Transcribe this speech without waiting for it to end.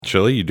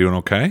Chilly, you doing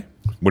okay?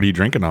 What are you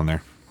drinking on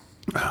there?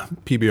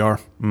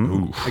 PBR.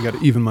 I got to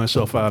even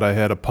myself out. I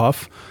had a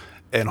puff,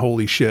 and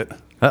holy shit.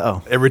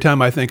 Uh-oh. Every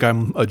time I think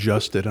I'm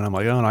adjusted, and I'm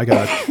like, oh, I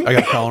got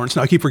tolerance.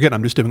 Now I keep forgetting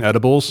I'm just doing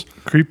edibles.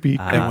 Creepy.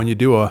 And when you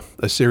do a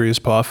serious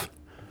puff.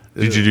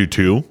 Did you do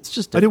two? It's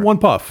just I did one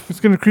puff. It's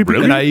going to creepy.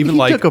 Really? And I even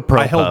took a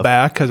pro I held puff.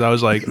 back because I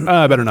was like,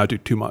 I better not do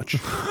too much.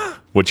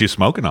 What you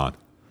smoking on?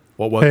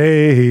 What was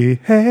Hey,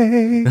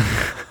 hey,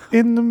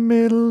 in the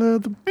middle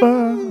of the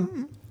bar.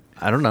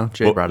 I don't know.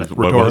 Jay brought it.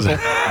 What was it?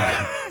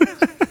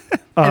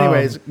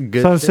 Anyways,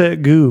 good.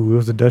 Sunset Goo. It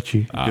was a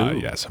Dutchie.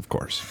 Yes, of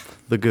course.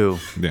 The goo.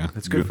 Yeah,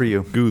 It's good for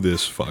you. Goo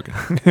this fucking.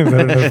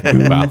 That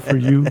enough goo for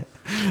you.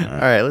 All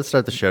right, let's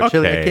start the show.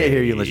 Chili, I Okay. can't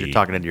hear you unless you're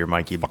talking into your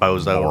mic, you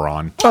bozo.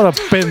 Moron. Para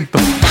pento.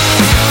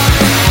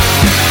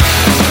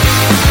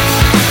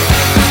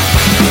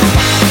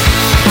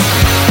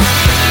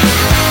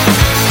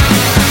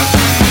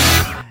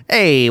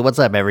 Hey, what's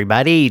up,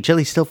 everybody?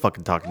 Chili's still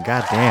fucking talking.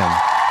 God damn.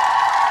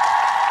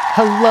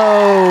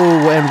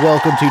 Hello, and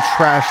welcome to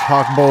Trash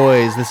Talk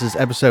Boys. This is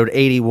episode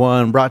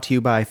 81, brought to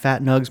you by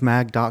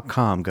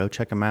fatnugsmag.com. Go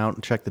check them out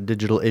and check the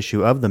digital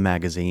issue of the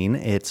magazine.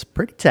 It's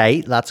pretty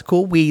tight. Lots of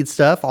cool weed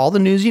stuff. All the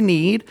news you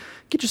need.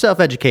 Get yourself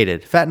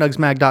educated.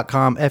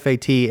 Fatnugsmag.com,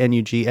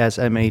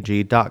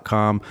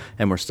 fatnugsmag.com.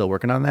 And we're still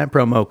working on that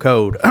promo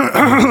code.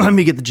 Let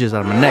me get the jizz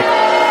out of my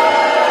neck.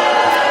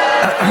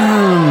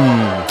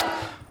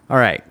 All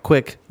right,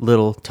 quick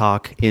little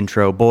talk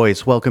intro.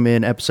 Boys, welcome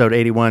in episode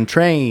 81.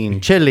 Train,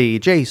 Chili,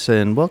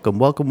 Jason, welcome.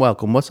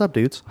 What's up,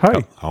 dudes?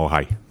 Hi. Oh,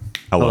 hi.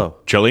 Hello. Hello.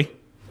 Chilly?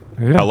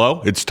 Yeah.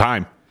 Hello? It's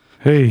time.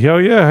 Hey, yo,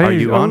 yeah. Hey, Are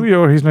you on?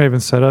 He's not even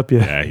set up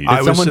yet. Yeah, he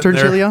I was someone sitting turn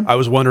there, chili on? I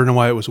was wondering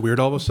why it was weird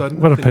all of a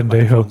sudden. What a I think my pendejo.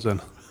 headphones in.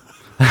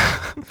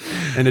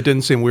 And it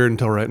didn't seem weird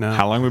until right now.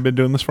 How long have we been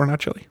doing this for now,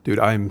 Chilly? Dude,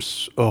 I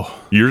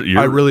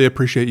You're really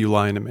appreciate you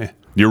lying to me.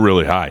 You're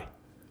really high.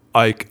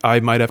 I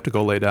might have to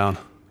go lay down.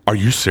 Are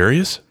you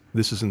serious?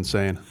 This is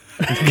insane.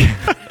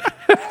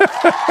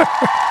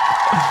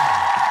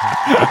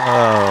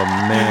 Oh,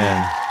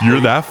 man.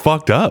 You're that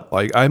fucked up.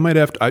 Like I might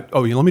have to.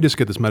 Let me just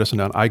get this medicine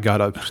down. I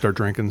gotta start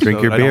drinking. Drink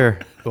so your that I don't- beer.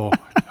 Oh my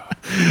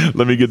God.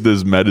 Let me get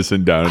this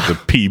medicine down. It's a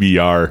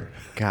PBR.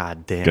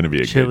 God damn. Gonna be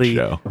a good Chili.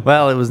 show.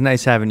 Well, it was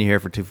nice having you here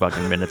for 2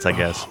 fucking minutes, I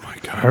guess. Oh my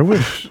God. I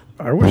wish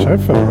I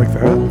felt like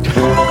that.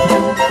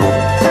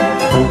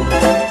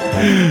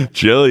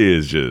 Chilly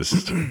is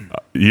just.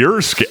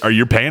 You're scared. Are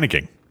you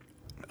panicking?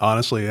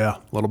 Honestly, yeah, a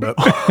little bit.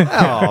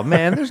 Oh,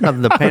 man, there's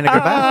nothing to panic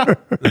about.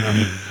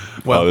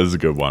 Well, this is a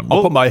good one. I'll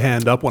Well, put my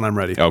hand up when I'm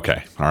ready.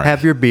 okay. All right.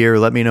 Have your beer.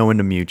 Let me know when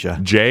to mute you.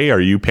 Jay, are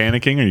you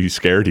panicking? Are you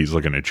scared? He's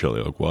looking at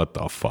Chilly like, what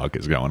the fuck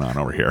is going on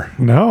over here?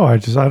 No, I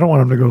don't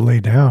want him to go lay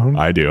down.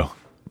 I do.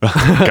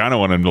 Kind of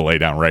want him to lay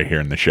down right here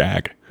in the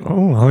shack.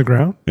 Oh, on the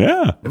ground?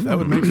 Yeah. If that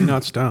would make me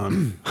not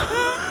stone,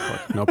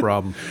 no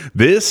problem.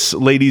 This,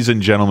 ladies and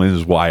gentlemen,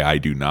 is why I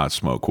do not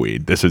smoke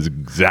weed. This is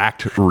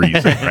exact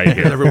reason right And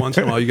here. every once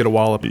in a while, you get a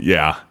wallop.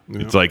 Yeah.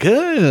 It's like,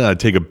 I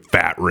take a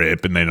fat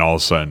rip, and then all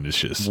of a sudden it's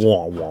just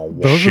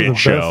Those are shit the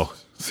show. best.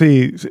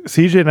 See,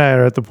 CJ and I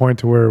are at the point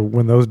to where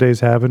when those days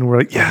happen, we're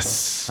like,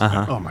 yes.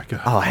 Oh my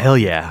God. Oh, hell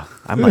yeah.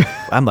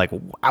 I'm like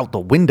out the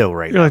window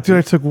right You're now. like, dude,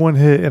 I took one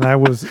hit and I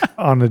was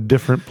on a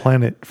different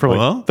planet for like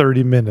Well.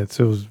 30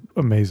 minutes. It was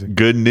amazing.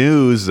 Good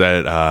news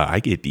that I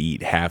get to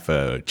eat half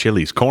a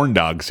Chili's corn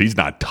dog, so he's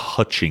not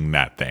touching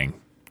that thing.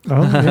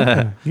 Oh,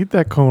 yeah. Eat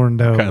that corn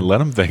dog. Kind of let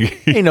him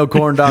think. Ain't no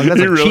corn dog. That's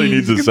he a really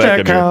cheese. needs a That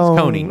second here. cone.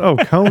 Coney. Oh,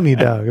 Coney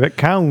dog. That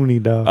Coney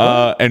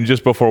dog. And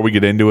just before we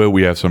get into it,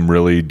 we have some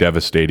really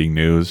devastating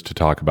news to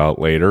talk about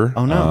later.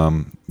 Oh,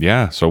 no.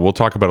 Yeah, so we'll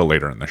talk about it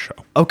later in the show.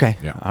 Okay.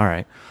 Yeah. All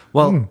right.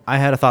 Well, I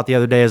had a thought the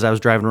other day as I was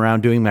driving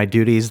around doing my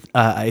duties.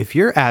 If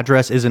your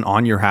address isn't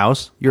on your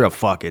house, you're a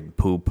fucking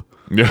poop.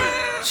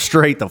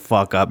 Straight the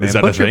fuck up, man. Is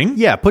that a thing?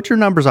 Yeah, put your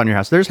numbers on your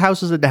house. There's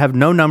houses that have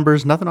no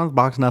numbers, nothing on the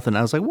box, nothing.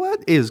 I was like,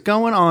 what is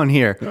going on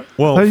here?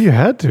 Well, Oh, you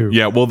had to.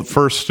 yeah, well,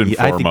 first and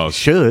Yeah, I think you foremost,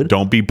 should.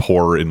 don't be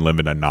poor and live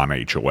in a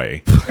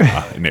non-HOA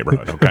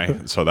neighborhood, okay?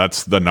 So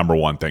that's the number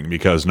one thing,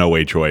 because no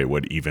HOA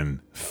would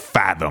even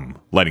fathom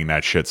letting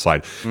that shit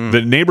slide.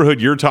 The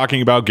neighborhood you're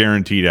talking about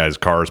guaranteed has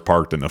cars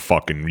parked in the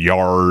fucking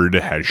yard,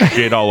 has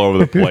shit all over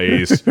the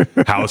place.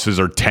 Houses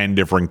are 10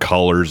 different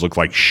colors, look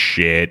like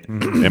shit.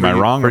 Am I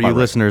wrong? For Am I you right?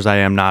 listeners, I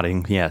am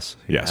nodding. Yes.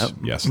 Yes, Yep.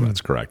 yes,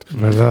 that's correct.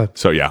 Like that.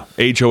 So yeah,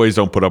 HOAs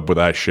don't put up with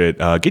that shit.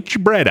 Get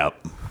your bread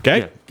up, okay?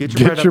 Yeah. Get your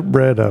Get bread your up.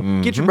 bread up.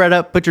 Get your bread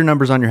up. Put your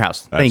numbers on your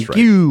house. Thank right.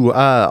 you.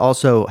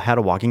 Also had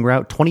a walking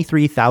route,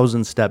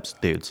 23,000 steps,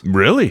 dudes.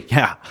 Really?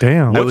 Yeah.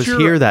 Damn. I What's was your-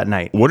 here that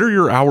night. What are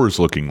your hours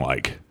looking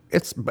like?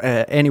 It's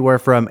anywhere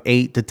from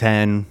 8 to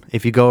 10.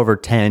 If you go over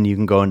 10, you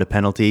can go into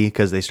penalty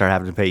because they start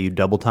having to pay you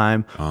double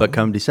time. But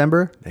come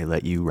December, they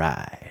let you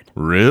ride.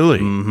 Really?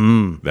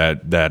 Mm-hmm.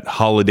 That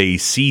holiday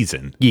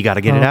season. You got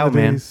to get it out,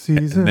 Holiday man.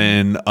 Season.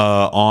 Then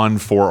on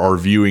for our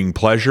viewing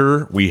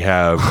pleasure, we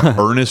have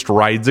Ernest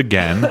rides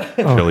again.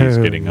 Chili's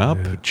hell getting up.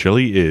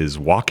 Chili is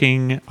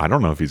walking. I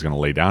don't know if he's going to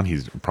lay down.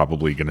 He's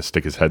probably going to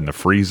stick his head in the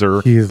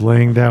freezer. He is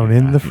laying down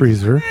in the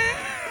freezer.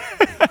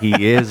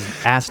 He is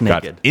ass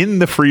Got naked. in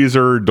the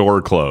freezer,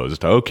 door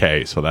closed.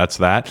 Okay, so that's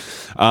that.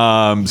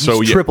 So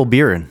He's triple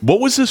beering. what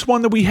was this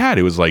one that we had?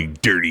 It was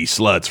like Dirty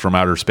Sluts from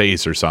Outer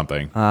Space or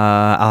something.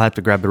 I'll have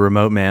to grab the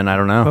remote, man. I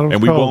don't know.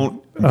 And we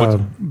won't.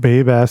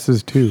 Babe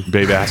asses too.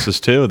 Babe asses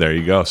too. There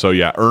you go. So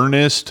yeah,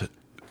 Ernest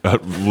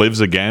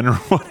lives again or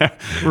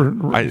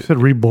whatever. You said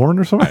reborn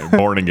or something?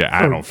 Born again.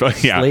 I don't feel.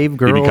 Yeah, Slave he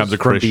girls becomes a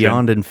from Christian.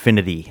 beyond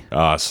infinity.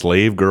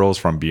 Slave girls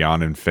from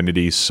beyond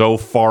infinity. So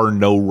far,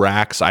 no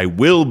racks. I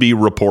will be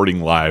reporting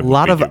live. A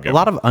lot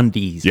of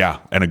undies. Yeah,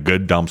 and a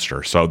good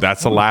dumpster. So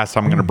that's the last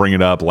time I'm going to bring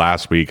it up.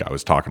 Last week, I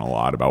was talking a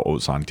lot about what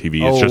was on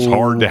TV. It's just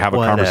hard to have a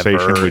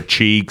conversation with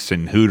Cheeks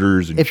and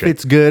Hooters and If shit.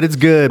 it's good, it's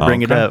good.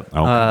 Bring it Okay. up. Okay.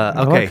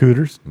 I Okay. like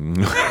Hooters.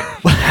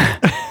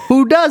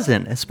 Who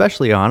doesn't?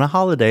 Especially on a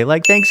holiday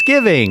like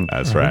Thanksgiving.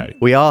 That's right.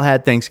 We all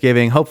had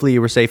Thanksgiving. Hopefully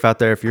you were safe out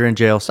there. If you're in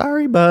jail,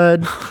 sorry,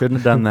 bud. Shouldn't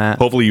have done that.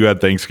 Hopefully you had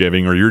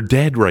Thanksgiving or you're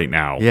dead right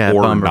now. Yeah,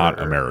 or bummer.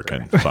 not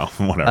American. So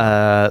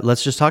whatever.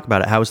 Let's just talk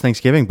about it. How was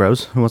Thanksgiving,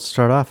 bros? Who wants to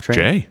start off? Trey?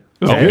 Jay.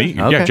 Okay. Me?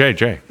 Yeah, Okay.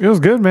 Jay. It was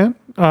good, man.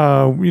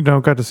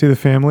 Got to see the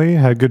family,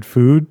 had good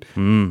food.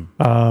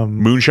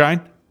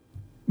 Moonshine?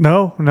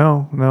 No.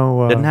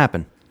 Didn't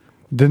happen.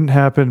 Didn't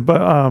happen.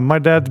 But my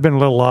dad's been a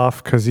little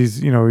off because he's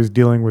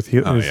dealing with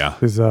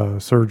his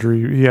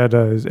surgery. He had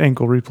his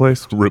ankle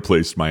replaced.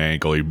 Replaced my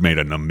ankle. He made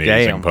an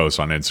amazing Damn. post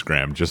on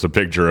Instagram. Just a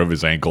picture of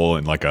his ankle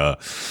in like a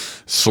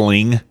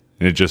sling.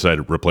 And it just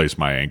said, replace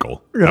my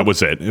ankle. Yeah. That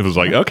was it. It was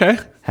like, okay.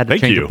 Had to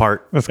thank change you. a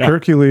part. That's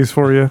Hercules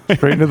for you,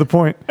 straight into the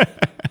point.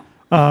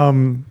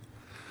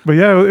 But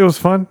yeah, it was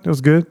fun. It was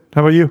good.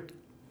 How about you?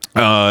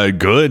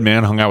 Good,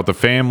 man. Hung out with the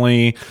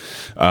family.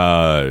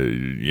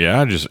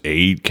 Just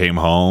ate, came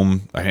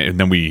home. And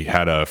then we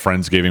had a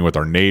Friendsgiving with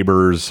our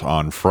neighbors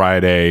on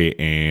Friday,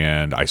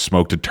 and I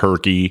smoked a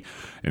turkey,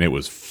 and it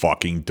was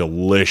fucking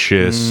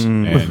delicious.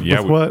 And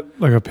With what?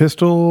 Like a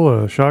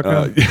pistol, a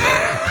shotgun?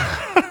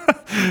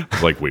 I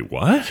was like, wait,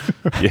 what?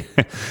 Yeah.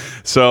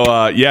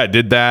 So,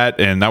 did that,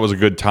 and that was a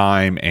good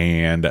time.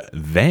 And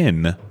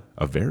then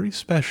a very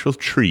special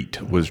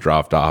treat was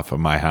dropped off of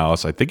my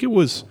house. I think it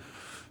was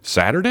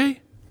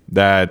Saturday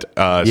that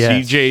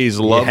Yes. CJ's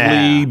lovely,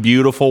 Yeah.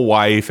 beautiful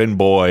wife and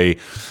boy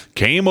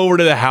came over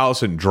to the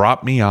house and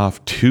dropped me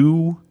off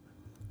two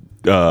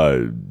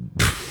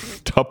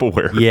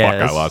Tupperware. Yes.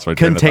 Fuck, I lost my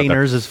train of thought there.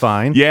 Containers is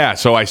fine. Yeah,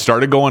 so I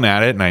started going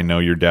at it, and I know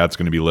your dad's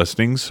going to be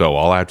listening, so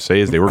all I have to say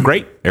is they were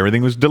great.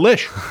 Everything was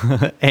delish.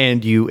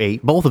 And you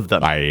ate both of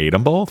them. I ate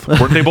them both.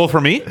 Weren't they both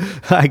for me?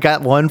 I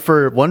got one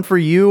for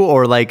you,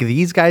 or like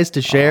these guys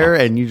to share,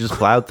 and you just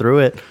plowed through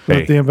it.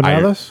 With the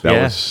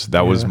empanadas?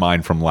 That was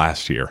mine from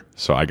last year,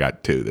 so I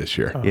got two this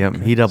year. Yeah,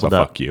 he So doubled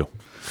up. fuck you.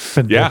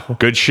 Yeah,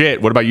 good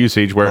shit. What about you,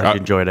 Siege? Where I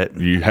enjoyed it.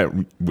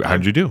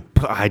 How'd you do?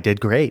 I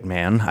did great,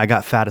 man. I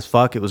got fat as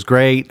fuck. It was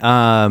great.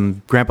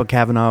 Grandpa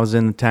Kavanaugh was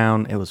in the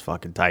town. It was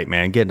fucking tight,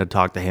 man. Getting to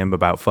talk to him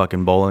about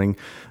fucking bowling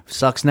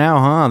sucks now,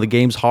 huh? The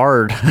game's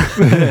hard.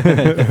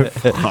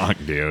 Fuck,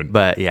 dude.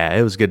 But yeah,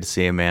 it was good to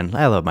see him, man.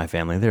 I love my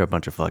family. They're a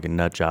bunch of fucking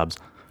nut jobs.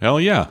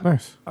 Hell yeah.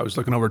 Nice. I was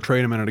looking over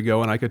Trey a minute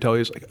ago, and I could tell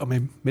he's like, oh,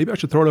 maybe I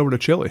should throw it over to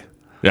Chili.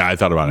 Yeah, I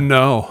thought about it.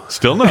 No.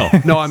 Still no.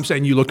 No, I'm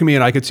saying you look at me,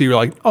 and I could see you're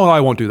like, oh,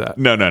 I won't do that.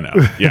 No.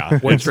 Yeah.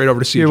 Went straight over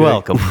to CJ. You're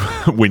welcome.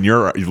 When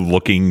you're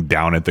looking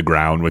down at the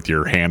ground with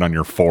your hand on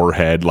your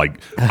forehead, like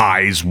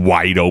eyes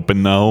wide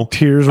open, though.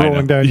 Tears I know.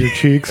 rolling down your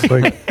cheeks.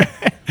 Like,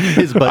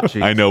 His butt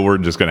cheeks. I know we're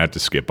just going to have to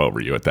skip over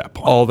you at that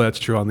point. All that's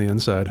true on the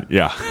inside.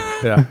 Yeah.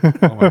 Yeah.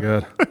 Oh, my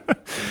God.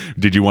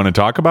 Did you want to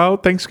talk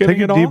about Thanksgiving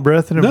take a at all? deep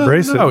breath and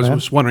embrace it, I was man.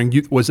 just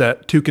wondering, was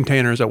that two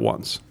containers at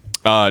once?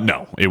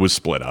 No, it was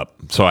split up.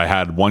 So I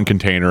had one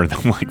container and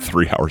then like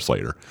 3 hours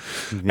later.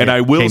 And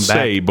I will came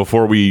say, back.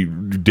 before we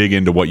dig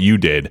into what you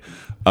did,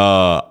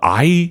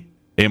 I've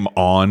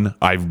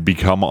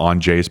become on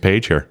Jay's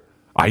page here.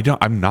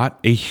 I'm not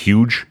a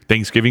huge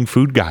Thanksgiving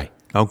food guy.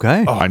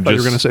 Okay. Oh, I thought you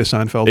were going to say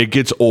Seinfeld. It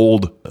gets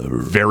old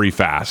very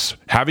fast.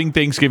 Having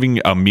Thanksgiving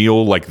a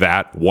meal like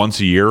that once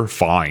a year,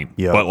 fine.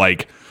 Yep. But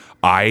like,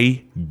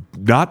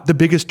 not the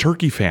biggest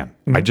turkey fan.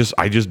 I just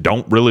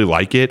don't really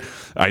like it.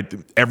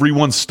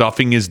 Everyone's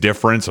stuffing is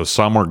different, so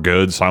some are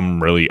good,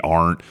 some really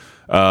aren't.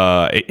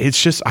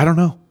 It's just, I don't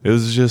know. It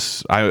was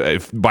just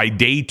by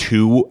day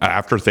 2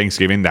 after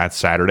Thanksgiving, that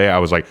Saturday, I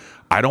was like,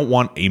 I don't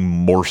want a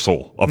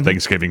morsel of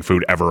Thanksgiving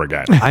food ever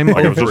again. I'm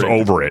I was just over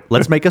it. over it.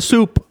 Let's make a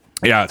soup.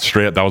 Yeah,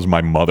 straight up. That was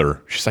my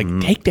mother. She's like,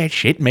 take that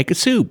shit and make a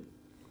soup.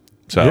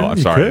 So Yeah, I'm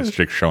you sorry, could. this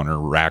chick's showing her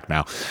rack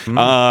now.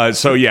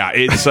 So yeah,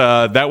 it's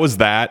that was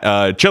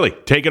that. Chili,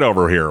 take it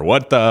over here.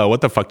 What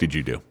the fuck did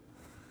you do?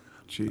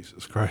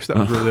 Jesus Christ, that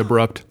was really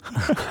abrupt.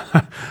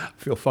 I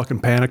feel fucking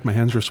panicked. My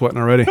hands are sweating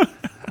already.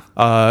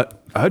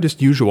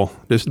 Just usual.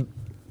 Just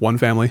one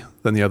family,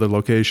 then the other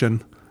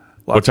location.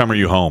 What time are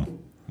you home?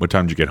 What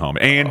time did you get home?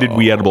 And did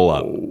we edible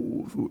up?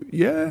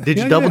 Yeah. Did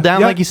you double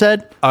down like you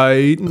said?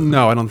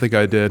 No, I don't think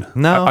I did.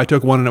 No? I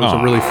took one and it was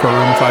a really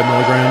firm 5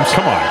 milligrams.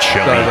 Come on,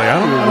 Chili. So I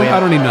was like, I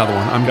don't need another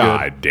one. I'm good.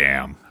 God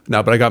damn.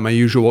 No, but I got my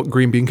usual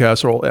green bean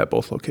casserole at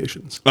both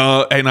locations.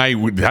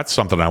 And that's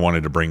something I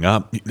wanted to bring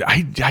up.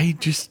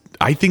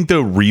 I think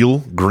the real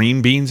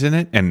green beans in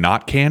it and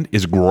not canned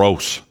is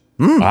gross.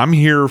 I'm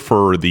here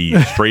for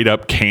the straight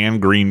up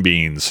canned green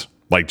beans.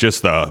 Like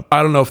just the...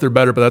 I don't know if they're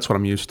better, but that's what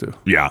I'm used to.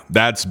 Yeah,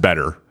 that's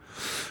better.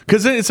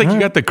 Because it's like you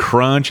got the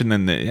crunch and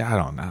then I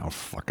don't know.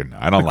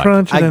 I don't like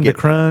crunch it. and then the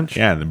crunch.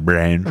 Yeah, the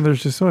brain. And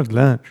there's just so much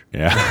lunch.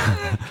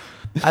 Yeah.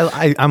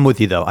 I'm with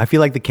you though. I feel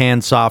like the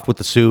canned soft with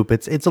the soup.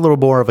 It's a little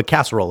more of a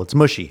casserole. It's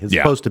mushy. It's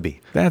supposed to be.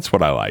 That's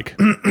what I like.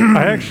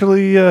 I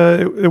actually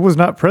it was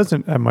not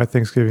present at my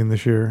Thanksgiving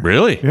this year.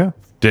 Really? Yeah.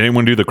 Did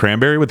anyone do the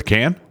cranberry with the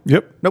can?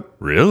 Yep. Nope.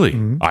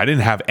 Really? I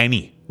didn't have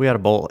any. We had a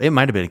bowl. It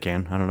might have been a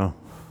can. I don't know.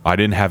 I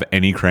didn't have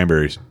any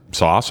cranberry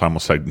sauce. I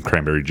almost said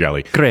cranberry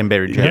jelly.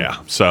 Cranberry jelly. Yeah.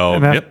 So,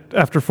 And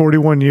after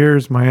 41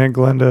 years, my Aunt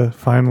Glenda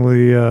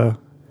finally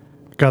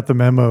got the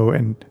memo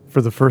and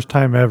for the first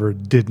time ever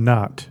did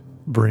not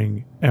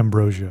bring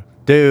ambrosia.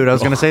 Dude, I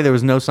was going to say there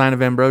was no sign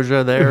of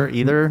ambrosia there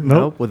either.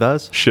 Nope, with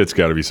us. Shit's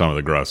got to be some of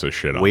the grossest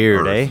shit on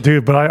Weird, earth. eh?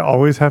 Dude, but I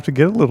always have to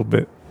get a little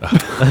bit.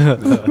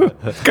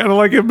 Kind of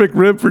like a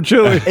McRib for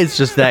chili. It's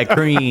just that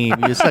cream.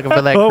 You're sucking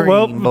for that Oh, cream,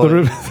 well,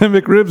 boy. the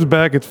McRib's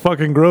back. It's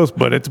fucking gross,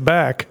 but it's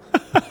back.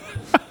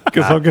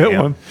 Guess I'll get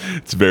damn. one.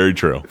 It's very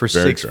true. For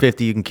Very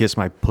 $6.50, you can kiss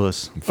my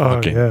puss. true.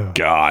 Fucking yeah.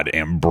 God,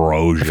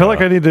 ambrosia. I feel like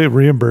I need to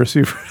reimburse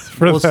you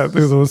for that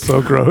because it was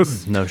so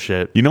gross. No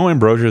shit. You know,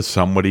 ambrosia is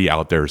somebody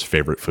out there's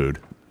favorite food.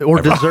 Or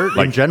dessert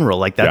in general.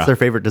 Like, that's Yeah. their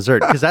favorite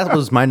dessert. Because that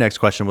was my next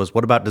question was,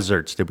 what about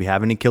desserts? Did we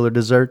have any killer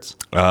desserts?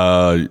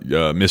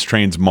 Miss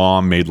Train's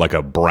mom made like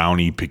a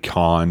brownie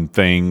pecan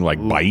thing, like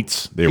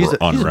bites. They were She's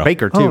unreal. a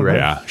baker, too, Oh, right?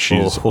 Yeah,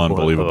 she's Oh,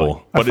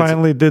 unbelievable. I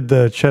finally did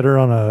the cheddar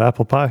on an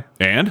apple pie.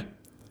 And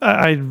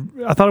I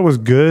thought it was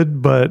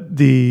good, but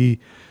the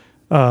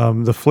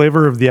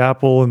flavor of the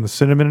apple and the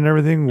cinnamon and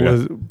everything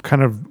was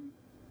kind of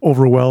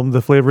overwhelmed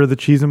the flavor of the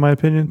cheese, in my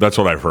opinion. that's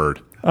what I've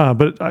heard.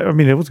 But I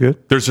mean, it was good.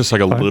 There's just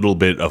like a little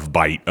bit of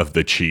bite of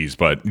the cheese,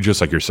 but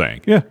just like you're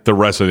saying, Yeah. the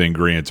rest of the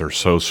ingredients are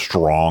so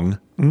strong.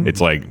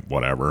 It's like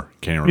whatever,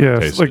 can't really Yeah,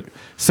 taste like it.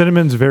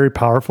 cinnamon's very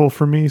powerful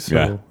for me, so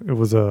Yeah. it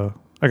was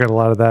I got a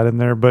lot of that in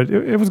there, but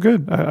it was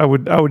good. I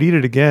would eat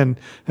it again,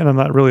 and I'm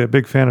not really a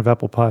big fan of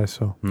apple pie,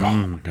 so Oh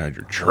my God,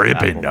 you're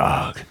tripping,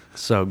 dog.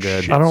 So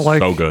good. Shit. I don't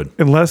like so good.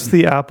 unless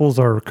the apples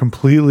are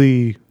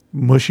completely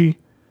mushy.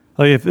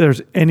 Like if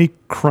there's any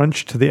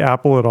crunch to the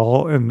apple at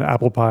all in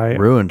apple pie,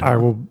 Ruined. I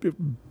will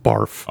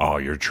barf. Oh,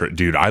 you're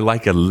dude. I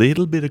like a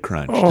little bit of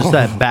crunch. Just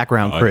that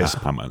background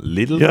crisp. I'm a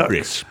little Yuck.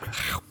 crisp.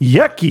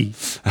 Yucky.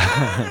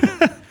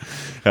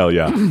 Hell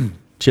yeah.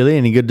 Chili,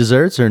 any good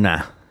desserts or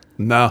nah?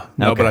 No,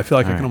 Okay. but I feel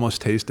like I can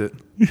almost taste it.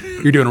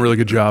 You're doing a really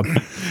good job.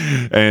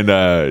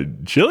 And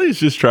Chili's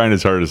just trying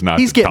his hardest not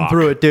He's to getting talk.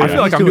 through it, dude. I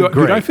feel like He's I'm doing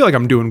great. dude, I feel like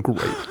I'm doing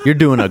great. You're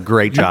doing a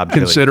great job,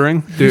 Chili.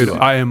 Considering, dude,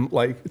 I am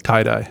like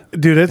tie-dye.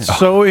 Dude, it's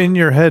so in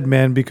your head,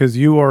 man, because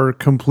you are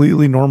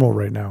completely normal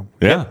right now.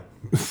 Yeah.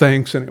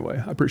 Thanks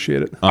anyway. I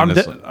appreciate it.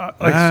 Honestly.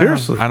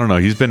 Seriously. I don't know.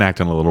 He's been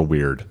acting a little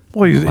weird.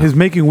 Well, he's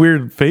making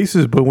weird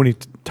faces, but when he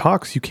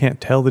talks, you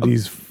can't tell that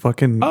he's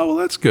fucking Oh, well,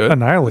 that's good.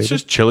 annihilated. It's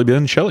just chili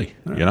being chili,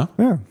 you know?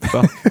 Yeah.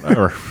 So,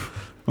 whatever.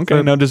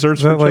 Okay, no desserts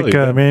Is that for like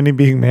chili. Manny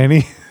being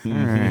Manny? All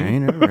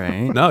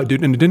right. No,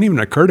 dude, and it didn't even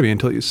occur to me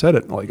until you said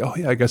it. Like, oh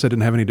yeah, I guess I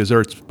didn't have any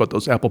desserts, but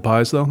those apple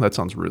pies though, that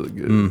sounds really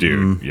good.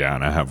 Dude, yeah,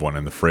 and I have one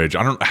in the fridge.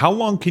 I don't. How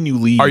long can you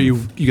leave? Are you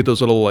get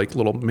those little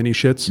mini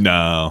shits?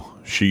 No,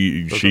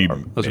 she those are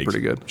makes-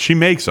 pretty good. She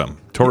makes them.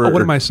 Oh,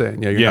 what am I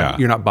saying? Yeah, Yeah.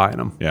 you're not buying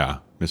them. Yeah,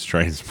 Miss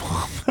Train's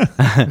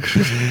mom.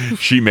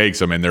 She makes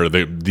them, and they're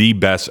the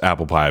best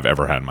apple pie I've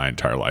ever had in my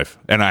entire life.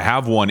 And I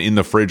have one in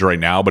the fridge right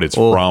now, but it's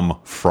from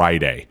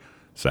Friday.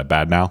 Is that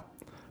bad now?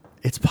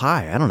 It's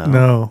pie. I don't know.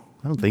 No.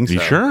 I don't think so. You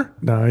sure?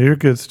 No, you're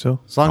good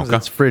still. As long as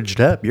it's fridged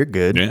up, you're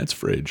good. Yeah, it's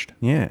fridged.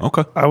 Yeah.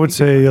 Okay. I would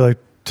say like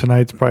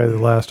tonight's probably the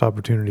last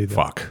opportunity. Then.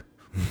 Fuck.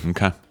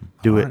 Okay.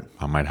 Do All it. right.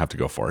 I might have to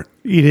go for it.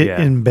 Eat it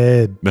Yeah. in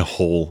bed. The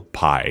whole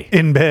pie.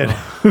 In bed.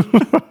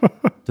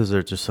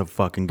 Desserts are so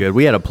fucking good.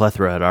 We had a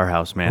plethora at our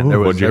house, man. There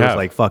was what'd you there was have?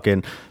 like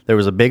fucking there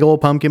was a big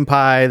old pumpkin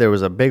pie, there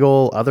was a big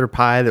old other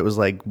pie that was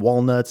like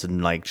walnuts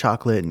and like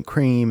chocolate and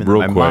cream, and then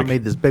Real my quick. mom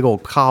made this big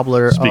old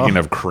cobbler. Speaking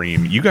of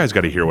cream, you guys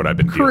got to hear what I've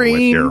been dealing with Cream.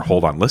 here.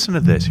 Hold on. Listen to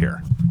this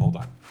here. Hold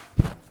on.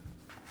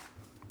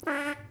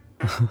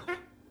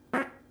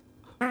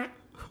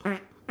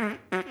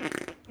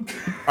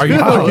 Are you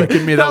fucking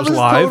kidding me? That was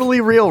live.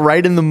 totally real,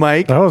 right in the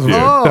mic. That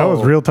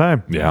was real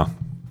time. Yeah.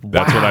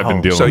 That's what I've been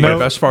Wow. dealing So with. your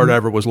best fart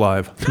ever was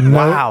live.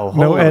 Wow.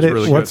 No That was edit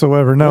really good.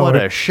 whatsoever. No. What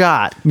a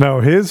shot. No,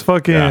 his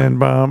fucking Yeah.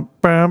 bum,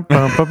 bum,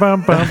 bum, bum, bum,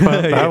 bum, bum.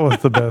 That was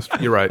the best.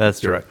 You're right.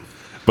 That's You're true. right.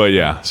 But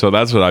yeah, so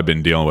that's what I've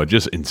been dealing with.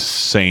 Just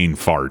insane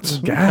farts.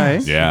 Okay.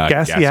 Yeah,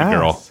 Gassy ass.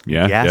 girl.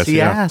 Yeah, Gassy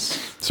yeah.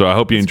 ass. So I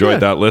hope you enjoyed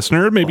good. that,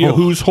 listener. Maybe a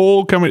who's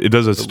hole coming.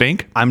 Does it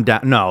stink? I'm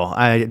down. No,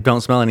 I don't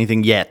smell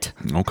anything yet.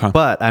 Okay.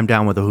 But I'm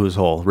down with a Who's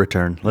Hole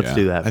return. Let's Yeah,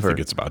 do that. I for- think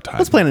it's about time.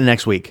 Let's plan it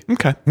next week.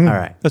 Okay. All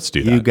right. Let's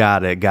do that. You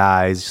got it,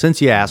 guys.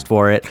 Since you asked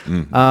for it.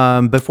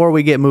 Before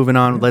we get moving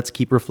on, let's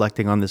keep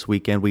reflecting on this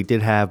weekend. We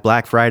did have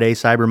Black Friday,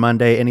 Cyber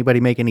Monday. Anybody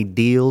make any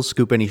deals,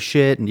 scoop any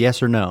shit, and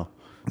yes or no?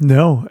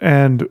 No.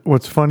 And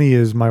what's funny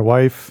is my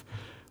wife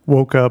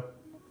woke up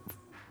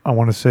I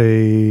want to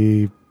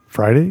say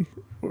Friday.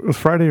 It was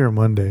Friday or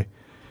Monday,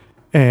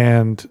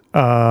 and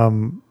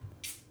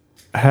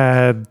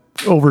had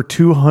over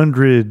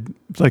 200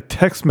 like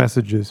text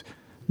messages.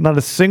 Not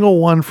a single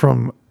one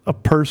from a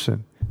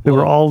person. They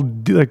were all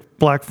like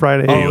Black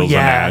Friday Deals and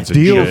ads and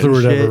deals shit. or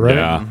whatever, right?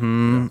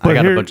 Yeah. I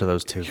got a bunch of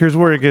those too. Here's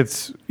where it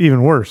gets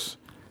even worse.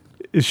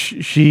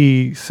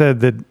 She said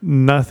that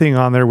nothing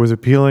on there was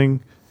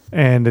appealing,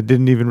 and it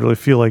didn't even really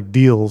feel like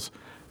deals.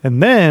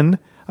 And then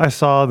I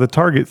saw the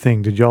Target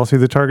thing. Did y'all see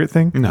the Target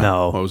thing?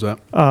 No. What was that?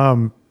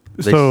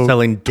 They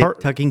selling dick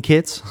tucking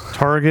kits?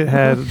 Target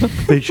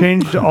they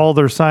changed all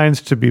their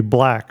signs to be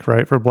black,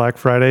 right, for Black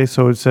Friday.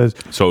 So it says,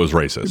 So it was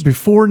racist.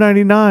 before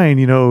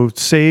 99,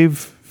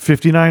 save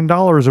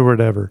 $59 or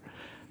whatever.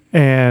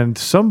 And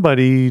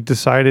somebody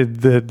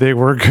decided that they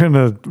were going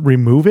to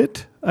remove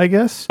it, I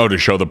guess. Oh, to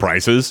show the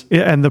prices?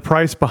 Yeah, and the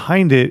price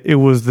behind it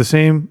was the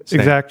same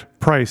exact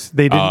price.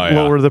 They didn't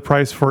lower the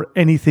price for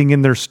anything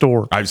in their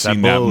store. I've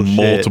seen that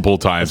multiple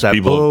times. That's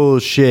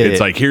bullshit.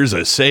 It's like, here's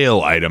a sale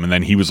item, and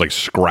then he was like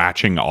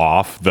scratching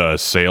off the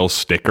sale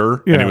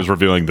sticker, and it was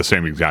revealing the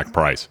same exact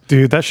price.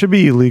 Dude, that should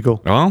be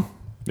illegal. Well,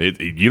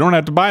 you don't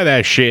have to buy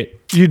that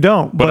shit. You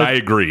don't. But I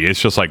agree. It's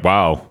just like,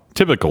 wow,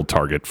 typical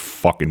Target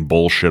fucking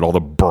bullshit. All the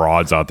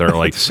broads out there are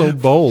like, so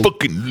bold.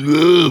 Fucking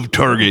love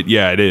Target.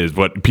 Yeah, it is.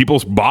 But people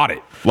bought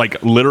it,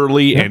 like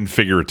literally and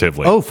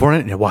figuratively. Oh,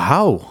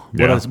 wow.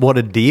 What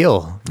a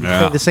deal.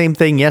 Yeah. The same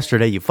thing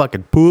yesterday, you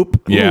fucking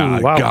poop. Yeah,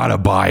 Ooh, wow. I gotta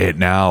buy it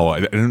now.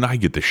 And I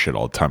get this shit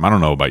all the time. I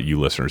don't know about you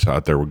listeners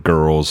out there with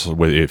girls,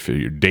 if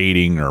you're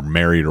dating or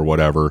married or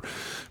whatever,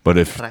 but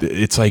if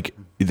it's like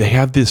they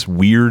have this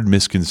weird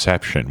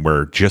misconception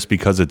where just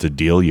because it's a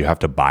deal, you have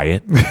to buy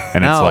it,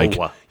 and it's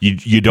like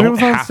you don't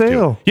have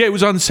to. Yeah, it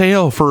was on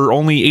sale for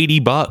only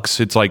 $80.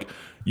 It's like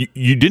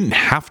you didn't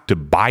have to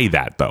buy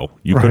that though.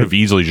 You could have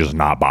easily just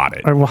not bought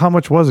it. All right, well, how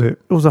much was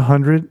it? It was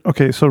 $100.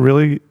 Okay, so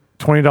really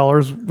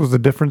 $20 was the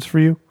difference for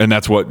you? And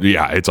that's what,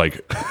 it's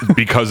like,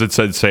 because it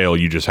said sale,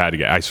 you just had to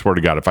get, I swear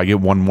to God, if I get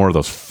one more of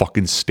those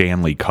fucking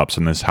Stanley cups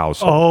in this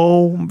house,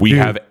 we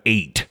have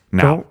 8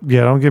 now.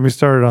 Don't get me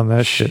started on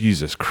that shit.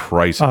 Jesus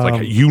Christ. It's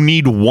like, you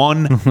need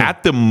one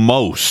at the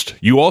most.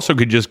 You also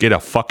could just get a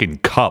fucking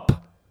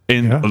cup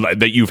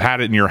that you've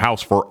had it in your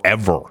house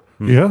forever.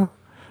 Yeah.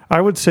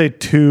 I would say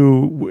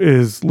 2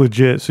 is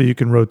legit, so you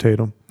can rotate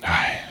them.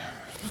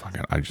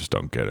 I just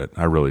don't get it.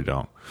 I really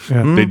don't.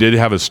 Yeah. They did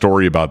have a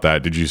story about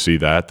that. Did you see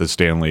that? The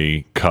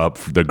Stanley Cup,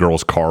 the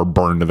girl's car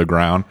burned to the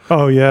ground.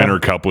 Oh, yeah. And her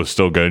cup was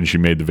still good. And she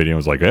made the video and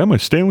was like, my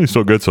Stanley's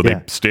still good. So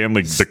the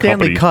Stanley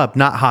company, Cup,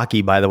 not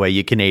hockey, by the way,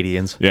 you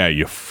Canadians. Yeah,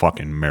 you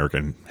fucking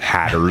American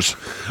hatters.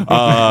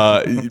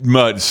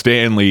 But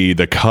Stanley,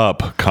 the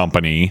cup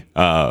company,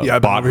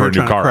 bought her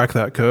new car. Crack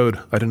that code.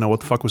 I didn't know what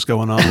the fuck was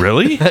going on.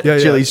 Really? Yeah.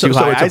 Chili's So too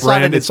high. it's I a saw it in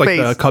brand. his It's like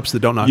the face. cups that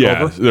don't knock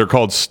Yeah, over. they're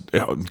called.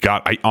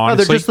 God, I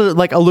honestly. They're just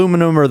like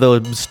aluminum or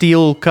the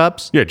steel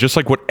cups. Yeah, just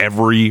like what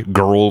every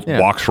girl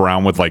walks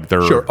around with, like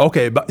their. Sure.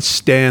 Okay, but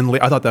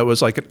Stanley, I thought that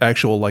was like an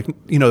actual, like,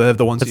 they have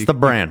the ones It's the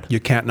brand. you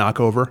can't knock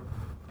over.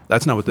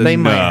 That's not what this They is.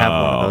 might have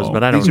one of those,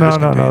 but I don't These know.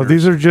 are No.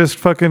 These are just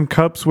fucking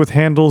cups with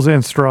handles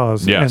and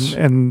straws. Yes.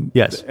 And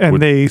Yes. And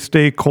they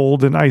stay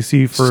cold and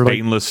icy for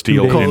Stainless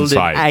steel Cold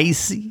inside. and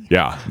icy.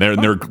 Yeah,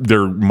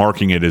 they're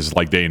marking it as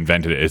like they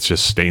invented it. It's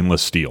just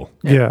stainless steel.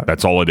 Yeah.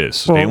 That's all it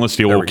is. Well, Stainless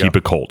steel will keep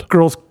it cold.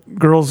 girl's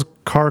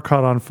car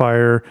caught on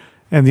fire,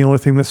 and the only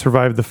thing that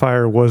survived the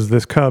fire was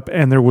this cup,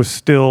 and there was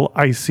still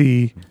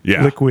icy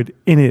liquid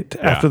in it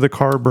after the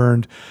car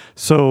burned.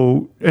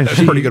 So That's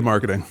pretty good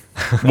marketing.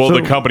 Well,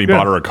 the company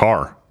bought her a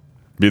car.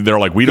 They're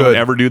like, we don't Good.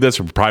 ever do this.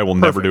 We probably will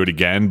never do it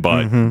again.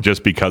 But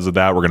just because of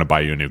that, we're going to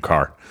buy you a new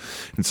car.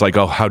 It's like,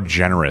 oh, how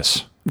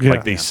generous. Yeah.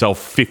 Like they sell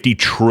 50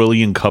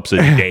 trillion cups a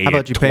day. How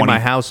about you pay my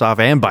house off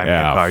and buy me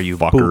a car, you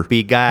fucker.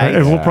 poopy guy?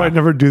 and we'll probably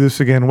never do this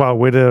again. Wow,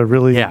 way to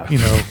really, Yeah.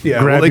 Yeah,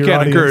 grab well, they your can't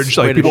audience. encourage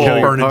Way like to people show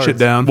your burning cards. shit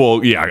down.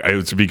 Well, yeah,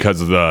 it's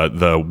because of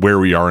the where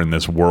we are in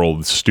this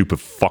world. Stupid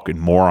fucking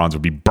morons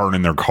would be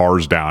burning their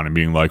cars down and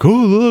being like, "Oh,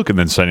 look," and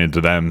then sending it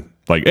to them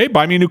like, "Hey,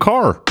 buy me a new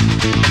car,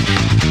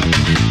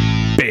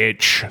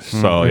 bitch."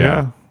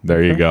 So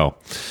there you go.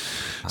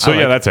 So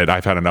that's it.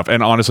 I've had enough,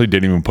 and honestly,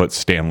 didn't even put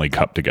Stanley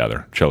Cup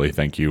together. Chili,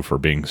 thank you for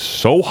being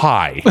so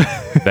high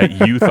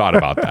that you thought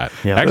about that.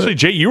 Yeah. Actually,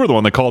 Jay, you were the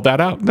one that called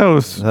that out. No, it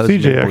was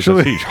CJ,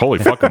 actually. Holy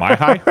fuck, am I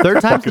high?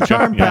 Third time's the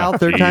charm, pal.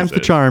 Third time's the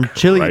charm.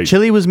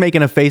 Chili was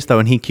making a face, though,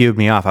 and he cued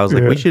me off. I was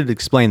like, we should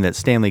explain that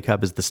Stanley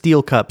Cup is the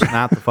steel cups,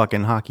 not the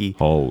fucking hockey.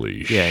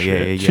 Holy shit.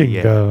 Yeah.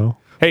 Chingo.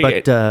 Hey,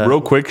 But,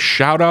 real quick,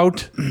 shout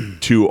out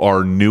to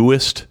our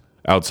newest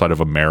outside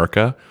of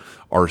America.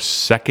 Our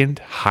second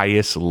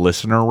highest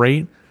listener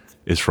rate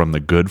is from the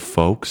good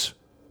folks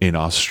in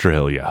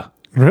Australia.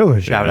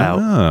 Really? Shout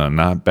out.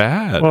 Not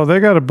bad. Well, they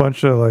got a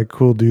bunch of like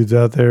cool dudes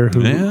out there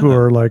who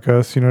are like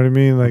us. You know what I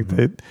mean? Like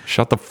they.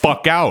 Shut the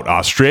fuck out,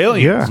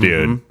 Australians,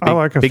 dude. I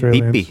like Big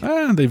Australians.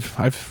 pee-pee.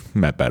 I've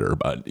met better,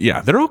 but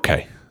yeah, they're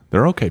okay.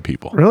 They're okay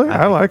people. Really?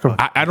 I like them.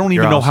 I don't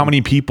even know how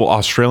many people,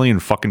 Australian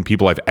fucking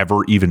people, I've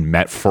ever even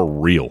met for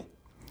real.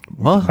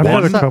 Well, I've had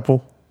a what's up?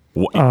 couple.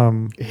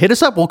 Hit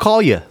us up. We'll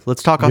call you.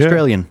 Let's talk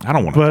Australian. I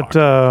don't want to But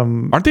talk.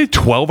 Aren't they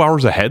 12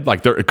 hours ahead?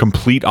 Like they're a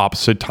complete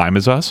opposite time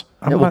as us?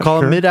 Yeah, we'll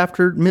call it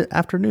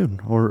mid-afternoon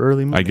or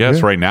early morning. I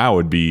guess right now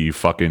would be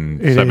fucking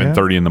 8 a.m.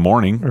 7:30 in the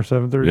morning. or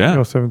 7:30. Yeah.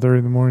 No, 7:30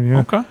 in the morning. Yeah.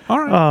 Okay. All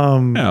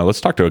right. Yeah, let's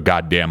talk to a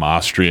goddamn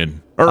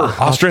Austrian. Or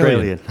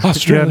Australian.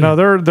 Yeah, no,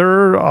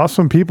 they're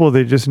awesome people.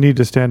 They just need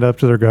to stand up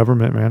to their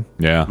government, man.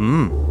 Yeah.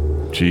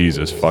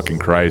 Jesus fucking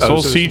Christ. Oh,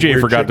 So so there's CJ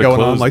weird forgot shit to going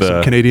close on, like the...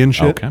 some Canadian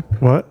shit? Okay.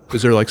 What?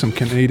 Is there like some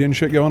Canadian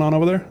shit going on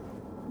over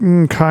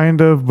there? Kind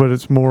of, but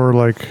it's more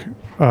like,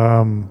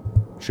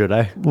 Should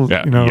I?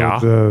 Yeah, you know, yeah.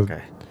 Okay.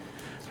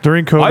 My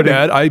during COVID.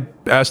 bad. I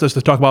asked us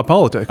to talk about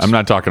politics. I'm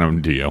not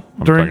talking to you.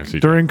 I'm During talking to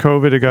CJ. during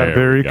COVID, it got There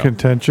very we go.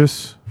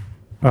 contentious.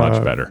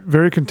 Much better.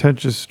 Very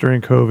contentious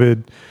during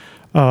COVID,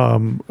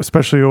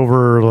 especially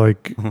over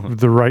like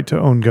the right to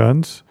own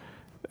guns.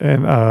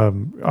 And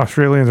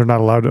Australians are not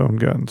allowed to own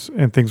guns,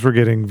 and things were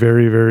getting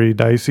very, very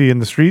dicey in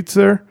the streets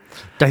there.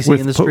 Dicey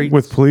in the streets?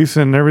 with police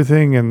and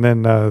everything. And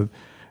then,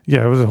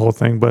 yeah, it was a whole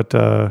thing. But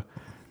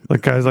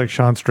like guys like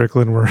Sean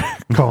Strickland were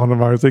calling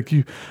him. I was like,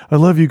 I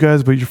love you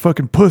guys, but you're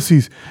fucking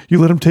pussies. You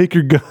let them take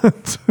your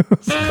guns.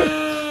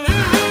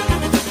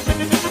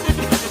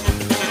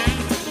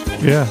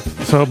 Yeah.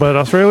 So, but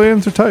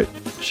Australians are tight.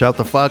 Shout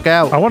the fuck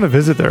out. I want to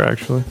visit there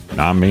actually.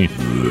 Not me.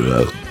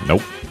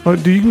 Nope. Oh,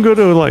 you can go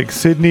to like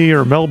Sydney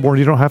or Melbourne.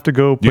 You don't have to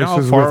go You know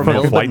places how far with of a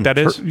fucking flight that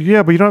is?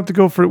 Yeah, but you don't have to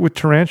go for it with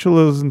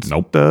tarantulas and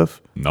Nope.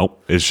 stuff.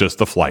 Nope. It's just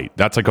the flight.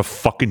 That's like a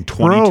fucking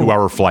Bro,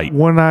 22-hour flight.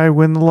 When I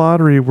win the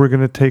lottery, we're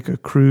gonna take a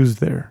cruise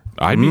there.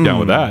 I'd be down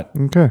with that.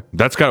 Okay.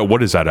 That's got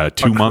what is that? A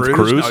 2-month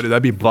cruise? No, dude,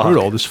 that'd be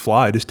brutal. Just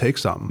fly. Just take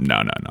something.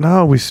 No.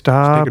 No, we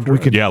stop. Just take a We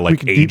drive. could Yeah, like we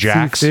could deep sea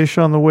Ajax. fish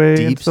on the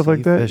way and stuff like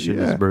sea that. fishing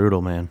Yeah. is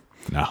brutal, man.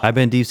 No. I've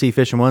been deep sea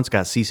fishing once,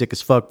 got seasick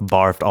as fuck,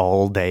 barfed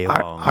all day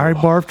long. I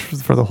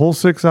barfed for the whole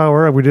 6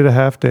 hour. We did a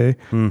half day,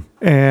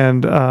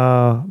 and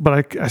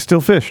but I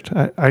still fished.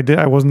 I did.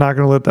 I was not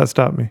going to let that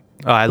stop me.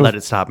 I let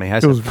it stop me. I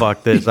said,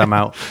 fuck this, I'm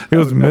out. It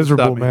was would never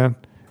miserable, stop me. man.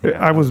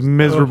 I was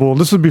miserable.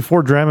 This was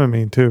before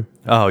Dramamine too.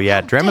 Oh,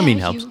 yeah, Dramamine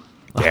helps.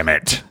 Damn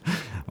it.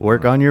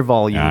 Work on your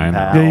volume, I know.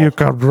 pal. Yeah, you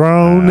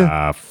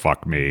cabron.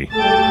 Fuck me.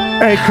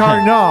 Hey,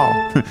 Carnal.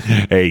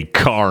 Hey,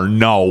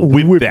 Carnal,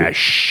 whip Whip that it.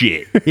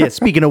 shit. Yeah,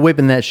 speaking of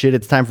whipping that shit,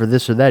 it's time for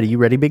this or that. Are you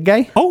ready, big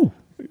guy? Oh,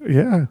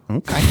 Yeah.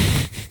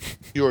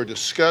 You're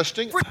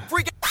disgusting. You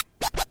can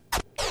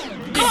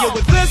get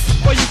with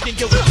this, or you can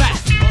get with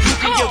that. You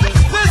can get with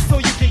this, or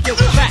you can get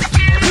with that.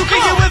 You can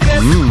get with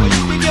this, or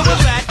you can get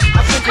with that.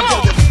 I think you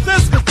get with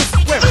this, because this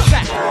is where it's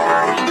at.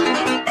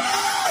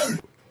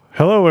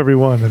 Hello,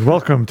 everyone, and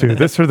welcome to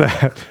This or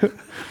That.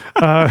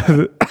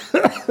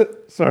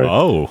 Sorry.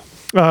 oh.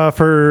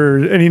 For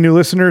any new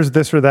listeners,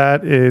 This or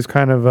That is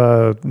kind of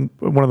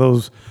one of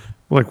those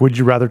like would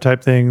you rather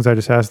type things. I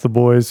just ask the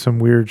boys some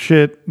weird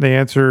shit. They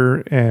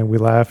answer, and we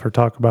laugh or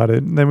talk about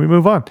it, and then we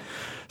move on.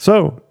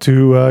 So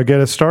to get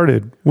us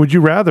started, would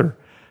you rather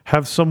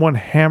have someone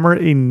hammer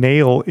a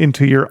nail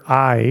into your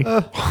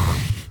eye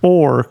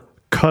or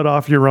cut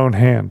off your own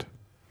hand?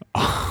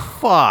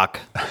 Fuck.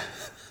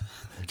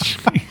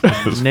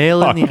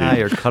 Nail in the eye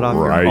or cut off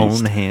your Christ.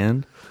 own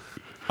hand.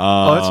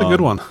 Oh, that's a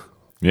good one.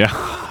 Yeah.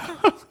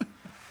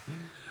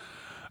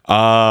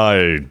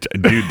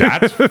 Dude,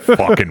 that's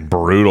fucking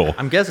brutal.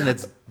 I'm guessing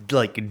it's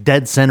like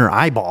dead center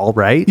eyeball,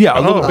 right? Yeah,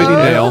 a little bitty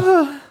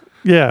nail.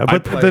 Yeah,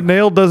 but the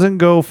nail doesn't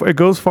go. It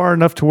goes far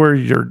enough to where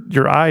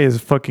your eye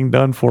is fucking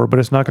done for, but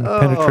it's not going to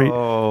penetrate.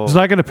 It's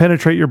not going to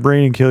penetrate your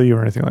brain and kill you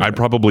or anything like I'd that.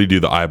 probably do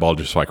the eyeball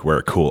just so I could wear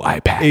a cool eye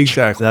patch.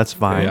 Exactly. That's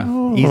fine.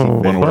 Yeah. Easy. Oh.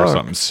 Want to wear Fuck.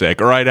 something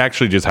sick. Or I'd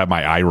actually just have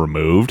my eye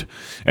removed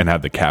and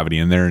have the cavity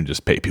in there and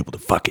just pay people to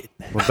fuck it.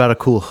 What about a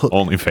cool hook?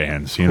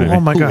 OnlyFans, you know. Oh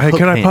my god! Hey, hook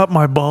can I hand. pop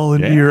my ball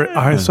into your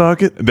eye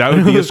socket? That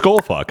would be a skull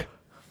fuck.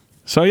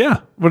 So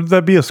yeah, Would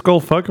that be a skull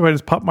fuck if I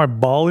just pop my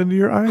ball into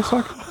your eye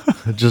socket?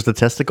 Just a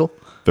testicle?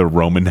 the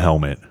Roman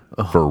helmet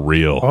for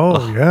real.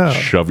 Oh yeah.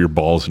 Shove your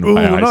balls into Ooh,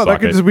 my eye no, that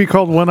socket. could just be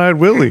called One-Eyed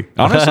Willie.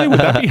 Honestly,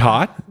 would that be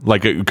hot?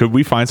 Like, could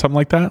we find something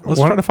like that? Let's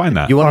What? try to find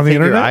that. You want On to the take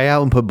your internet? eye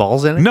out and put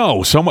balls in it?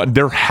 No, someone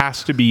there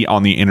has to be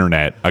on the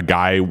internet a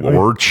guy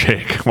or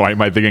chick. Why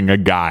am I thinking a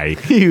guy?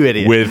 You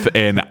idiot. With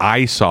an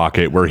eye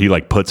socket where he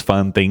like puts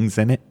fun things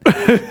in it. Dude.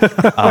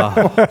 God, I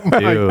hope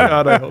You know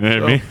what I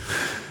so. mean?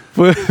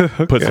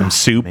 Put some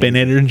soup in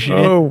it and shit.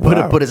 Oh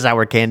wow. Put a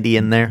sour candy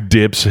in there.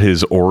 Dips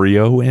his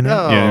Oreo in it. You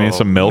know what I mean?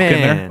 Some milk in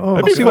there. man. Oh,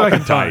 That'd be see what I can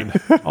fucking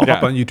find. tight. I'll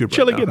hop on YouTube right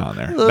Chilly, now. get on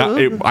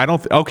there. I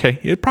don't. Okay,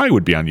 it probably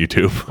would be on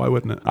YouTube. Why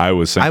wouldn't it? I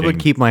was I thinking. would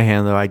keep my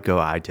hand though. I'd go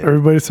eye tip.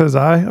 Everybody says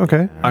I.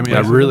 Okay. I mean,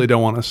 I really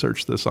don't want to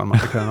search this on my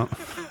account.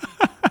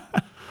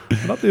 But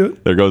I'll do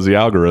it. There goes the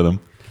algorithm.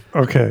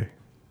 Okay.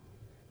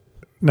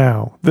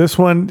 Now this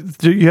one,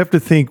 you have to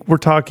think. We're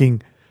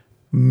talking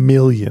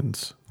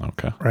millions,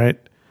 Okay. right?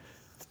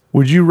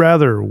 Would you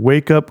rather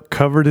wake up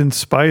covered in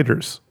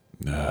spiders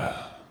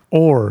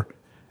or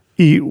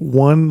eat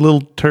one little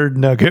turd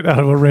nugget out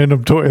of a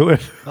random toilet?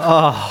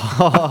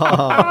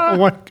 Oh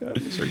my God.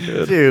 These are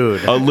good.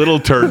 Dude. A little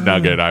turd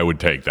nugget, I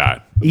would take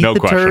that. Eat No the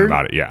question turd?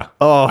 about it. Yeah.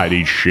 Oh. I'd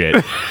eat shit.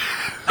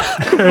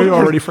 I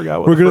already forgot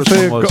what We're the going to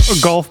first say one was.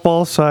 a golf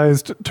ball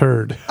sized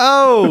turd.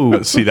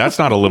 Oh, See, that's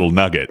not a little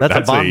nugget. That's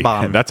a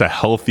bonbon. That's a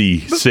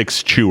healthy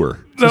 6 chewer.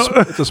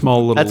 It's a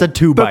small little. that's a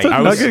 2 That's bite.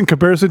 a nugget in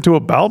comparison to a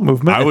bowel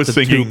movement. I was a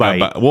thinking 2-bite.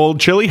 about, well,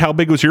 Chili, how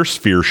big was your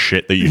sphere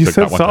shit that you He took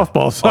said that one time?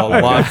 softball a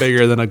size. lot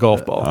bigger than a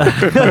golf ball.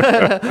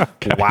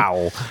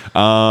 Wow.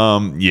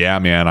 Yeah,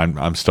 man,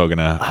 I'm still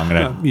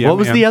gonna. Yeah, what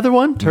was man. the other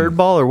one? Turd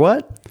ball or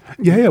what?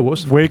 Yeah, what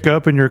was Wake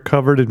up and you're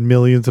covered in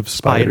millions of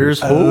spiders.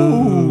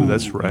 Oh,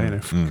 that's right. I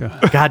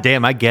forgot. God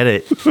damn, I get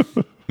it.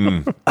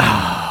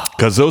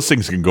 Because those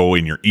things can go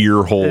in your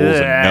ear holes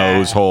and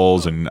nose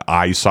holes and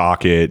eye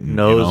socket. And,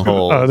 Nose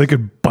hole. They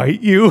could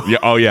bite you. Yeah.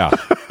 Oh yeah.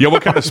 Yeah.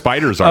 What kind of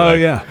spiders are Oh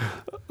they? yeah,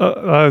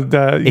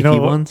 You Icky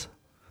know, ones.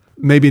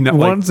 maybe not.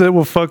 ones that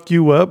will fuck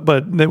you up,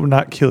 but they will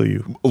not kill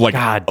you. Like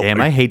God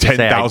damn, I hate to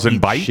say I 10,000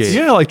 eat bites. shit.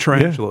 Yeah, like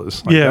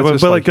tarantulas. Like, Yeah, that's but,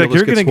 just like you'll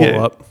you're just gonna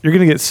swole up. you're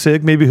gonna get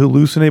sick, maybe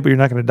hallucinate, but you're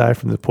not gonna die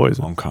from the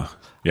poison. Okay.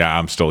 Yeah,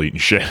 I'm still eating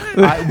shit.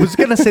 I was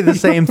gonna say the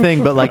same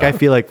thing, but like I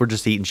feel like we're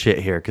just eating shit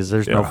here because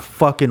there's no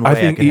fucking way I I,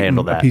 think can eating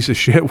handle a that. piece of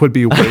shit would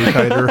be way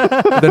tighter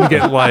than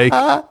get like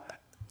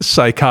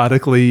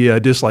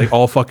psychotically just like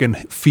all fucking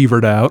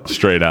fevered out.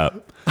 Straight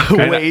up.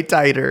 Way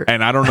tighter.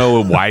 And I don't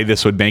know why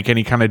this would make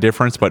any kind of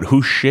difference, but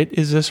whose shit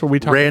is this? Are we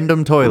talking?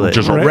 Random toilet.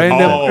 Just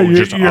Random- Oh,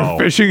 you're just, you're oh.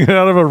 fishing it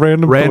out of a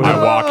random. Random- I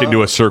toilet. walk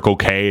into a Circle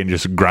K and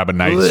just grab a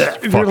nice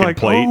You're fucking like,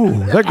 plate. oh,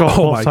 that golf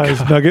ball my size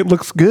nugget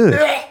looks good.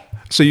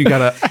 So you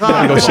gotta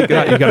go seek it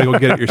out. You gotta go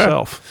get it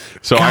yourself.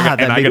 So God, I got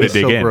that to made me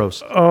dig so in.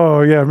 gross.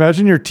 Oh yeah,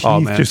 imagine your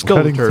teeth man, just still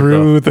cutting a turd,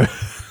 through the.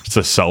 It's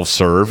a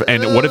self-serve.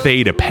 And what if they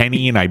ate a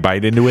penny and I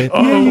bite into it?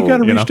 Yeah, you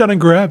gotta you reach know? down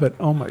and grab it.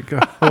 Oh my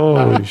god.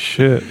 Holy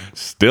shit!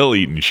 Still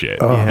eating shit.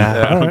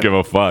 Yeah. I don't give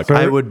a fuck.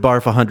 I would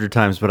barf 100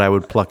 times, but I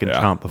would pluck and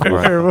chomp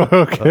before.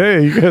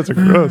 Okay, you guys are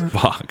gross.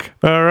 Fuck.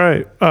 All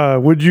right.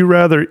 Would you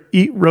rather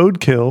eat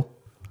roadkill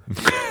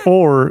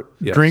or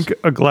Yes. drink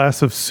a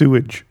glass of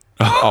sewage?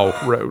 Oh,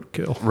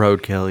 roadkill.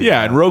 Roadkill.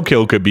 Yeah, and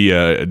roadkill could be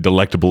a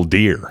delectable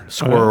deer.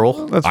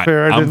 Squirrel. That's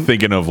fair. I'm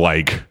thinking of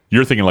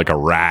you're thinking like a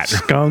rat.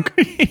 skunk.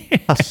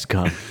 A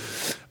skunk.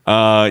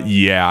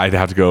 Yeah, I'd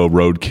have to go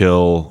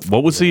roadkill.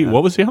 What was the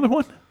other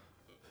one?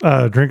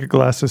 Drink a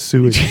glass of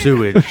sewage.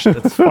 Sewage.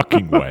 That's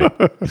Fucking way.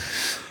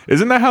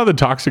 Isn't that how the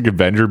Toxic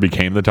Avenger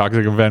became the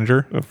Toxic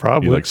Avenger?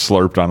 Probably. He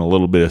slurped on a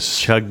little bit of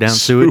Chugged down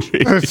sewage.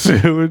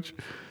 Sewage.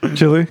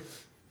 Chili.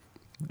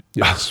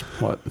 Yes.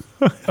 What?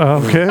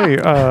 Okay.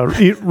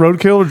 Eat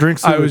roadkill or drink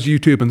sewage? I was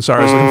YouTubing.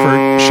 Sorry, I was looking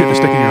for shit to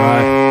stick in your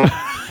eye.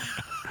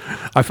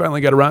 I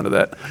finally got around to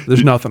that.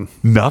 There's nothing.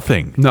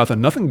 Nothing.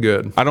 Nothing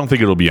good. I don't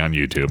think it'll be on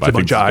YouTube. I think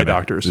bunch of eye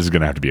doctors. This is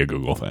going to have to be a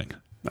Google thing.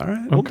 All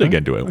right. We'll dig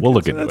into it. We'll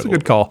look into That's it. a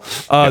good call.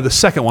 The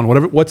second one,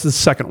 what's the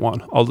second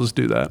one? I'll just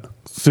do that.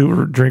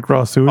 Drink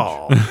raw sewage.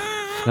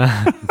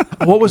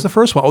 What was the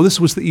first one? Oh, this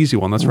was the easy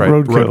one. That's right.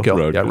 Roadkill. Yeah,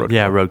 roadkill.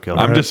 Yeah, roadkill.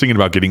 I'm just thinking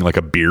about getting like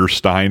a beer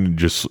stein and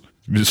just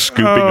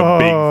scooping a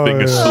big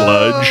thing of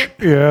sludge.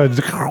 Yeah.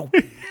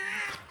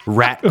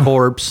 Rat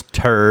corpse,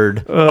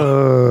 turd,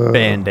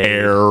 band-aid.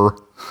 Air.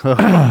 All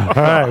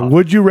right.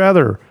 Would you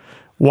rather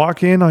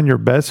walk in on your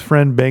best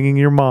friend banging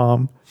your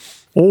mom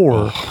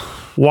or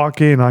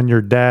walk in on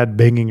your dad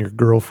banging your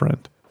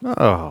girlfriend?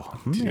 Oh,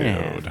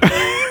 man.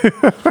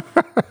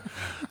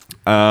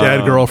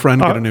 Dad,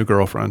 girlfriend, get a new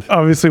girlfriend.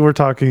 Obviously, we're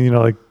talking,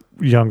 like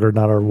younger,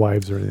 not our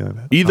wives or anything like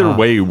that. Either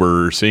way,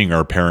 we're seeing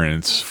our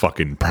parents'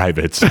 fucking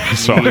privates.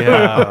 So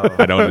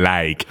I don't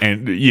like.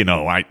 And,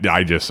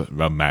 I just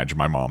imagine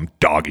my mom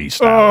doggy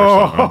style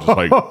or something. I'm just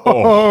like,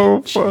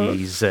 oh,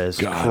 Jesus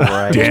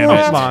Christ. damn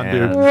it. Come on,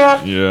 dude.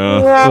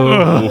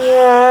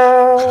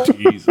 Yeah.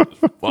 Jesus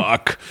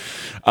fuck.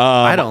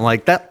 I don't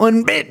like that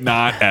one bit.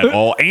 Not at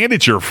all. And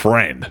it's your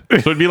friend. So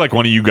it'd be like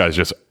one of you guys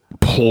just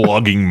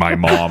plugging my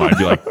mom. I'd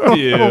be like,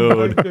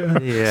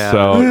 dude. Yeah.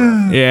 So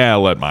yeah,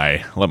 let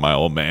my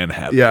old man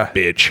have Yeah.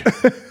 the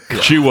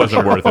bitch. She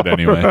wasn't worth it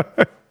anyway.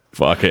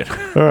 Fuck it.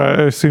 All right.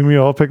 I assume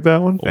you all picked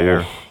that one?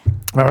 Fair.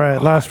 All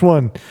right. Last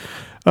one.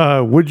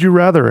 Would you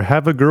rather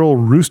have a girl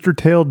rooster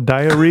tail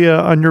diarrhea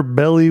on your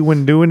belly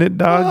when doing it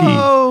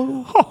doggy?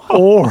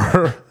 Or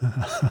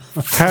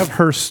have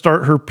her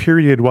start her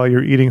period while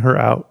you're eating her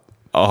out?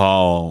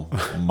 Oh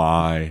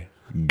my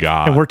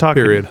God. And we're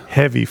talking Period.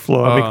 heavy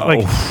flow. I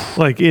mean,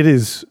 like it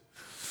is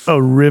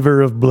a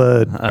river of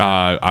blood.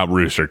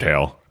 rooster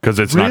tail. Because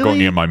it's not going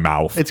Really? in my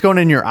mouth. It's going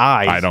in your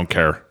eyes. I don't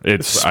care.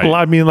 It's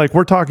I mean, like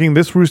we're talking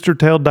this rooster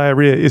tail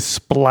diarrhea is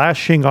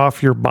splashing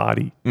off your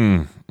body.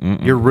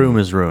 Your room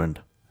is ruined.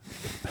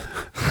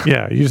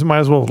 Yeah, you just might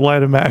as well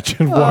light a match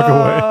and walk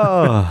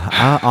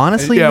away.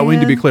 Honestly, Yeah, we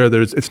need to be man,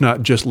 clear. It's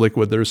not just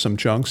liquid. There's some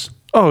chunks.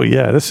 Oh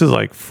yeah, this is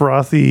like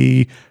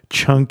frothy,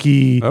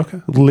 chunky, Okay.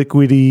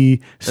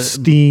 liquidy,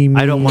 steamy.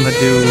 I don't want to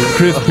do.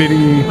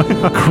 crispity,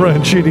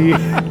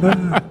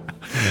 crunchity.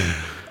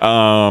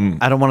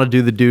 I don't want to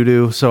do the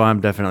doo-doo, so I'm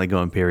definitely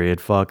going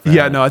period. Fuck that.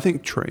 Yeah, no, I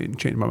think train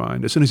changed my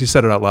mind. As soon as he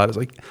said it out loud, I was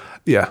like,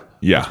 yeah,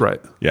 that's right.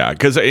 Yeah,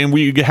 because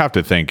we have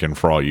to think, and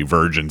for all you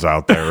virgins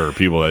out there or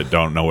people that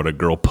don't know what a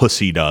girl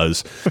pussy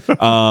does,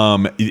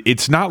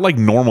 it's not like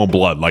normal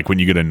blood. Like when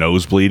you get a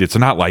nosebleed, it's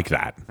not like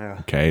that. Yeah.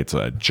 Okay, it's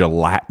a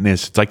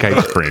gelatinous. It's like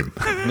ice cream.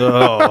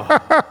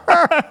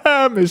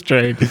 Miss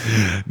Train.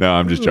 No,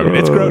 I'm just joking.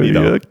 It's grody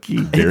though. Yucky.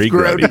 Very It's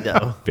grody, grody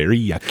though. Very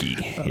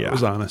yucky. Yeah, I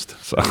was honest.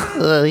 So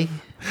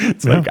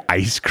it's like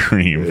ice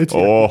cream. It's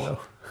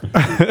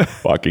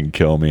fucking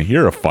kill me.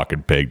 You're a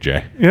fucking pig,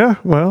 Jay. Yeah,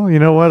 well, you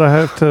know what? I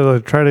have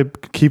to try to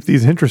keep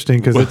these interesting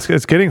because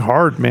it's getting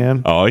hard,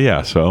 man. Oh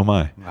yeah, so am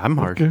I. I'm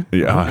hard.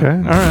 Yeah. Okay,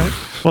 all right.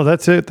 Well,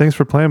 that's it. Thanks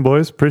for playing,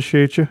 boys.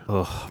 Appreciate you.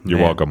 You're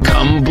welcome.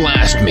 Come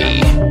blast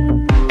me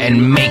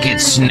and make it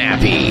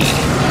snappy.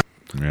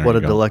 There What you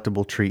a go.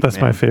 delectable treat. That's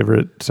man. my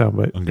favorite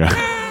soundbite.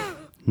 Okay.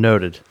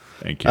 Noted.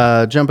 Thank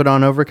you. Jumping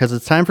on over because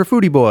it's time for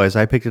Foodie Boys.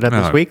 I picked it up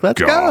this Oh, week.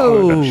 Let's God,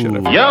 go. that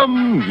shit I-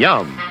 Yum,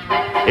 yum.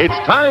 It's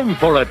time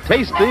for a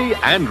tasty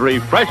and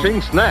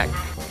refreshing snack.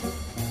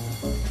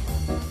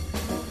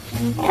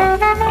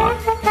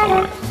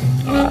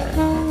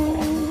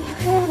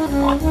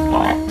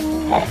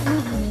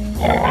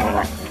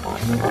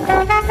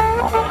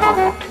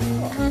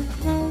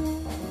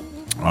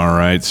 All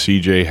right,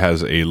 CJ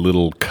has a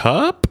little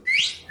cup.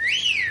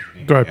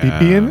 Do I have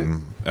pee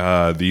in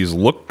it? These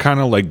look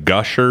kind of like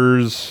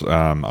gushers.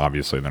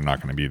 Obviously, they're not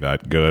going to be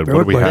that good.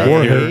 What do we look like have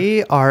Warhead. here?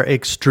 They are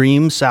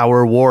extreme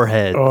sour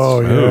warheads. Oh,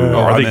 yeah.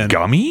 Are I'm they in.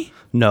 gummy?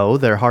 No,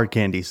 they're hard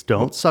candies.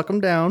 Don't suck them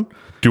down.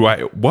 Do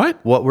I? What?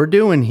 What we're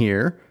doing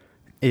here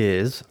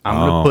is I'm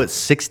going to put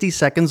 60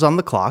 seconds on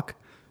the clock.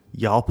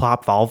 Y'all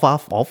pop all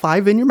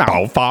five in your mouth.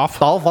 All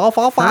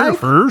five.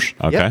 First.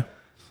 Okay. Yep.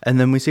 And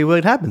then we see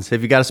what happens.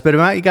 If you got to spit them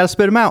out, you got to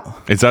spit them out.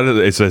 Is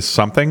this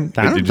something?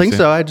 I don't Did you think say?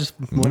 so. I just,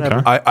 whatever.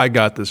 Okay. I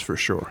got this for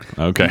sure.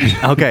 Okay.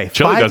 Okay.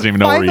 Chili doesn't even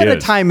know where five he at a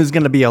is. time is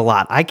going to be a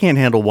lot. I can't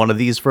handle one of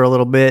these for a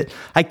little bit.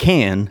 I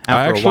can. After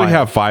I a actually while.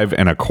 have 5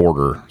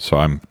 1/4, so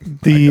I'm.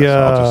 The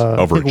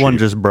I think one overachieve.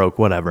 just broke.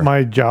 Whatever.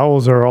 my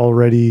jowls are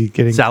already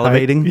getting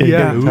Salivating? tight.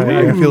 Yeah, getting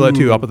tight. I feel that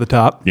too up at the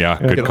top. Yeah,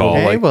 good Get a call.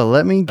 little Okay, well,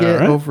 let me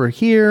get right. over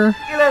here.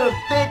 You little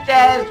bitch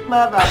ass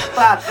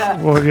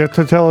motherfucker. Well, you have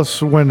to tell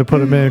us when to put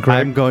them in, correct?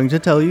 I'm going to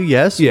tell you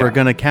yes. Yeah. We're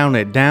going to count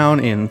it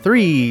down in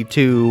 3,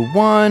 2,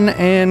 1,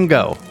 and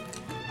go.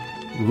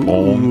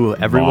 Ooh,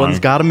 everyone's my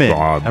got them in.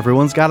 God.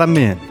 Everyone's got them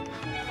in.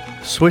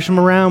 Swish them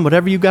around,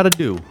 whatever you got to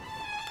do.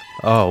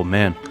 Oh,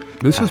 man.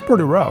 This is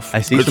pretty rough.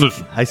 I see This some,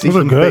 is- I see these are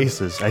some good.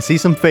 faces. I see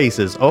some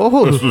faces.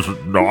 Oh, This is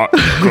not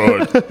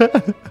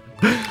good.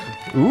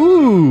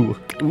 ooh.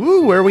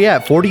 Ooh, where are we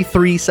at?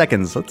 43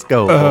 seconds. Let's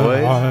go,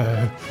 boys.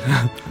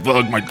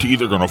 Fuck, my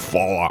teeth are gonna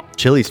fall out.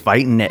 Chili's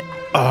fighting it.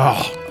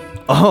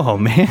 Oh,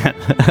 man.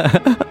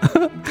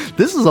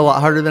 This is a lot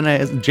harder than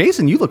I...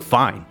 Jason, you look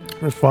fine.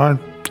 It's fine.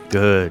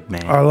 Good,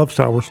 man. I love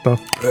sour stuff.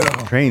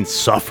 Train's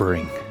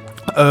suffering.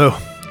 Oh,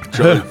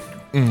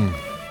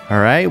 All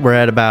right, we're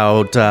at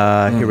about,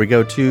 here we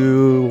go,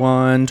 2,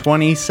 1,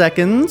 20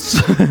 seconds.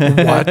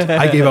 what?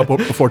 I gave up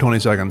before 20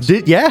 seconds.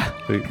 Yeah.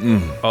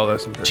 Oh,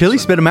 that's embarrassing. Chili,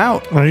 spit them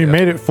out. Well, you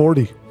made it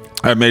 40.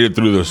 I made it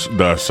through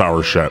the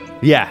sour shit.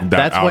 Yeah, That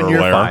that's when outer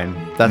you're layer. fine.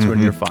 That's when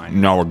you're fine.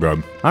 Now we're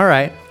good. All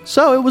right.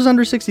 So it was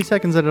under 60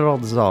 seconds that it all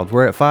dissolved.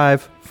 We're at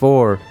 5,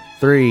 4,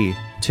 3,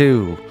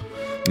 2.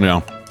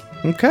 Yeah.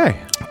 Okay.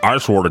 I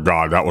swear to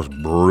God, that was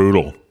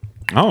brutal.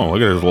 Oh,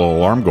 look at his little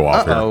alarm go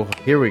off Uh-oh.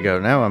 Here we go.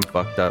 Now I'm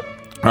fucked up. here.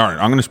 All right,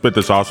 I'm going to spit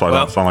this out so I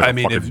don't sound like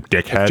a fucking if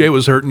dickhead. Jay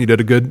was hurting, you did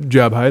a good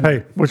job hiding.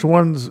 Hey, which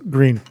one's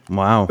green?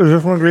 Wow. Is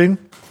this one green?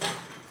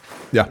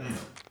 Yeah.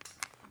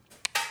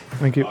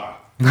 Thank you.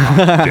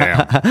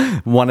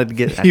 Damn. Wanted to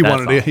get... He that's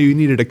wanted all. it. He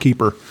needed a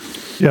keeper.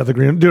 Yeah, the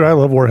green. Dude, I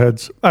love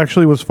warheads.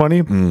 Actually, what's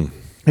funny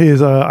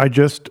is I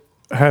just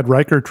had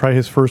Riker try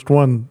his first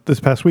one this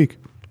past week.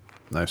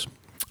 Nice.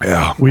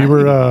 Yeah. We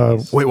were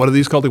Wait, what are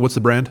these called? What's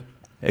the brand?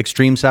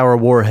 Extreme Sour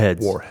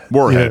Warheads.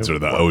 Warheads Yeah. are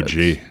the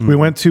OG. we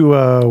went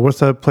to what's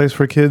that place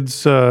for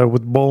kids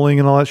with bowling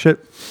and all that shit?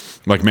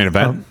 Like main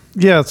event?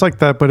 Yeah, it's like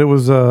that, but it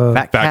was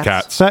Fat Fat Cats.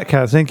 Cats. Fat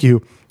Cats. Thank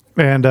you.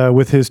 And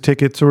with his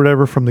tickets or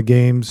whatever from the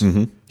games,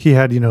 he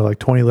had like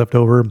 20 left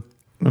over,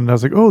 and I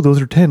was like, "Oh,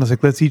 those are 10." I was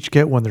like, "Let's each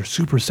get one. They're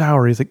super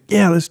sour." He's like,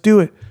 "Yeah, let's do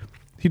it."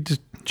 He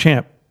just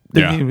champ.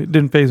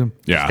 Didn't phase him.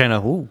 Yeah. Kind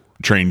of, ooh.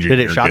 Train Did it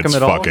Junior shock him gets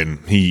at all? fucking.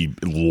 He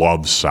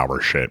loves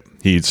sour shit.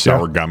 He eats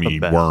sour gummy the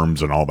best.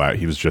 worms and all that.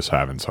 He was just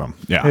having some.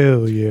 Yeah.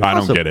 Hell yeah. I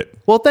don't Awesome. get it.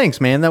 Well, thanks,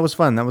 man. That was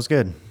fun. That was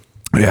good.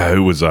 Yeah, it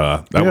was.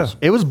 That was.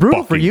 It was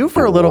brutal for fucking you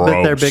for a little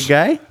bit there, gross. big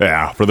guy.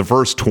 Yeah, for the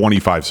first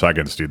 25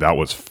 seconds, dude, that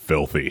was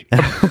filthy.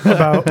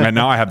 And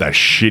now I have that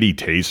shitty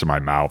taste in my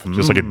mouth,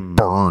 just like it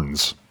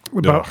burns.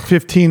 About Ugh.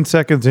 15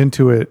 seconds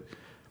into it,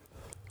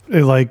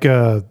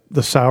 the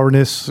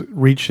sourness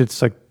reached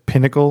its like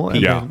pinnacle,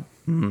 and Yeah.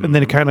 and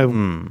then it kind of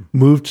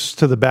moved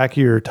to the back of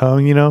your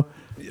tongue.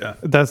 Yeah.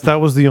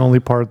 That was the only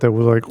part that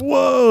was like,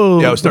 whoa.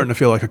 Yeah, I was starting to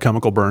feel like a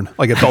chemical burn.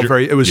 Like it felt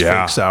it was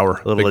Yeah. fake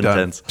sour. A little big time.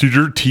 intense. Did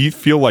your teeth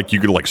feel like you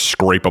could like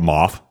scrape them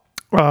off?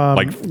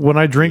 Like When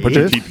I drink put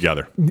your this, teeth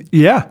together.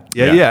 Yeah. it's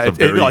a It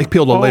very- like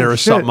peeled a layer of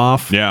shit. something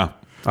off. Yeah.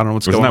 I don't know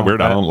what's Isn't going that on. weird?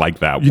 with I don't like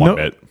that you one know,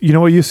 bit. you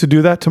know what used to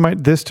do that to my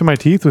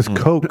teeth was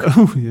Coke.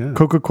 Oh, yeah.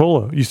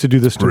 Coca-Cola used to do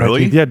this to my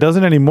Really? teeth. Yeah, it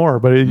doesn't anymore,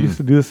 but it used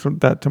to do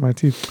that to my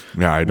teeth.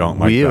 Yeah, I don't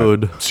like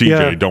Weird. that. CJ,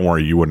 Yeah. don't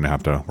worry. You wouldn't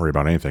have to worry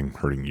about anything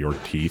hurting your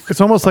teeth.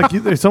 It's almost like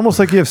you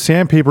have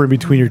sandpaper in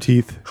between your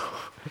teeth.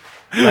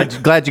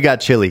 Glad you got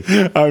chili.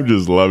 I'm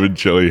just loving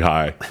chili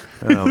high.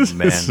 Oh,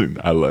 man.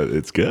 I love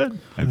it's good.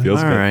 It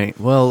feels All good. right.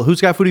 Well,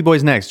 who's got Foodie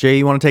Boys next? Jay,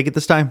 you want to take it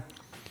this time?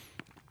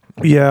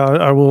 Yeah,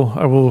 I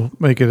will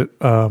make it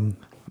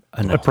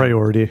a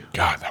priority.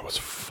 God, that was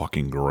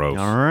fucking gross.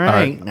 All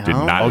right. Did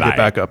now, not I'll lie. get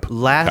back up.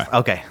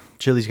 Okay.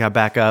 Chili's got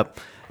back up.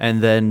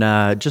 And then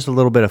just a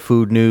little bit of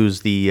food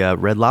news. The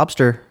Red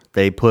Lobster,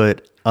 they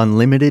put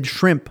unlimited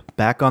shrimp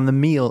back on the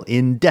meal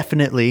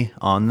indefinitely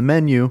on the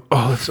menu.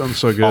 Oh, that sounds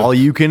so good. All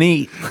you can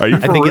eat. Are you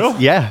for I think real?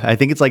 I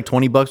think it's like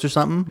 $20 or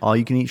something. All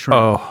you can eat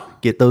shrimp. Oh.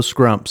 Get those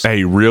scrumps.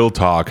 Hey, real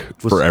talk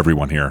for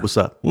everyone here. What's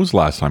up? When was the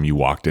last time you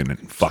walked in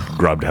and fucking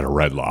grubbed at a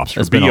Red Lobster?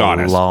 It's Be been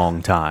honest. a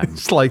long time.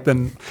 It's like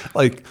been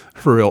like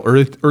for real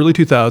early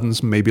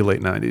 2000s, maybe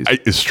late 90s.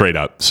 It's straight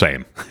up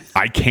same.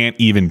 I can't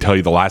even tell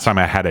you the last time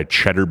I had a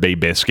Cheddar Bay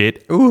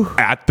biscuit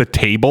at the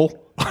table.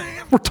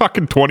 We're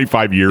talking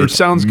 25 years. It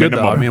sounds good though.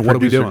 minimum. I mean, what are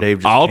we Producer doing? Dave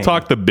just I'll came.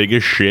 talk the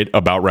biggest shit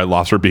about Red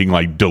Lobster being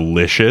like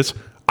delicious.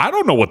 I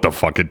don't know what the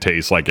fuck it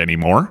tastes like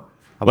anymore.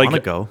 I like,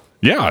 wanna go.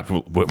 Yeah,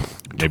 maybe we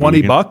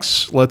can-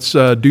 $20. Let's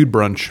dude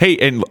brunch. Hey,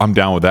 and I'm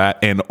down with that.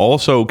 And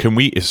also, can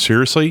we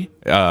seriously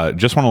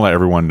just want to let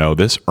everyone know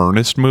this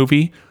Ernest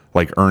movie,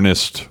 like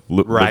Ernest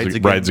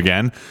Rides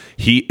Again.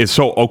 He is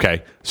so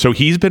okay. So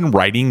he's been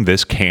writing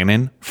this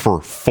canon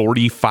for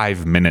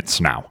 45 minutes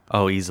now.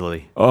 Oh,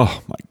 easily.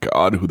 Oh my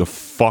God, who the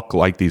fuck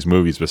liked these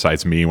movies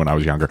besides me when I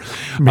was younger?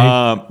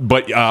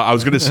 But I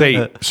was going to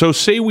say, so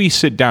say we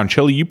sit down,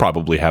 Chili, you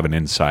probably have an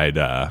inside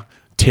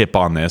tip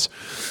on this.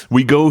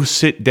 We go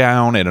sit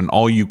down at an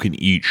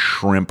all-you-can-eat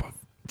shrimp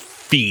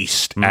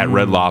feast at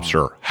Red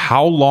Lobster.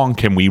 How long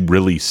can we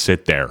really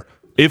sit there?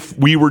 If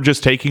we were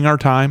just taking our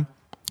time,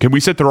 can we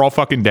sit there all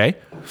fucking day?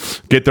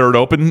 Get there at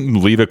open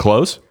and leave it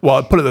closed?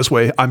 Well, put it this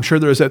way. I'm sure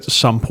there is at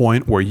some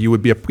point where you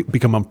would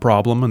become a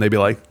problem and they'd be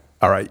like,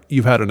 all right,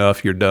 you've had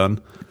enough. You're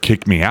done.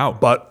 Kick me out.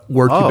 But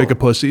we're too big of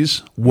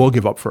pussies. We'll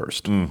give up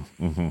first.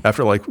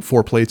 After like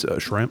 4 plates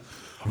of shrimp.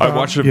 I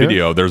watched a yeah.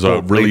 video. There's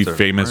a really plates are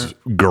famous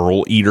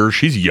girl eater.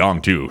 She's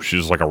young too.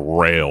 She's like a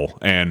rail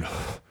and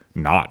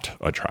not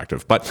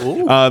attractive, but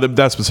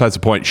that's besides the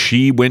point.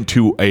 She went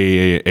to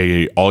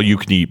a all you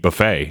can eat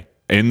buffet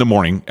in the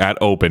morning at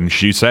open.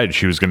 She said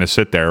she was going to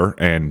sit there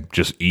and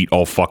just eat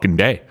all fucking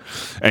day.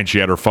 And she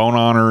had her phone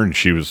on her and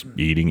she was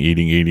eating.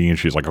 And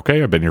she's like,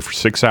 okay, I've been here for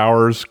 6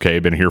 hours. Okay,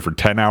 I've been here for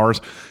 10 hours.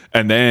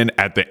 And then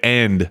at the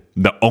end,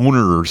 the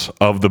owners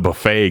of the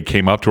buffet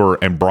came up to her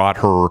and brought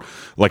her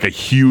like a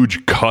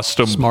huge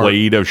custom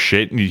plate of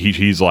shit. And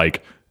he's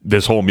like,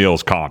 this whole meal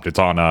is comped. It's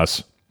on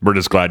us. We're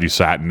just glad you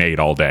sat and ate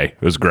all day.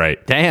 It was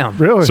great. Damn.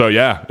 Really? So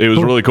yeah, it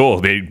was really cool.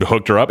 They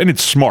hooked her up, and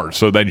it's smart.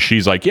 So then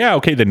she's like, "Yeah,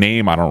 okay." The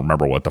name, I don't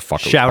remember what the fuck.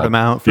 It was Shout called. him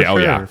out for Yeah, oh,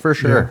 sure. yeah. For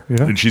sure.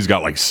 Yeah. And she's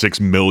got like 6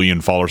 million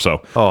followers.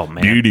 So, Oh,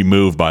 man. beauty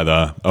move by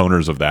the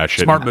owners of that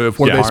shit. Smart move.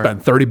 What did Yeah. they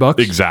spend? $30?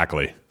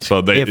 Exactly.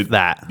 So they, If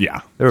that.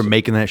 yeah, They were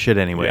making that shit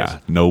anyways. yeah,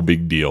 no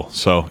big deal.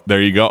 So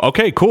there you go.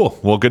 Okay, cool.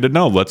 Well, good to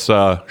know. Let's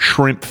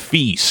shrimp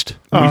feast.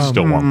 We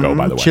still won't go,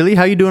 by the way. Chili,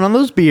 how you doing on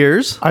those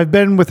beers? I've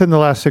been within the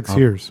last 6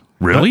 years.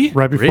 Really?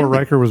 Right before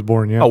Riker was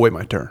born, yeah. I'll wait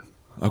my turn.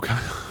 Okay.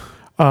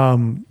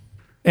 And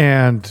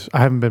I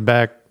haven't been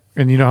back.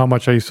 And you know how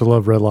much I used to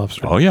love Red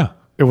Lobster. Oh yeah.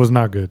 It was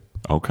not good.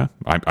 Okay.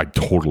 I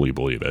totally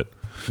believe it.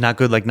 Not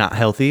good, like not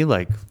healthy,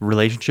 like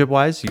relationship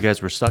wise. You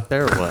guys were stuck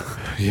there or what?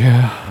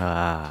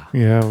 Yeah.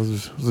 Yeah, it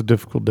was a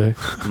difficult day.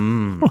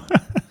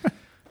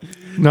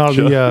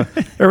 No,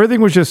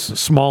 everything was just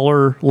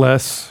smaller,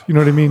 less. You know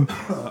what I mean?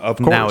 Of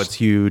course. Now it's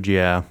huge,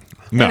 yeah.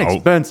 no. And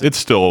expensive.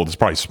 It's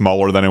probably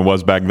smaller than it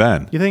was back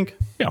then. You think?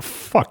 Yeah,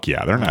 fuck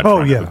yeah. They're not Oh,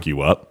 trying yeah. to hook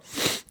you up.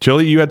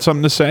 Chili, you had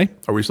something to say?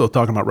 Are we still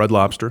talking about Red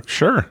Lobster?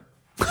 Sure.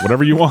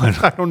 Whatever you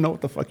want. I don't know what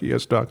the fuck you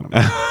guys are talking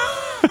about.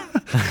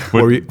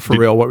 What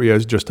were you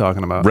guys just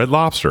talking about? Red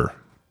Lobster.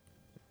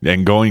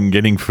 And going and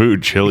getting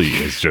food, Chili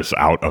is just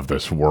out of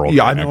this world.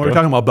 Yeah, I right know. now. We're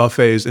talking about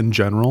buffets in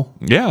general.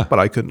 Yeah. But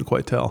I couldn't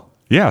quite tell.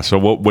 Yeah, so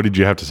what did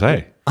you have to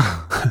say?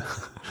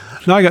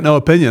 No, I got no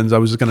opinions. I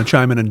was just going to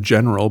chime in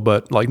general,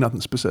 but like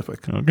nothing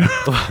specific. Okay.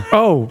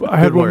 Oh, I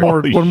had one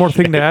more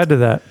thing to add to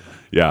that.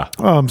 Yeah.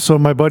 So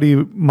my buddy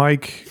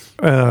Mike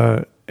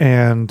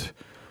and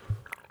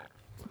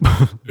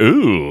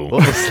Ooh.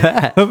 What was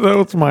that? that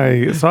was my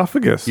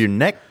esophagus. Your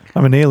neck?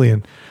 I'm an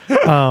alien.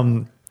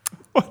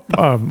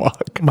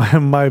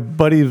 My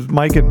buddies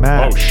Mike and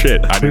Matt. Oh,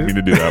 shit. I didn't mean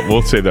to do that.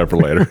 We'll save that for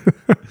later.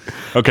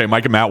 Okay,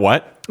 Mike and Matt,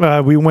 what?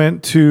 We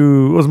went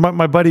to, it was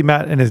my buddy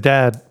Matt and his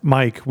dad,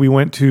 Mike. We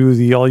went to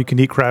the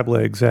all-you-can-eat crab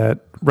legs at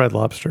Red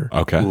Lobster.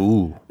 Okay.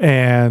 Ooh.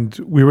 And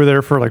we were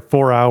there for like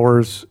 4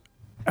 hours.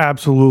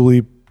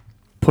 Absolutely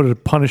put a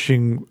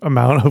punishing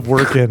amount of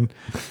work in.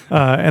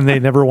 And they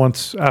never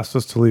once asked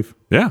us to leave.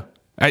 Yeah.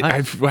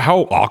 How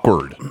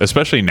awkward,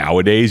 especially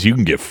nowadays. You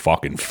can get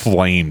fucking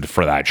flamed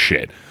for that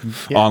shit.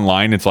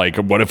 Online, it's like,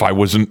 what if I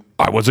wasn't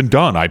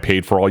done? I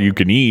paid for all you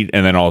can eat,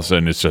 and then all of a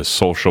sudden it's a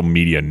social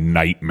media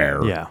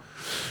nightmare. Yeah.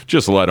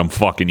 Just let them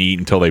fucking eat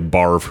until they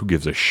barf. Who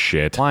gives a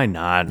shit? Why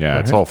not? Yeah,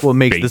 it's all what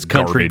makes fake this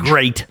country garbage.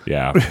 great.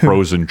 Yeah,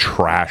 frozen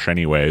trash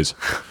anyways.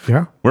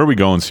 Yeah. Where are we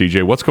going,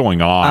 CJ? What's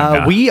going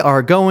on? We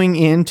are going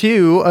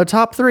into a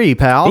top 3,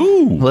 pal.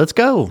 Ooh. Let's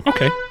go.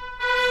 Okay.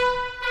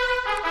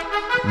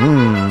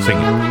 Sing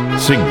it.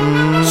 Sing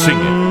it. Sing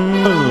it.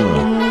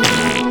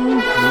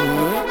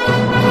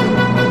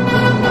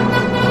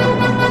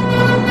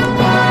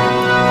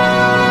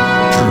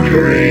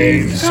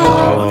 Trains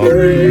top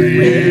 3.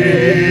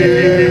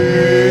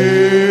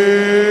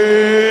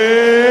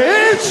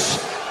 It's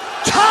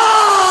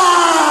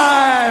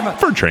time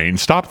for Train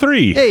Stop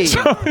 3. Hey.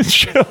 So,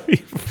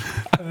 Chilly.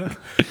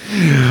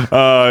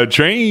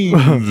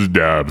 Trains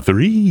Stop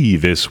 3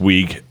 this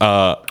week.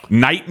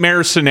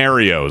 Nightmare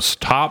scenarios.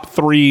 Top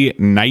 3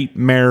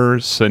 nightmare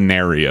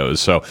scenarios.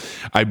 So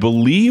I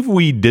believe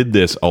we did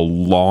this a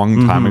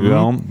long time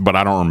ago, but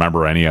I don't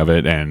remember any of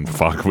it. And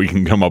fuck, we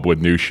can come up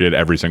with new shit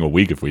every single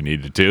week if we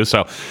needed to.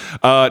 So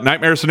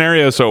nightmare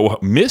scenario. So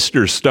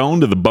Mr. Stone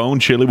to the Bone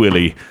Chilly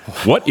Willy,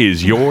 what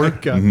is your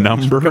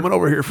number coming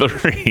over here for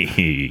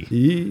 3?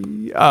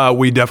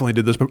 We definitely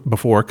did this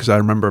before because I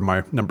remember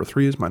my number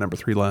 3 is my number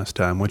 3 last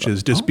time, which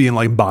is just being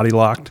like body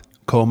locked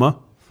coma,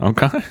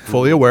 Okay.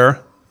 fully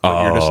aware.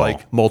 But you're just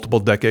like multiple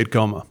decade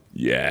coma.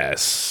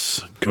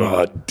 Yes.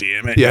 God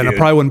damn it. Yeah, and I dude.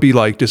 probably wouldn't be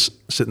like just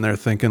sitting there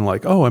thinking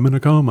like, oh, I'm in a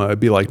coma. It'd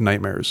be like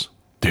nightmares.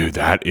 Dude,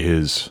 that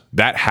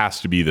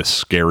has to be the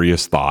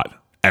scariest thought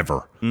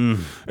ever.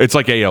 It's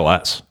like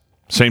ALS.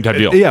 Same type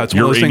deal. Yeah, it's one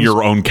of you're those in things-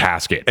 your own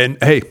casket. And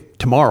hey,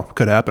 tomorrow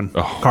could happen.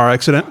 Car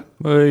accident.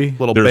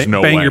 Little There's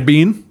no bang way. your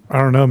bean. I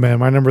don't know, man.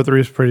 My number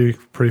 3 is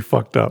pretty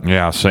fucked up.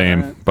 Yeah,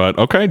 same. But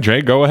okay,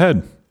 Jay, go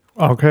ahead.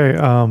 Okay.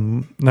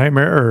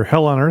 Nightmare or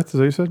Hell on Earth, is that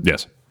what you said?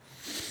 Yes.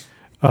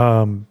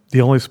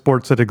 The only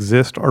sports that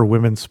exist are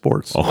women's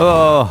sports. Damn.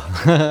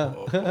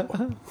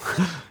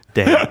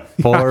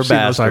 Poor I've seen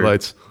those bastard.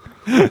 highlights.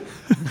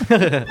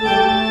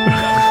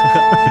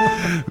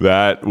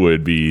 That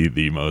would be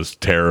the most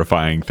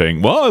terrifying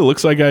thing. Well, it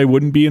looks like I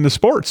wouldn't be into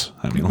sports.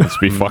 I mean, let's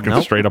be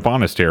fucking straight up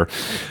honest here.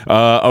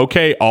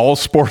 Okay, all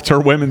sports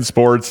are women's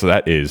sports.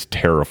 That is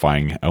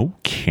terrifying.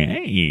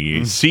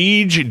 Okay.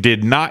 Siege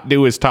did not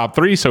do his top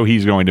 3, so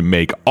he's going to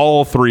make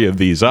all 3 of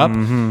these up.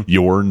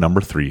 Your number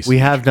 3. We Siege.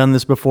 have done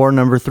this before.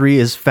 Number 3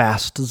 is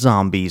fast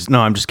zombies. No,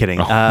 I'm just kidding.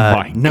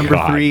 my Number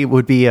God. 3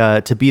 would be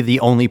to be the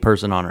only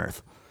person on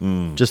Earth,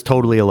 just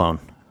totally alone.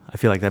 I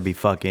feel like that'd be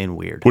fucking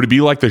weird. Would it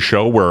be like the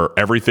show where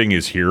everything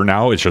is here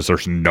now? It's just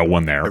there's no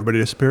one there. Everybody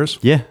disappears.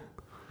 Yeah.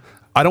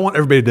 I don't want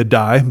everybody to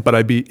die, but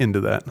I'd be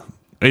into that.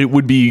 It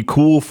would be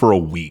cool for a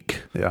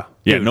week. Yeah.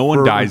 Yeah, no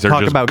one dies. They're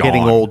Talk just about gone.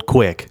 getting old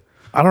quick.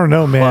 I don't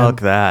know, man.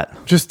 Fuck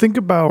that. Just think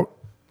about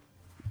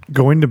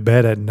going to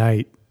bed at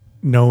night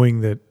knowing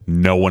that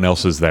No one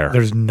else is there.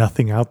 there's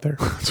nothing out there.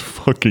 It's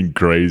fucking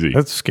crazy.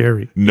 That's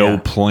scary. No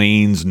Yeah.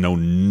 planes, no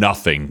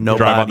nothing.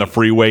 Nobody. Drive on the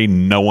freeway,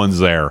 no one's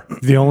there.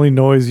 The only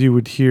noise you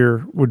would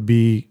hear would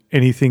be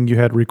anything you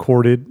had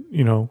recorded,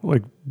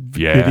 like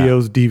Yeah.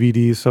 videos,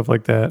 DVDs, stuff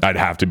like that. I'd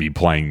have to be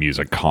playing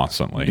music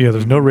constantly. Yeah,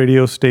 there's no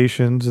radio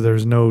stations,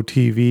 there's no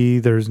TV,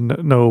 there's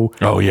no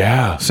Oh,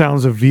 yeah.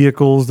 sounds of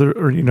vehicles,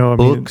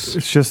 Books.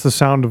 it's just the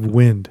sound of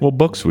wind. Well,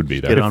 books would be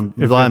there. Get on.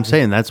 Well, I'm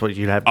saying that's what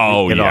you'd have.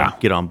 Oh, get yeah. on,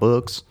 get on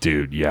books.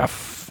 Dude, yeah,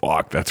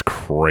 fuck, that's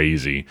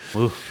crazy.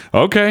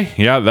 Okay,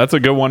 yeah, that's a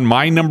good one.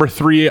 My number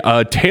 3,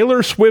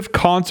 Taylor Swift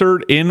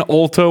concert in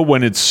Ulta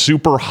when it's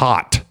super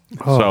hot.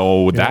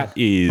 So that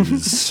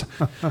is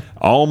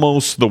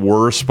almost the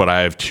worst, but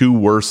I have 2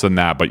 worse than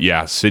that. But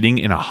yeah, sitting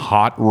in a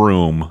hot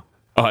room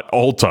at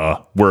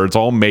Ulta where it's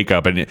all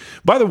makeup. And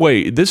by the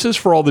way, this is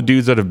for all the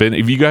dudes that have been.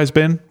 Have you guys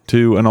been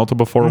to an Ulta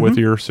before with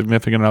your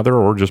significant other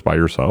or just by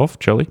yourself,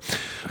 Chilly?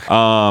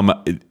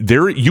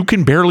 There, you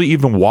can barely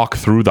even walk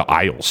through the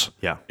aisles.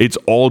 Yeah. It's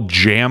all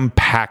jam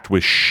packed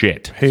with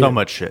shit. Hate So it.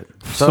 much shit.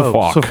 So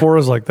fuck.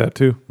 Sephora's like that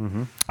too.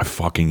 I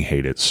fucking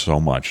hate it so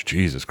much.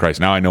 Jesus Christ.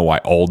 Now I know why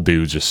all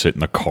dudes just sit in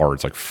the car.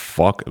 It's like,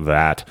 fuck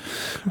that.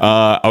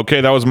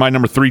 Okay, that was my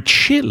number 3.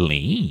 Chilly.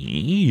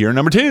 You're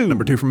number 2.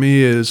 Number 2 for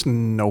me is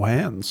no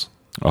hands.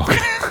 Okay.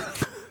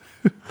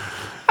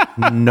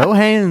 No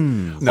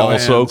hands. No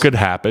also hands. could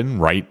happen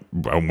right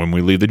when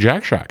we leave the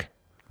Jack Shack.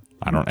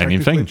 I don't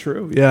anything.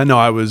 True. Yeah, no,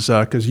 I was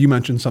because you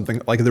mentioned something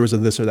like there was a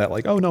this or that,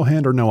 like no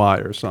hand or no eye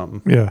or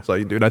something. Yeah.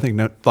 So, dude, I think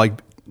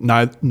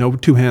no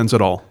 2 hands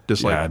at all.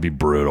 Just Yeah, like it'd be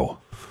brutal.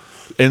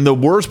 And the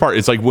worst part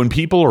is like when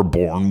people are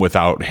born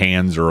without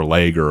hands or a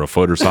leg or a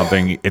foot or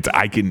something. It's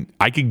I can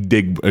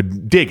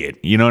dig it.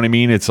 You know what I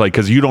mean? It's like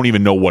because you don't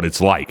even know what it's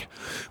like.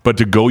 But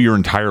to go your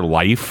entire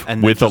life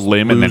And with a just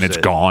limb and then lose it's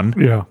it. gone.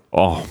 Yeah.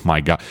 Oh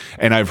my God.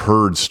 And I've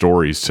heard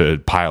stories to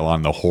pile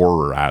on the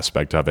horror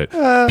aspect of it.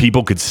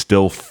 People could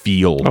still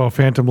feel. Oh,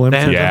 phantom limb.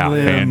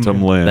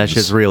 Phantom limbs. That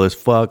shit's real as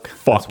fuck.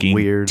 That's fucking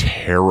weird.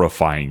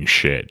 terrifying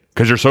shit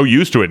because you're so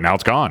used to it. Now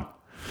it's gone.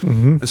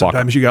 And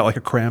sometimes you got like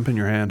a cramp in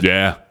your hand.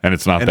 Yeah, and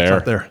it's not And there.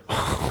 it's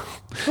not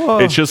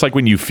there. It's just like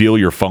when you feel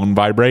your phone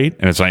vibrate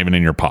and it's not even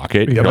in your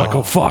pocket. You're like,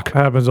 oh, fuck.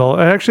 Happens all.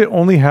 It actually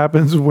only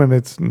happens when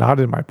it's not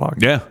in my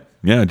pocket. Yeah.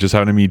 Yeah, it just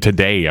happened to me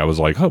today. I was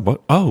like,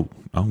 oh,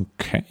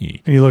 okay.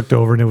 And you looked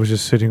over and it was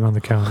just sitting on the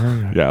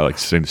counter. Yeah, like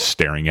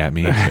staring at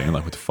me and saying,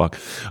 like, what the fuck?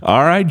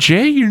 All right,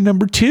 Jay, you're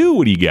number 2.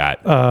 What do you got?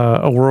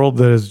 A world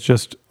that is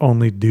just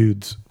only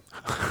dudes.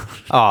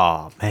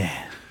 Oh,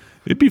 man.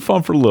 It'd be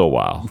fun for a little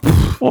while.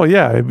 Well,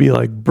 yeah, it'd be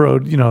like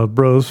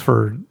bros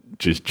for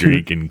Just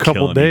drinking, couple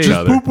killing days. each Just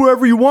other. Poop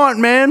wherever you want,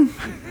 man.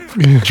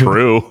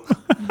 True.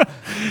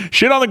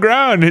 Shit on the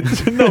ground.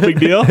 It's no big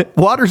deal.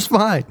 Water's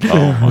fine.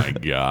 Oh my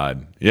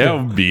god. Yeah,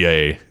 it would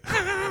be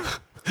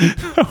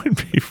that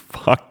would be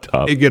fucked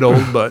up. It get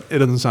old, but it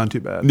doesn't sound too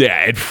bad. Yeah,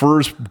 at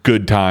first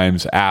good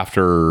times,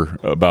 after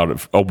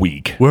about a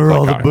week. Where are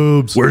all Like, the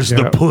boobs? Where's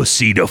the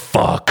pussy to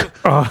fuck?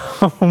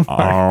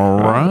 All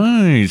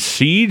right.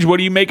 Siege, what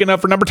are you making up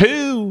for number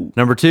 2?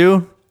 Number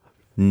 2,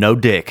 no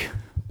dick.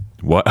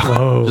 What?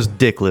 Just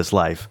dickless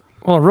life.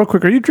 Well, real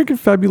quick, are you drinking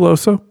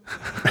Fabuloso?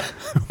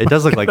 It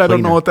does look like I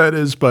don't know cleaner. what that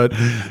is, but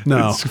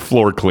no. It's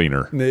floor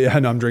cleaner. Yeah,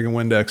 no, I'm drinking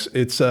Windex.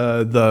 It's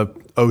the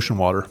ocean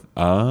water.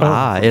 In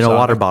a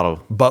water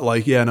bottle. But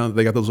like, yeah, no,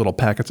 they got those little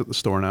packets at the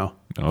store now.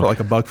 For like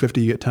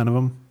 $1.50, you get 10 of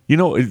them. You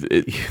know,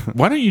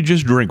 why don't you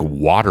just drink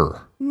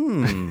water?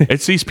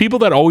 It's these people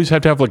that always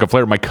have to have like a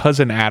flavor. My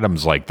cousin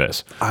Adam's like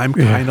this. I'm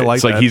kind of like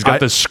It's like that. he's got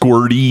the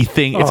squirty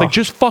thing. It's like,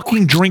 just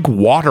fucking drink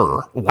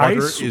water.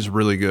 Water Ice- is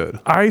really good.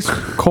 Ice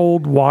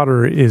cold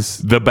water is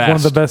The best. one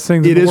of the best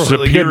things It in the is world.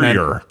 really good, man.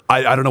 Superior.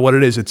 I don't know what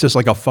it is. It's just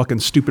like a fucking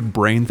stupid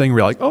brain thing where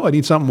you're like, oh, I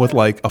need something with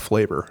like a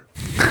flavor.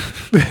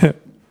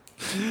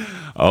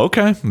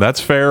 Okay, that's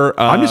fair.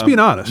 I'm just being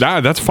honest.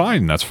 Nah, that's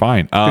fine. That's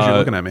fine. Because you're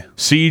looking at me.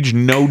 Siege,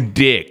 no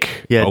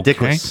dick. Yeah, okay?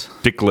 dickless.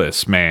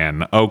 Dickless,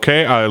 man.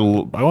 Okay, I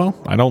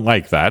don't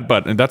like that,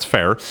 but that's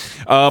fair.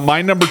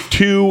 My number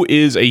 2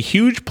 is a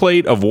huge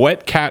plate of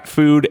wet cat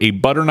food, a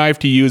butter knife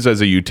to use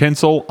as a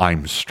utensil.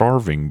 I'm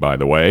starving, by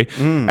the way.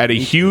 At a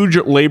huge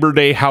Labor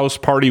Day house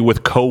party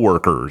with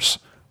coworkers.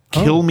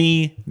 Kill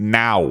me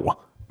now.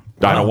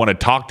 I don't want to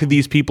talk to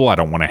these people. I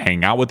don't want to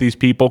hang out with these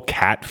people.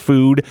 Cat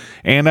food,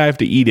 and I have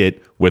to eat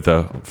it with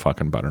a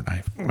fucking butter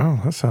knife. Oh,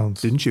 that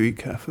sounds Didn't you eat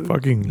cat food?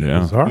 fucking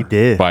Yeah. bizarre. He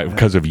did.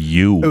 Because of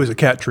you. It was a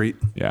cat treat.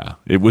 Yeah,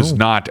 it was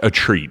not a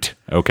treat.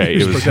 Okay, He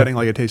was it was. pretending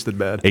like it tasted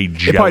bad. a It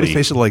probably jelly. just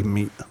tasted like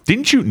meat.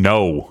 Didn't you?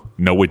 No,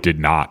 it did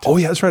not. Oh,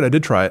 yeah, that's right. I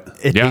did try it.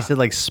 It Yeah. tasted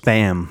like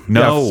spam.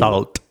 no,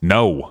 Salt.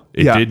 no,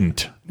 it Yeah.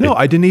 didn't. No, It-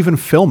 I didn't even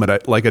film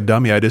it like a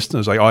dummy. I just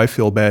was like, oh, I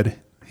feel bad.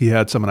 He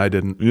had some and I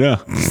didn't. yeah,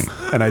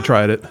 And I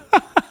tried it.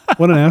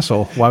 What an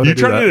asshole. Why would you I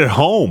do tried that? it at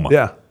home.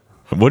 Yeah.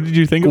 What did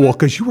you think of Well, it?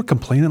 because you were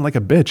complaining like a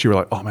bitch. You were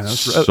like, oh, man,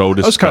 So that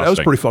was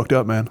disgusting. pretty fucked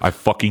up, man. I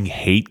fucking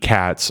hate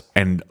cats,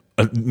 and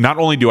not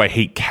only do I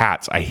hate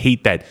cats, I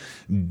hate that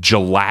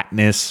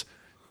gelatinous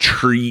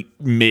treat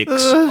mix.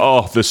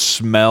 Oh, the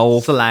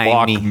smell.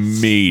 Slimy. Fuck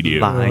me, dude.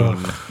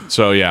 Slime.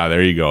 So yeah,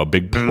 there you go. A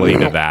big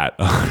plate of that.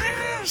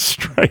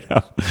 Straight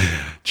up.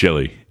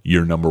 Chili,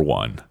 you're number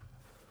 1.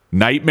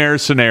 Nightmare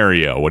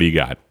scenario. What do you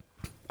got?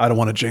 I don't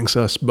want to jinx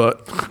us,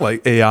 but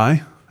like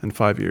AI in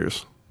 5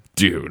 years.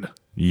 Dude,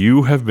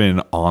 you have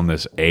been on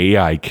this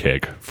AI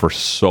kick for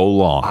so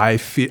long. I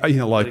feel,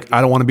 like,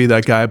 I don't want to be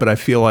that guy, but I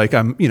feel like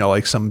I'm,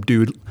 like some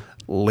dude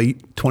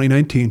late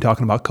 2019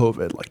 talking about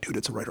COVID. Like, dude,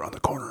 it's right around the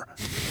corner.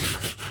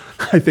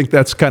 I think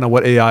that's kind of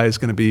what AI is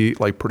going to be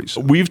like pretty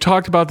soon. We've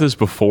talked about this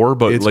before,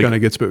 but It's like, gonna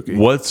get spooky.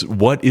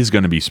 What is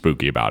going to be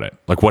spooky about it?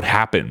 Like, what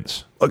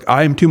happens? Look,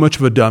 I am too much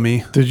of a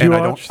dummy. Did you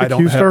and watch the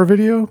Q-Star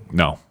video?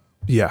 No.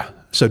 Yeah.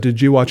 So did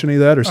you watch any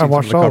of that or see some of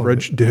watched the all of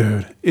coverage?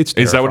 Dude, it's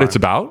Is that what terrifying. it's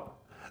about?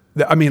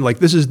 I mean, like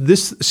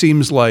this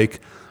seems like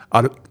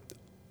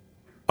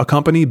a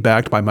company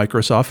backed by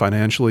Microsoft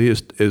financially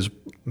is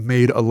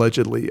made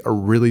allegedly a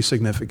really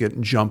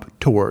significant jump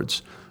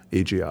towards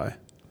AGI.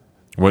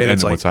 What, and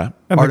it's like what's that?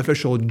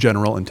 artificial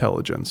general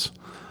intelligence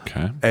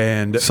Okay.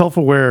 and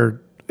Self-aware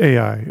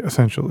AI,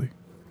 essentially.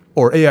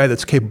 or AI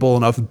that's capable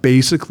enough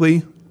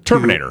basically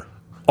Terminator. to,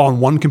 on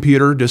one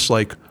computer just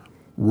like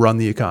run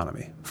the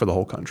economy for the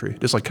whole country,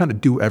 just like kind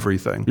of do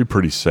everything. Be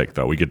pretty sick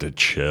though. We get to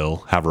chill,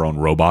 have our own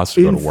robots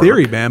to In go to work.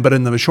 theory, man, but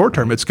in the short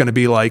term, it's going to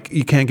be like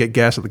you can't get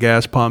gas at the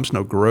gas pumps,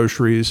 no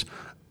groceries.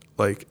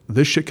 Like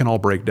this shit can all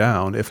break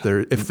down if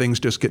things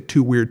just get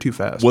too weird too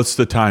fast. What's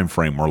the time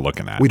frame we're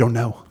looking at? We don't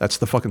know. That's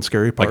the fucking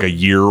scary part. Like a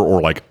year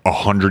or like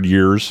 100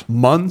 years?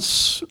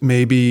 months,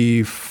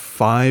 maybe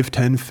 5,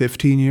 10,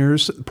 15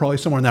 years, probably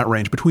somewhere in that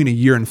range, between a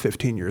year and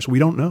 15 years. We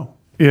don't know.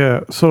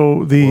 Yeah. So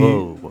was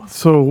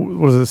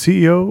the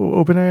CEO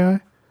of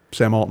OpenAI?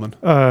 Sam Altman.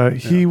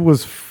 He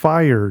was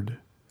fired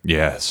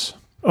Yes.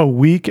 a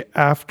week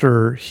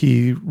after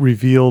he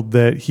revealed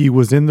that he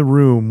was in the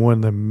room when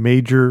the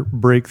major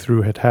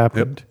breakthrough had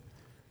happened.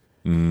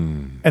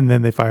 And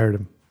then they fired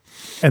him.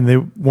 And they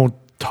won't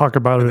talk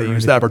about it. They or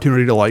use the anything.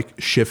 opportunity to like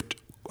shift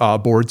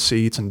board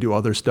seats and do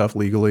other stuff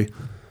legally.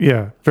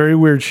 Yeah. Very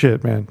weird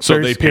shit, man. So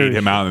Very they scary paid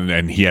him shit. out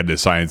and he had to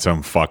sign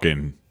some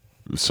fucking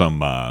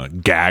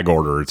gag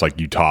order. It's like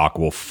you talk,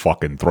 we'll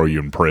fucking throw you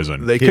in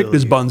prison. They kicked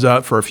his buns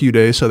out for a few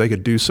days so they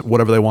could do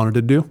whatever they wanted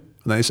to do.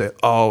 And they say,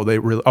 "Oh, they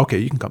really okay.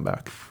 You can come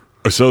back."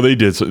 So they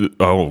did.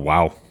 Oh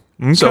wow.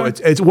 Okay. So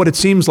it's what it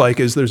seems like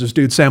is there's this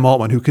dude Sam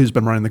Altman who's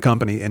been running the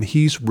company, and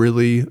he's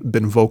really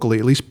been vocally,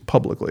 at least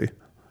publicly,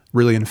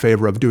 really in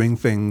favor of doing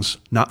things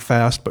not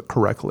fast but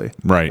correctly.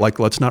 Right. Like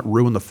let's not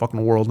ruin the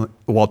fucking world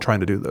while trying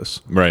to do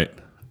this. Right.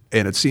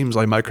 And it seems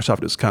like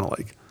Microsoft is kind of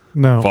like,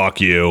 No. Fuck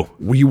you.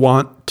 we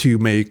want to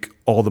make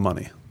all the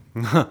money.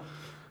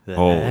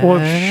 Oh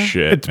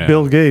shit. It's man.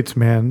 Bill Gates,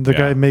 man. The Yeah.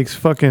 guy makes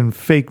fucking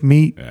fake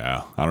meat.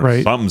 Yeah. I don't know.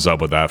 Right. Something's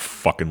up with that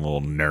fucking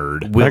little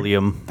nerd.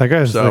 William. That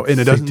guy's So, like and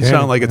it doesn't satanic,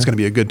 sound like it's man. going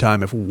to be a good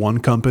time if one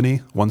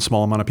company, one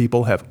small amount of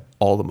people have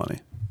all the money.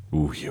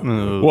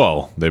 Ooh,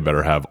 well, they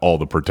better have all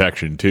the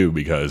protection too,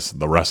 because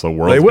the rest of the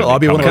world. They will. I'll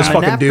be one of those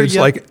coming fucking after dudes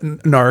you. like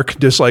Narc,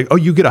 just like, oh,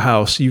 you get a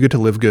house, you get to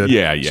live good.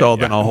 Yeah. So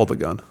then I'll hold the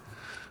gun.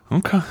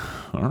 Okay.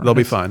 All right. They'll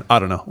be fine. I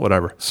don't know.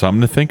 Whatever.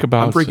 Something to think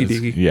about. I'm freaky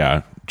deaky.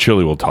 Yeah.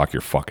 Chili will talk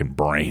your fucking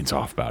brains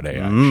off about AI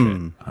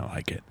shit. I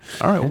like it.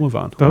 All right, we'll move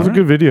on. That was a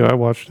good video. I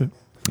watched it.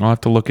 I'll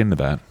have to look into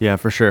that. Yeah,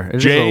 for sure.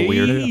 It's a Jay,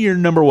 little weird. you're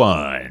number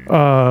one.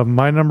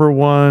 My number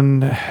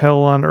one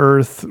hell on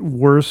earth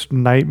worst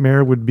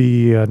nightmare would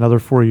be another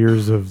 4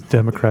 years of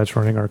Democrats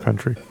running our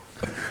country.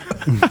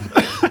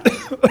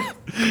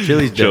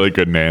 Chili's dead. Chili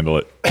couldn't handle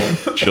it.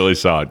 Chili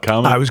saw it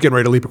coming. I was getting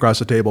ready to leap across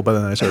the table, but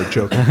then I started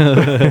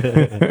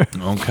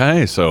choking.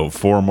 Okay, so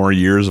 4 more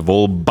years of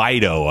old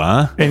Bido,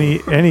 huh?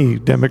 Any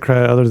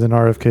Democrat other than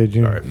RFK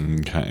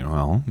Jr. Okay,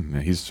 well,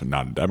 he's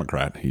not a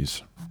Democrat.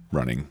 He's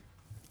running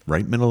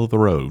right middle of the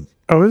road.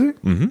 Oh, is he?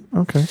 Mm-hmm.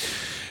 Okay.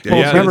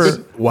 Yeah,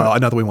 remember- well,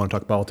 not that we want to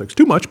talk politics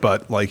too much,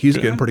 but like he's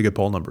getting pretty good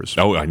poll numbers.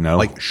 Oh, I know.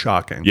 Like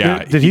shocking.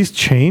 Yeah. Did he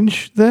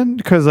change then?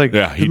 Because he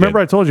remember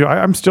did. I told you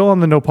I'm still on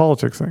the no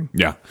politics thing.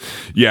 Yeah.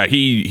 Yeah,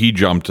 he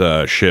jumped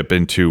ship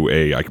into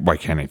why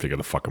can't I think of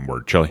the fucking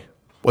word? Chili.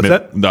 What's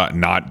that?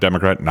 Not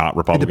Democrat, not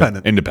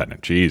Republican.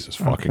 Independent. Jesus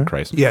fucking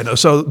Christ. Yeah, no.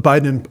 So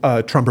Biden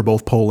and Trump are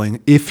both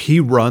polling. If he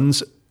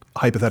runs,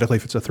 hypothetically,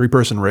 if it's a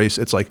 3-person race,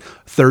 it's like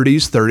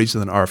 30s,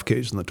 and then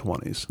RFK's in the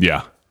 20s.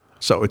 Yeah.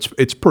 So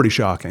it's pretty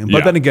shocking. But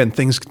Yeah. then again,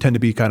 things tend to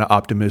be kind of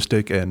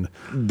optimistic and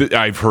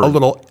I've heard a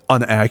little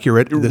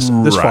inaccurate this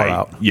far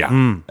out. Yeah.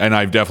 And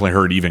I've definitely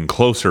heard even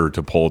closer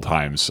to poll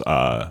times,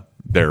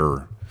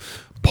 their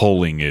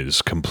polling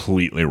is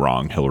completely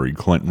wrong. Hillary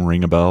Clinton,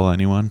 ring a bell,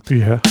 anyone?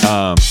 Yeah.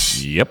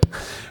 Yep.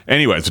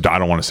 Anyways, I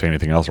don't want to say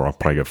anything else or I'll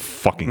probably get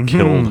fucking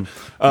killed.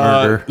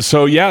 Murder.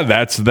 So yeah,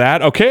 that's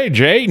that. Okay,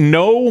 Jay,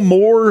 no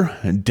more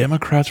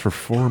Democrats for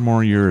 4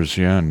 more years.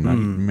 Yeah,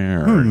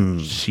 nightmare.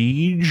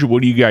 Siege,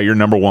 what do you got? You're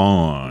number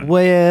one.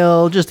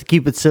 Well, just to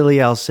keep it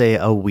silly, I'll say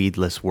a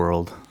weedless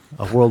world.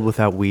 A world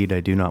without weed, I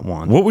do not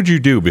want. What would you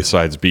do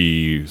besides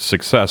be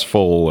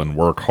successful and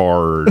work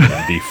hard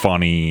and be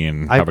funny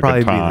and have a I'd good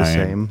probably time? be the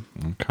same.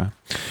 Okay.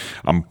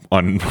 I'm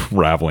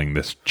unraveling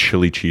this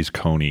chili cheese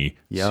coney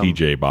Yum.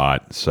 CJ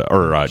bot,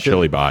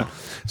 chili bot.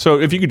 So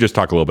if you could just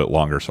talk a little bit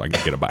longer so I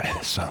can get a bite of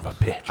this son of a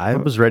bitch. I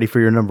was ready for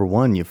your number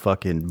one, you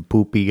fucking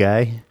poopy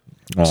guy.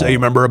 So you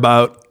remember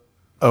about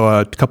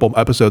a couple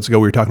episodes ago,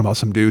 we were talking about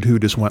some dude who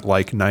just went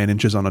like 9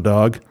 inches on a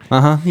dog.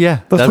 Yeah.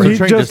 That's what he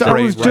Train just. I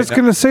did. was just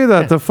gonna say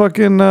that the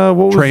fucking what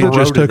was Train the,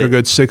 just took it. a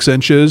good 6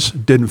 inches,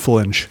 didn't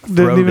flinch.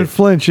 didn't rode even it.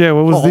 flinch. Yeah.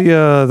 What was the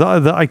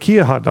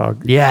IKEA hot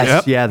dog? Yes,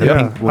 Yep. yeah. The Yeah.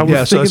 pink one. I was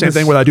Yeah, so the thinking same this-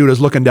 thing where that dude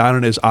is looking down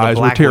and his eyes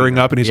were black tearing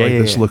one. up, and he's Yeah, like, yeah,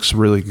 "This yeah. looks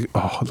really good.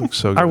 Oh, it looks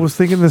so good." I was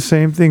thinking the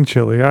same thing,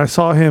 Chili. I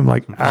saw him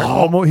like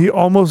he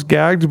almost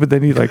gagged, but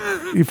then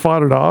he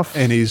fought it off.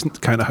 and he's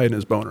kind of hiding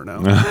his boner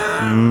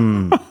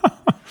now.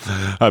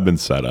 I've been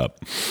set up.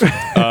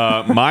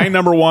 My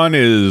number one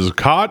is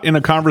caught in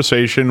a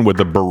conversation with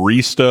a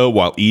barista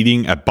while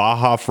eating at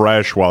Baja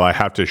Fresh while I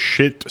have to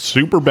shit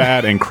super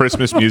bad and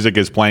Christmas music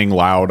is playing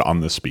loud on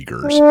the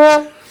speakers.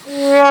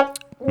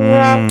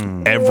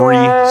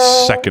 Every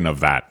second of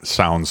that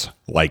sounds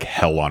like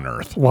hell on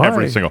earth. Why?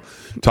 Every single.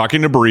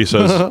 Talking to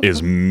baristas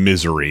is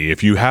misery.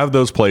 If you have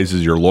those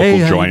places, your local Hey,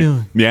 how you joint.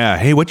 doing? Yeah.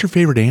 Hey, what's your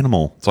favorite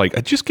animal? It's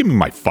like, just give me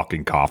my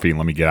fucking coffee and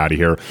let me get out of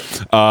here.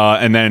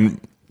 And then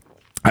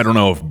I don't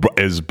know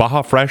is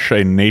Baja Fresh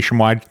a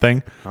nationwide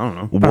thing? I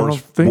don't know. don't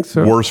think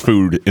so. Worst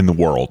food in the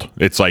world.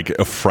 It's like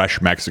a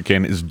fresh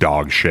Mexican is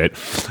dog shit.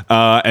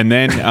 And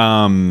then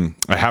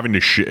having to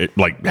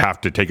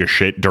have to take a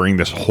shit during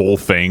this whole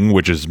thing,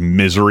 which is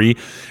misery.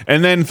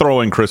 And then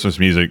throw in Christmas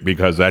music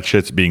because that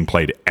shit's being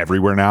played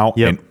everywhere now.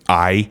 Yep. And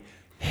I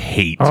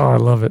hate Oh, I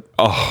love it.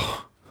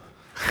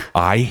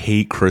 I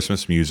hate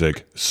Christmas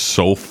music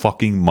so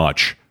fucking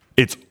much.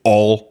 It's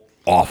all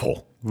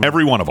awful.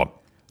 Every one of them.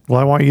 Well,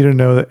 I want you to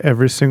know that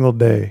every single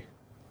day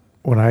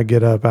when I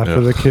get up after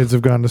the kids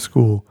have gone to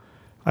school,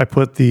 I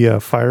put the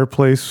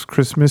fireplace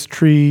Christmas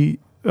tree,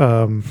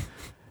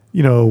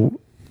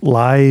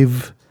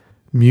 live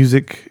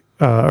music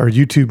or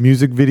YouTube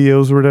music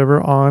videos or whatever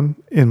on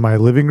in my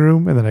living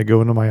room. And then I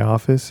go into my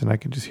office and I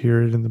can just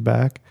hear it in the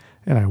back.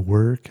 and I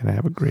work and I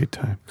have a great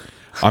time.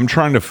 I'm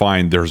trying to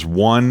find. There's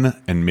one,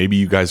 and maybe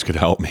you guys could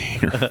help me.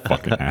 You're a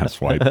fucking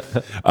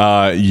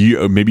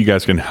asswipe. Maybe you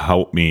guys can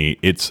help me.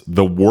 It's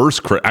the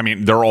worst. I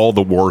mean, they're all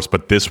the worst,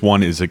 but this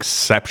one is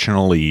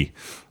exceptionally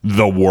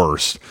the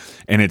worst,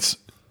 and it's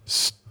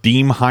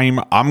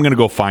Steamheim. I'm gonna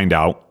go find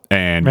out.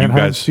 And Mannheim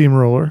you guys,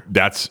 Steamroller.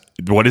 That's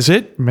what is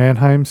it?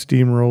 Mannheim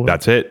Steamroller.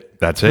 That's it.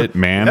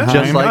 Mannheim.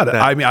 Just like that.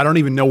 I mean, I don't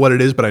even know what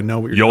it is, but I know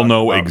what You'll talking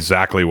know about.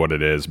 exactly what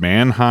it is.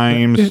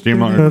 Mannheim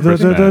Steamroller.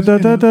 That's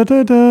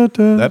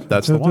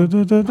the one. I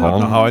don't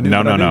know how I knew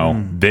that.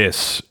 No.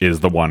 This is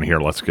the one here.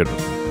 Let's get.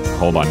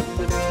 Hold on.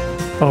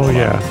 Oh,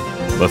 yeah.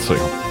 Let's see.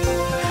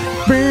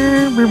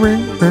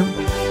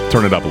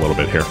 Turn it up a little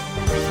bit here.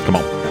 Come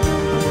on.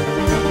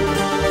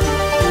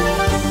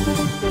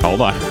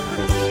 Hold on.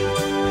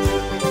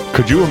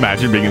 Could you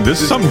imagine being in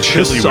this? Is something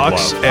Chili would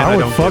sucks, love. and I I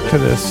would don't fuck get to it.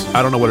 this.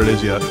 I don't know what it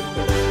is yet.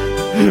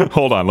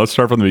 Hold on. Let's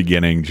start from the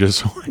beginning.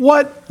 Just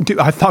What? Dude,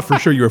 I thought for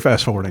sure you were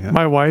fast forwarding it.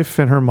 My wife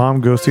and her mom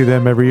go see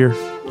them every year.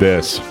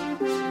 this.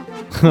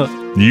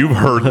 You've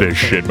heard this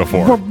shit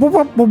before.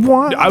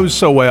 I was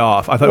so way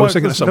off. I thought I was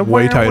thinking of something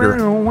way tighter.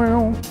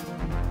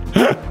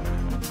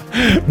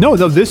 No,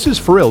 this is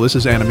for real. This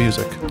is Anna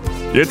music.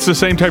 It's the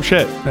same type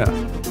shit. Yeah.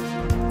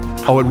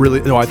 Oh, it really?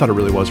 No, I thought it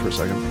really was for a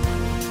second.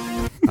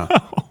 Huh.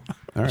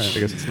 All right, I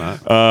guess it's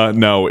not.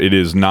 No, it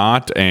is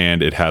not,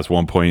 and it has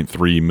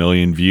 1.3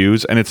 million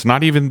views, and it's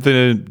not even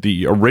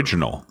the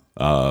original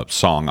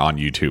song on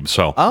YouTube.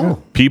 So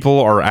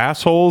people are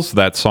assholes.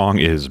 That song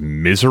is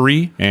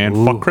Misery, and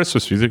fuck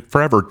Christmas music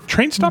forever.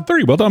 Train's top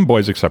 30. Well done,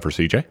 boys, except for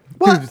CJ.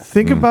 Dude,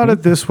 think about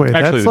it this way.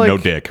 Actually, that's like, no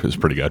dick. It was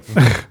pretty good.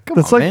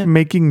 That's like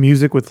making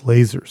music with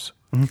lasers.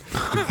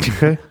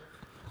 Okay.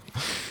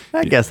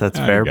 I guess that's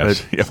fair, I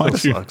guess. but Yeah, why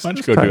don't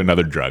you go do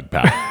another drug,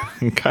 pal?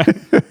 Okay.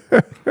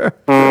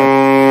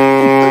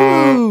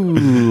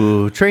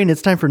 Ooh, Train,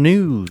 it's time for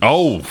news.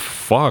 Oh,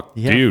 fuck,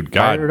 Yeah, dude.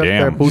 God fire it up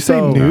there, damn. Did you say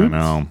I nudes?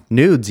 know.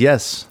 Nudes,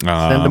 yes.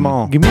 Send them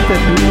all. Give me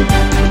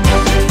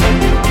that.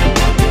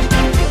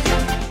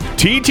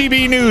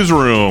 TTB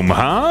Newsroom,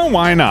 huh?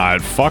 Why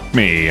not? Fuck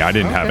me. I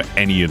didn't have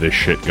any of this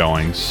shit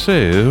going. So,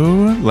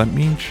 let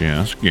me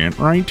just get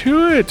right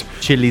to it.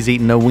 Chili's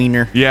eating a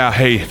wiener. Yeah,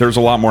 hey, there's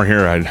a lot more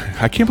here.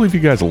 I can't believe you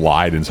guys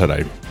lied and said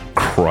I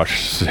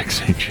crushed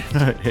 6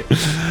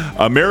 inches.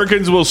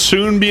 Americans will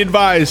soon be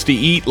advised to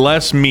eat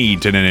less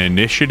meat in an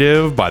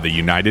initiative by the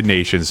United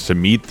Nations to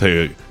meet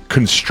the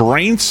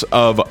constraints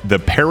of the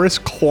Paris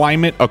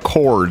Climate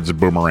Accords,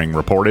 Boomerang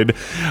reported.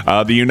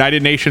 The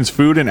United Nations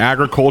Food and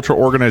Agriculture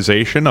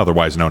Organization,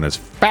 otherwise known as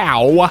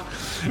FAO,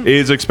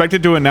 is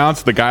expected to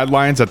announce the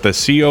guidelines at the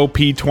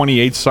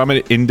COP28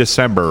 summit in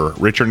December.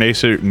 Richer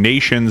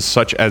nations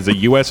such as the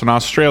U.S. and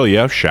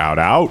Australia, shout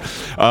out,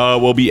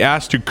 will be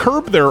asked to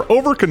curb their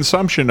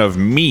overconsumption of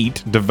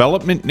meat.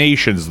 Development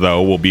nations,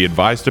 though, will be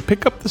advised to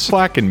pick up the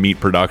slack in meat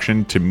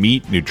production to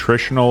meet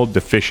nutritional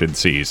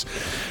deficiencies.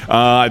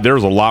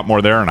 There's a lot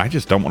more there, and I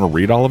just don't want to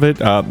read all of it.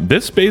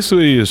 This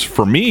basically is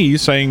for me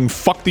saying,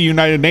 fuck the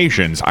United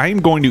Nations. I am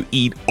going to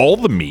eat all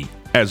the meat,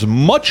 as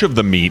much of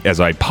the meat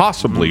as I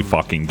possibly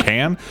fucking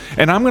can,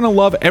 and I'm going to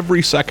love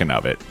every second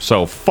of it.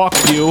 So fuck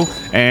you,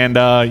 and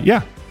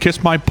yeah,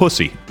 kiss my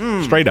pussy.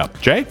 Straight up.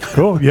 Jay?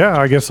 Cool. Yeah,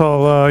 I guess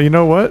I'll, you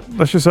know what?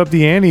 Let's just up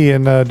the ante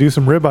and do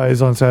some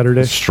ribeyes on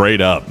Saturday.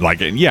 Straight up.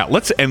 Like, yeah,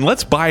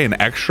 let's buy an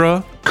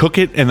extra, cook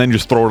it, and then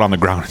just throw it on the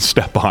ground and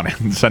step on it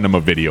and send them a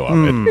video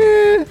of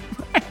it.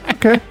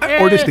 Okay.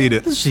 Or just eat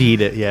it. Just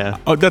eat it, yeah.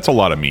 Oh, that's a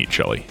lot of meat,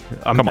 Chili.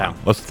 Come down. on,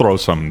 let's throw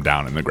some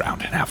down in the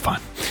ground and have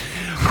fun.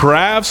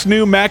 Kraft's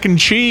new mac and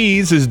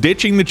cheese is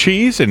ditching the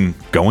cheese and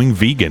going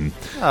vegan.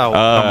 Oh,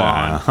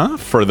 come on.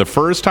 For the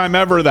first time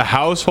ever, the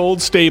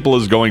household staple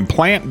is going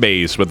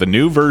plant-based with a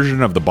new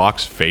version of the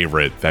box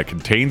favorite that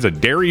contains a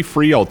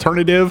dairy-free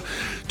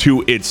alternative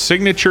to its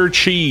signature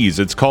cheese.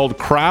 It's called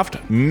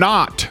Kraft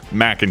Not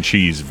Mac and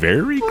Cheese.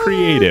 Very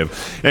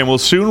creative. And will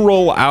soon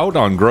roll out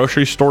on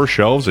grocery store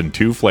shelves in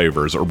 2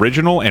 flavors,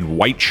 original and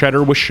white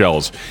cheddar with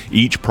shells,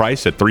 each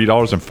priced at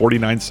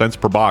 $3.49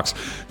 per box.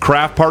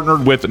 Kraft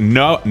partnered with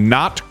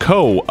Not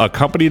Co., a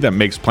company that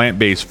makes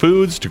plant-based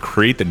foods, to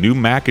create the new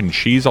mac and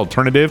cheese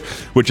alternative,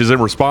 which is in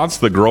response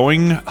to the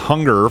growing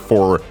hunger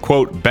for,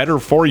 quote,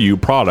 better-for-you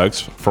products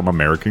from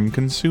American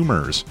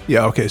consumers.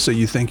 Yeah, okay, so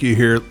you think you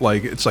hear,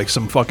 like, it's like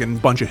some fucking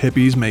bunch of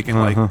hippies making,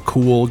 like,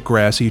 cool,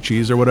 grassy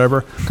cheese or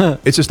whatever.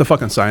 It's just a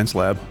fucking science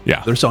lab.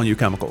 Yeah. They're selling you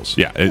chemicals.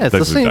 Yeah, Yeah, it's that's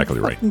the same exactly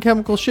right. fucking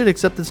chemical shit,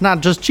 except it's not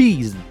just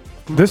cheese.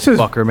 This is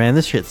Fucker, man,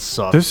 this shit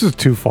sucks. this is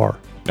too far.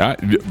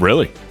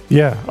 Really?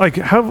 Yeah, like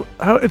how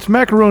it's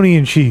macaroni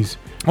and cheese,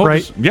 Well,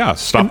 right?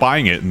 stop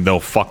buying it and they'll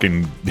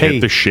fucking Hey.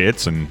 hit the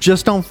shits, and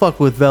Just don't fuck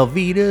with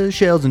Velveeta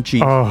shells and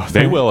cheese. Oh,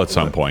 they will at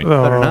some point.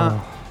 Better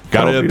not.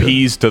 Got to Velveeta.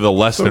 appease to the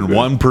less than good.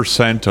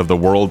 1% of the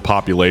world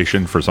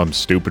population for some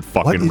stupid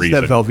What fucking is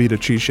reason. that Velveeta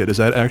cheese shit? Is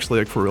that actually,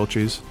 like, for real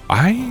cheese?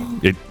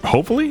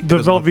 Hopefully. the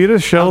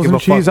Velveeta shells give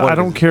and a fuck cheese. what I it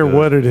don't is. care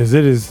what it is.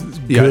 It is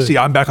Yeah, good. see,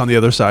 I'm back on the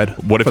other side.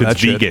 What if for it's that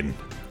shit. vegan?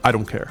 I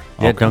don't care.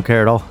 Yeah, don't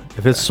care at all.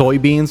 If it's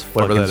soybeans,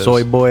 Whatever fucking that is.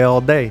 soy boy all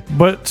day.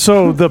 But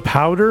so the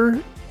powder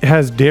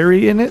has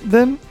dairy in it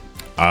then?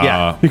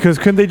 Yeah. Because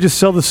couldn't they just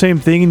sell the same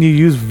thing and you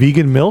use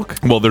vegan milk?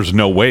 Well, there's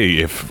no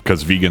way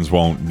because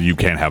vegans you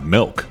can't have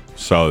milk.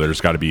 So there's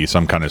got to be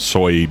some kind of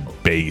soy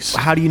base.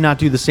 How do you not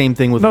do the same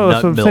thing with No, nut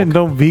that's what I'm milk? saying.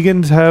 Don't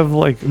vegans have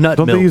like Nut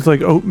don't milk. they use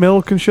like oat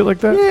milk and shit like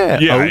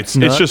that? Yeah, oats, it's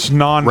nut, just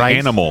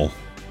non-animal.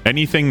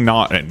 Anything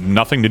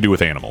nothing to do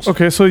with animals.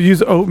 Okay, so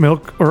use oat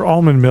milk or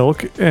almond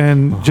milk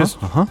and just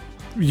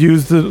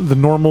use the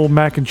normal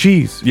mac and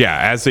cheese. Yeah,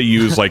 as they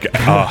use like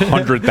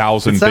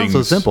 100,000 It sounds things,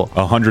 so simple.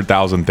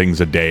 100,000 things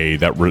a day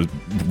that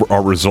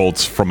are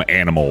results from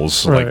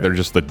animals. Right. Like they're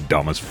just the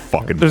dumbest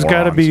fucking. There's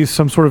got to morons. be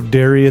some sort of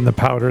dairy in the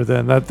powder.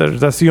 Then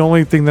that's the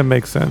only thing that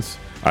makes sense.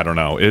 I don't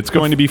know. It's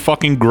going to be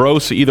fucking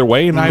gross either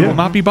way, and I will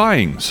not be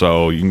buying.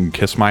 So you can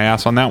kiss my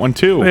ass on that one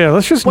too. Yeah,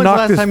 let's just When's the knock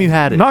last this. time you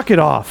had it? Knock it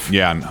off.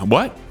 Yeah.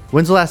 What?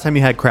 When's the last time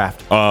you had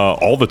Kraft?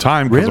 All the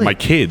time because of Really? my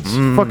kids.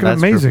 Fucking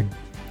that's amazing.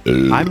 I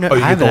you get haven't the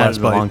had it last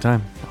in a long bite.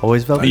 time.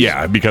 Always felt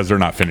Yeah, because they're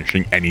not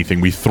finishing anything.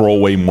 We throw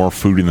away more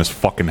food in this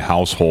fucking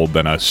household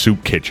than a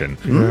soup kitchen.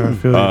 Yeah, I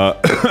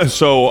feel you.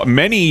 So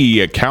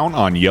many count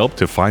on Yelp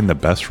to find the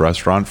best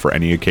restaurant for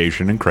any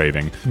occasion and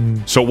craving.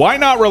 So why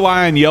not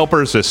rely on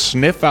Yelpers to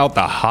sniff out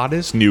the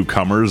hottest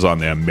newcomers on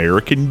the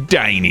American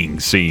dining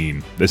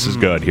scene? This is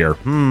good here.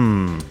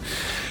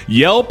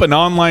 Yelp, an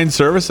online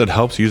service that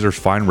helps users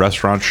find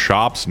restaurants,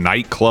 shops,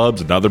 nightclubs,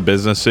 and other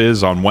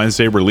businesses, on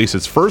Wednesday released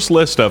its first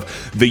list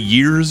of the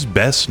year's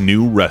best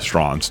new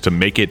restaurants to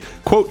make it,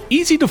 quote,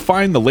 easy to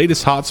find the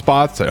latest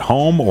hotspots at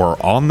home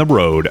or on the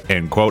road,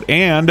 end quote,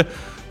 and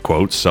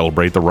quote,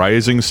 celebrate the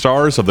rising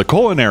stars of the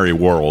culinary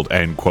world,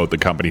 end quote, the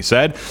company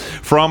said.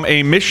 From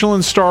a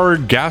Michelin-star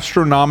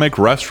gastronomic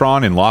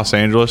restaurant in Los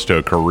Angeles to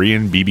a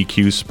Korean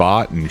BBQ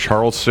spot in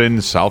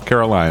Charleston, South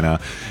Carolina,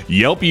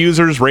 Yelp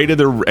users rated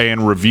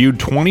and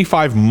reviewed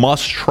 25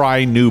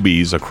 must-try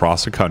newbies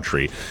across the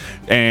country.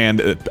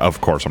 And, of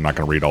course, I'm not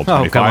going to read all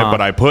 25,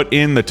 but I put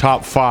in the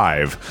top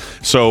 5.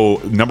 So,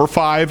 number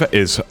 5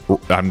 is,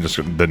 I'm just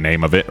the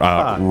name of it,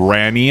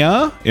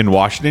 Rania in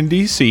Washington,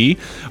 D.C.,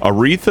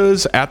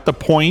 Aretha's at the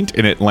Point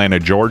in Atlanta,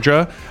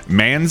 Georgia,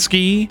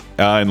 Mansky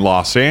in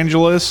Los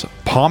Angeles,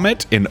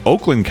 Pommet in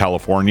Oakland,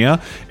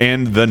 California,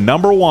 and the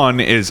number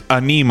 1 is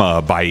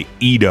Anima by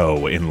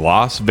Edo in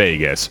Las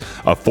Vegas.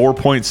 A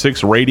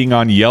 4.6 rating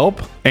on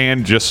Yelp,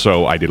 and just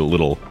so I did a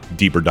little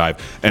deeper dive,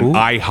 an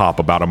IHOP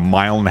about a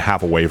mile and a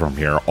half away from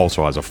here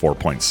also has a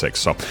 4.6.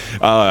 So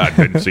I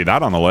didn't see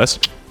that on the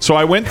list. So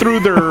I went through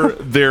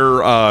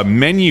their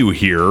menu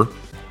here.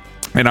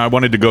 And I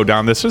wanted to go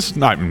down. This is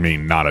not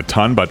a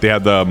ton, but they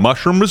had the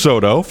mushroom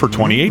risotto for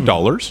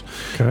 $28.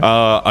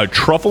 A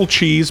truffle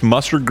cheese,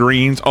 mustard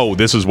greens. Oh,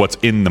 this is what's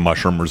in the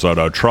mushroom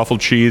risotto: truffle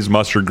cheese,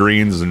 mustard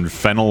greens, and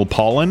fennel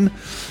pollen.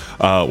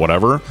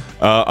 Whatever.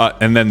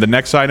 And then the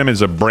next item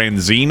is a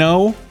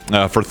branzino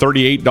for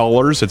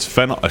 $38. It's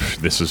fennel.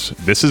 This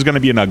is going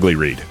to be an ugly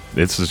read.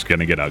 This is going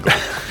to get ugly.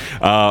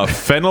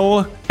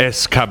 Fennel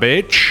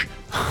escabeche,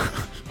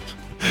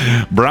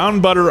 brown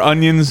butter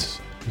onions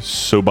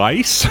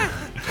sobice,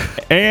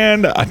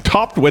 and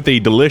topped with a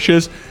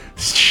delicious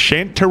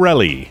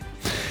chanterelle.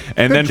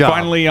 And then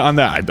finally on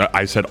that,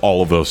 I said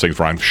all of those things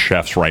wrong.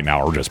 Chefs right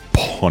now are just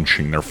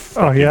punching their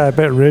Oh, yeah, I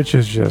bet Rich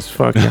is just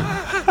fucking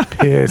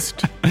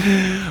pissed.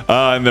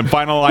 And the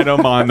final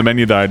item on the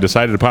menu that I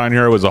decided to put on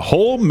here was a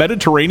whole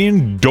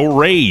Mediterranean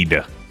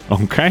dorade.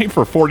 Okay,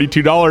 for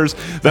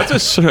 $42. That's a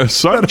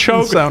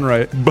sunchoke. Sound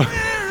right.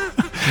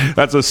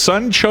 That's a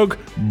sunchoke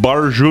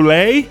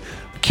barjoulet,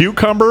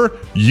 cucumber,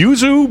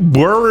 yuzu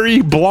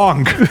beurre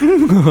blanc.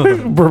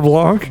 Beurre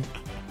Blanc.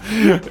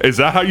 Is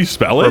that how you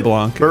spell it?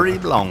 Blanc. Beurre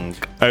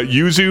Blanc.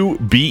 Yuzu,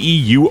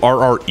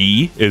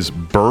 Beurre, is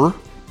burr.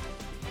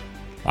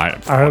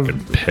 I'm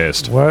fucking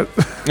pissed. What?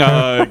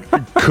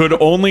 Could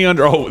only and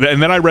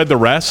then I read the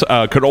rest.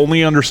 Could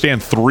only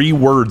understand 3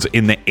 words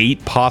in the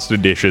 8 pasta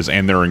dishes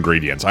and their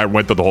ingredients. I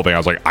went through the whole thing. I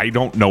was like, I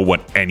don't know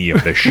what any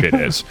of this shit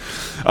is.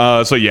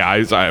 So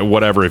yeah,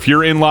 whatever. If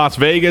you're in Las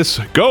Vegas,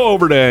 go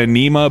over to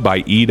Anima by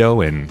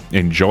Edo and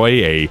enjoy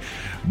a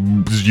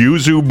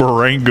yuzu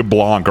berengue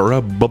blanc, or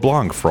a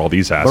blanc for all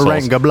these assholes.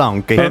 Berengue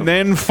Blanc. And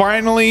then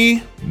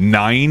finally,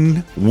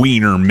 9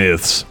 wiener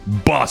myths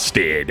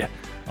busted.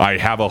 I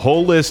have a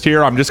whole list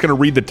here. I'm just going to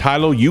read the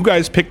title. You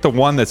guys pick the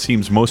one that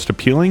seems most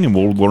appealing, and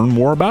we'll learn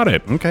more about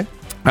it. Okay.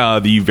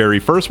 The very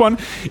first one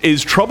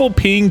is trouble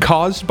peeing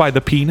caused by the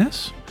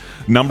penis.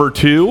 Number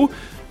 2,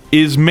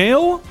 is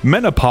male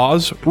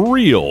menopause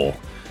real?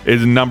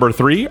 Is number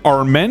 3,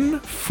 are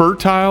men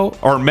fertile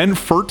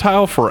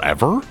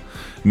forever?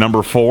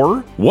 Number 4,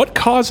 what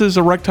causes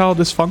erectile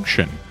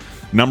dysfunction?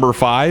 Number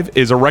 5,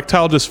 is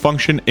erectile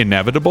dysfunction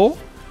inevitable?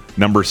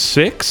 Number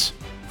 6,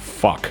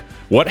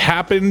 what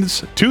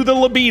happens to the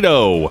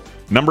libido?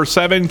 Number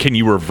 7, can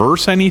you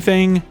reverse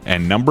anything?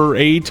 And number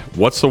 8,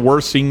 what's the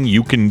worst thing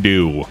you can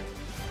do?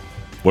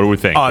 What do we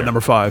think?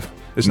 Number 5.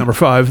 Is number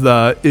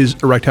 5 is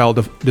erectile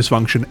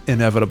dysfunction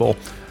inevitable?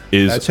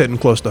 That's hitting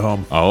close to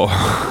home.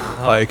 Oh.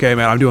 Like, hey,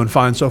 man, I'm doing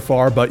fine so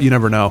far, but you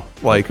never know.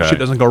 Like, Okay. shit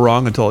doesn't go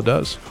wrong until it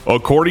does.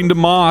 According to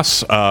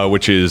Moss,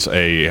 which is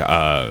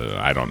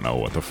I don't know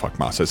what the fuck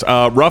Moss is,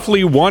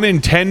 roughly 1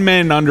 in 10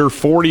 men under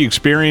 40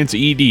 experience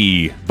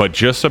ED, but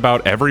just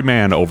about every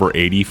man over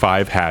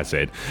 85 has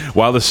it.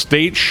 While the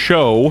stats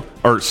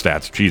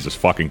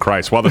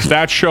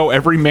show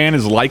every man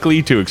is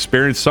likely to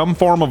experience some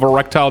form of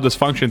erectile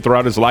dysfunction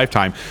throughout his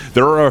lifetime,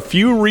 there are a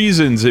few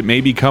reasons it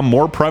may become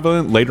more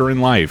prevalent later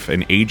in life,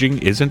 and aging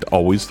isn't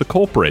always the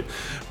culprit.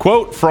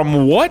 Quote,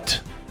 from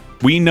what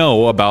we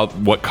know about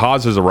what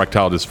causes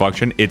erectile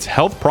dysfunction, it's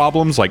health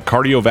problems like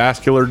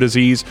cardiovascular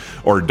disease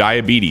or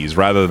diabetes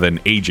rather than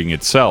aging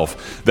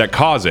itself that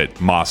cause it,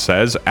 Moss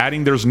says,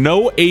 adding there's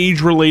no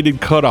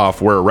age-related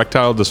cutoff where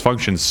erectile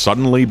dysfunction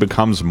suddenly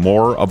becomes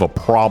more of a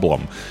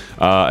problem.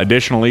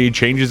 Additionally,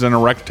 changes in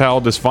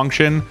erectile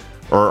dysfunction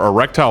or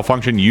erectile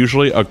function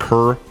usually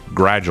occur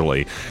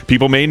gradually.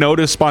 People may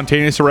notice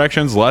spontaneous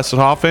erections less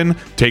often,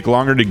 take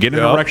longer to get an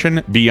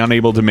erection, be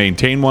unable to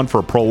maintain one for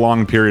a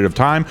prolonged period of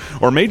time,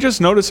 or may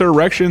just notice their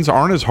erections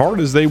aren't as hard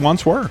as they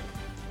once were.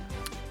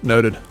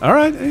 Noted. All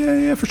right.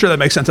 Yeah, for sure. That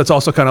makes sense. That's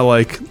also kind of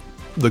like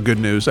the good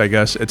news, I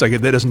guess. It's like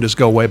that doesn't just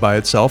go away by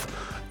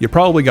itself. You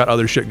probably got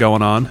other shit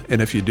going on,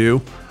 and if you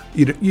do,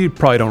 you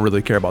probably don't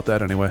really care about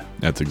that anyway.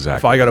 That's If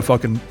exactly. I got a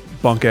fucking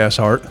bunk ass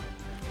heart,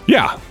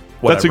 Yeah.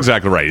 Whatever. That's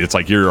exactly right. It's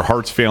like your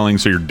heart's failing,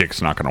 so your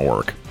dick's not going to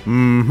work.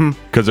 Mm-hmm.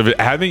 Because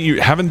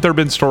haven't there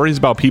been stories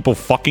about people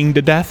fucking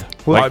to death?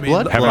 Well, Like,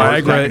 blood having a heart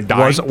attack and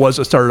dying? Viagra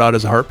it started out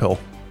as a heart pill.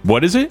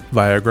 What is it?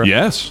 Viagra.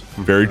 Yes,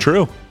 very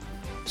true.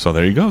 So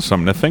there you go.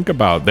 Something to think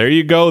about. There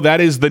you go.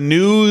 That is the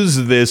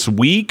news this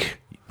week.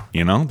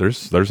 You know,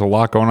 there's a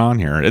lot going on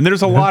here, and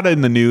there's a lot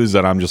in the news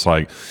that I'm just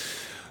like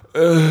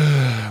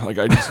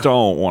I just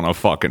don't want to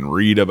fucking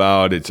read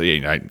about.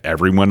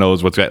 Everyone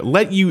knows what's that.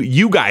 Let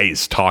you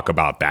guys talk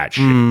about that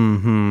shit.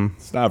 Mm-hmm.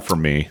 It's not for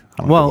me.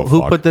 I don't Well, give a who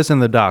fuck. put this in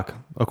the doc?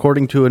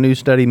 According to a new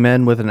study,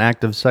 men with an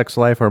active sex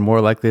life are more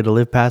likely to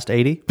live past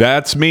 80.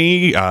 That's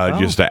me.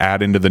 Just to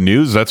add into the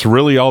news, that's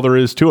really all there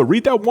is to it.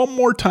 Read that one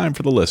more time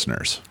for the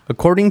listeners.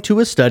 According to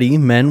a study,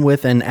 men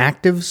with an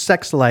active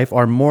sex life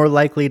are more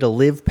likely to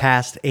live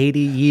past 80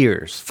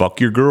 years.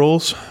 Fuck your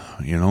girls,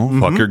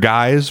 fuck your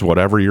guys,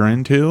 whatever you're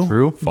into.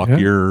 True. Fuck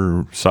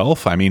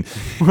yourself. I mean,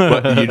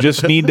 but you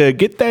just need to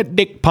get that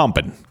dick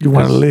pumping. You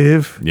want to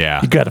live?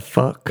 Yeah. You got to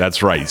fuck.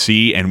 That's right.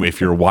 See, and if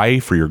your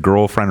wife or your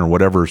girlfriend or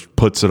whatever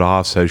puts it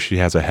off, says she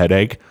has a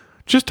headache,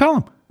 just tell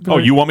them, oh,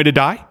 you want me to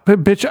die?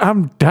 But bitch,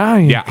 I'm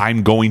dying. Yeah,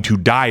 I'm going to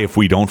die if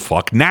we don't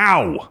fuck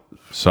now.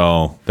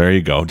 So there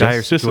you go. Dire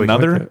Just situation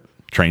another like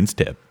that. train's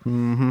tip.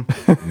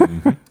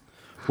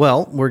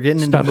 Well, we're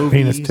getting into not a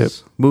penis tip.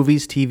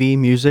 movies, TV,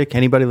 music.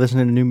 Anybody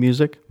listening to new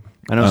music?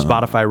 I know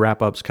Spotify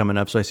wrap-up's coming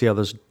up, so I see all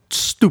those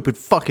stupid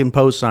fucking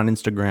posts on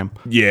Instagram.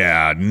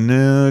 Yeah,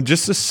 no,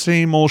 just the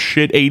same old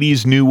shit.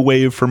 80s new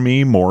wave for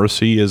me.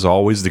 Morrissey, as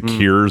always. The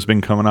Cure's been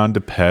coming on.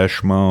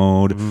 Depeche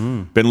Mode.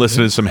 Been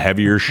listening to some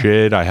heavier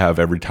shit. I have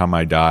Every Time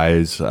I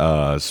Die's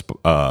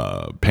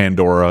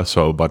Pandora,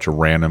 so a bunch of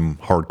random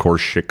hardcore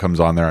shit comes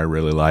on there I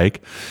really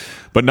like.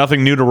 But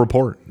nothing new to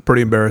report.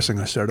 Pretty embarrassing.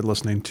 I started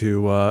listening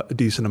to a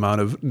decent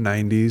amount of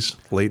 90s,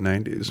 late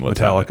 90s, What's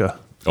Metallica.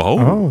 Oh,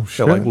 Oh, Yeah,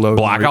 shit. like load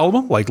Black and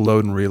Album? Like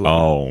Load and Reload.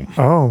 oh.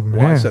 Oh,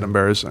 Well, I man. said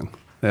embarrassing.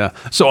 Yeah.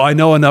 So I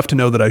know enough to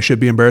know that I should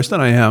be embarrassed,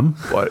 and I am.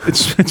 But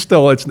it's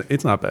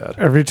not bad.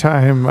 Every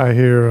time I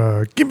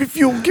hear, give me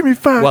fuel, give me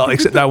fire. Well,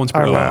 except that one's I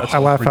pretty laugh, I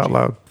laugh out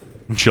loud.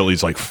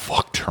 Chili's like,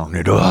 fuck, turn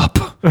it up.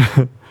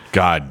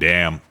 God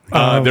damn.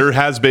 There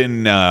has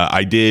been,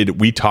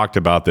 we talked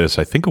about this,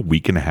 I think a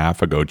week and a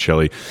half ago,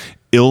 Chili.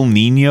 El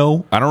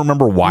Nino. I don't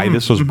remember why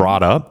this was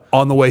brought up.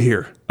 on the way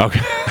here.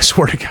 Okay. I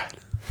swear to God.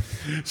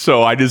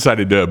 So I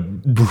decided to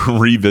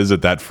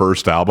revisit that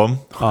first album.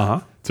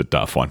 It's a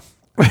tough one.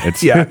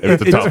 It's Yeah.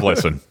 it's a tough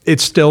listen.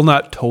 It's still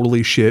not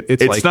totally shit.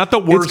 It's like, not the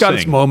worst It's got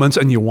its thing. moments,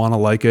 and you want to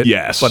like it.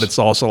 Yes. But it's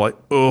also like,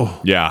 oh.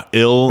 Yeah,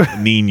 El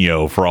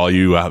Nino for all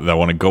you that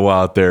want to go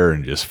out there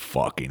and just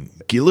fucking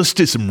listen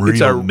to some It's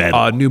real a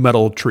metal. new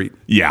metal treat.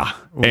 Yeah.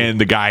 And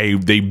the guy,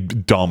 they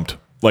dumped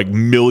like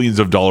millions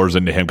of dollars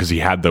into him because he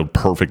had the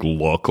perfect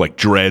look, like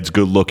dreads,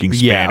 good looking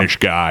Spanish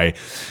guy.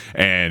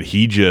 And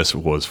he just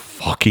was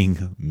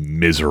fucking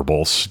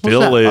miserable.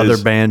 Still is.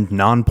 Other band,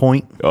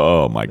 Non-Point.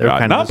 Oh my God.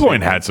 kind of the Nonpoint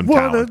same. had some What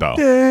talent a though.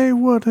 day,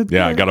 what a day.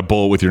 Yeah, got a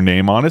bullet with your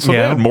name on it. So they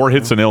Yeah. had more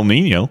hits than El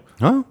Nino.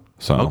 Oh,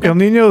 So El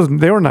Ninos,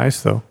 they were nice,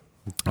 though.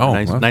 oh,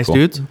 nice, that's nice cool.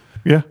 dudes.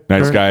 Yeah.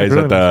 Nice Very- guys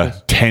really at the nice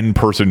guys.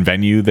 10-person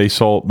venue they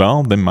sold.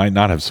 Well, they might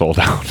not have sold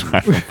out.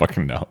 I don't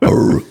fucking know.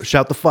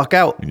 Shout the fuck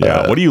out.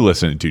 Yeah. What are you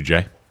listening to,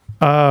 Jay?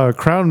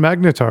 Crown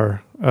Magnetar.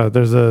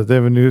 They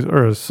have a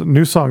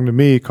new song to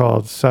me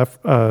called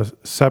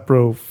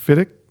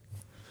Saprophytic.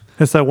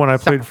 It's that one I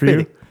played for you.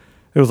 Saprophytic.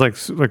 It was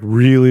like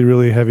really,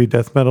 really heavy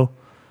death metal.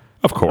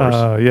 Of course.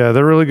 Yeah,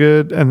 they're really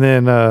good. And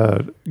then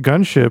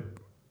Gunship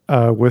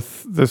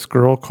with this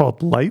girl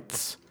called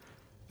Lights.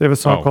 They have a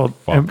song Oh, called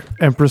fuck.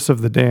 Empress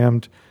of the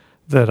Damned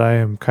that I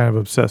am kind of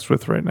obsessed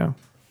with right now.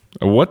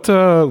 What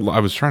I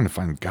was trying to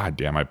find. God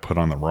damn! I put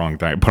on the wrong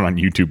thing. I put on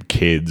YouTube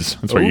Kids.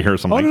 That's why you hear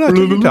something. no,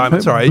 take your time.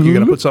 It's all right. You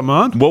gonna put something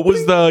on? What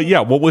was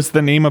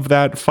the name of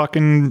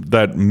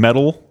that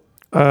metal?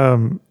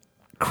 Crown.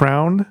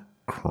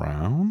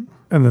 Crown.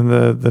 And then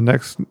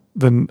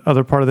the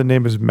other part of the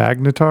name is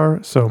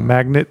magnetar. So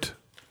magnet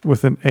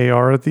with an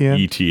AR at the end.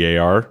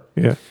 ETAR.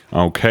 Yeah.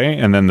 Okay.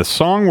 And then the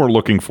song we're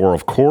looking for,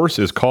 of course,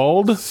 is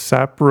called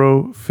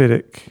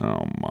Saprophytic.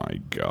 Oh my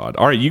God.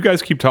 All right, you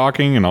guys keep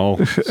talking and I'll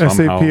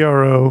somehow...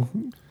 SAPROPH.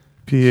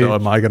 So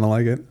am I gonna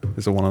like it?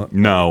 Is it one of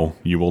them? No,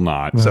 you will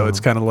not. So it's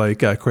kind of like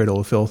Cradle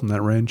of Filth in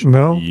that range.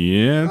 No.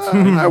 Yeah.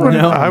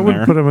 I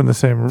would put them in the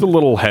same. It's a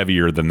little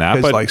heavier than that,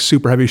 It's but like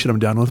super heavy shit I'm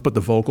down with, but the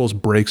vocals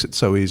breaks it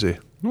so easy.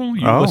 well,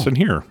 you listen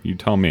here. You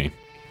tell me.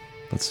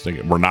 Let's take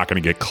it. We're not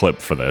going to get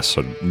clipped for this,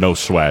 so no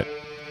sweat.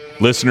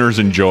 Listeners,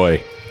 enjoy.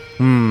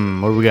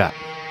 What do we got?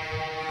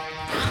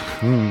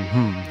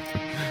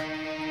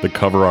 The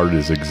cover art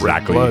is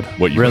exactly blood.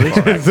 what you Really?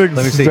 expect. It's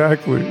me see.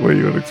 exactly what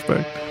you would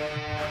expect.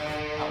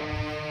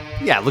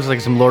 Yeah, it looks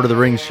like some Lord of the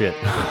Rings shit.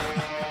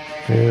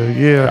 Hell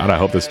yeah. God, I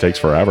hope this takes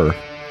forever.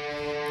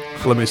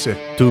 Let me see.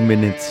 2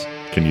 minutes.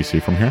 Can you see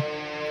from here?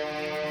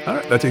 All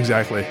right, that's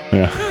exactly.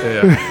 Yeah.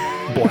 Yeah.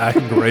 Black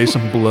and gray,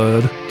 some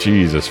blood.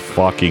 Jesus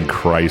fucking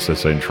Christ,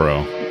 this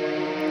intro.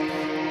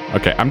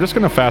 Okay, I'm just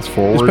going to fast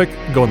forward. Just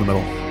pick, go in the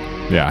middle.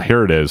 Yeah,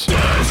 here it is.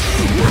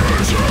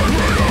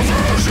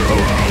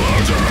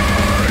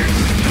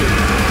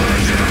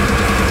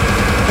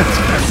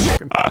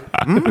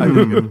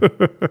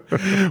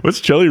 What's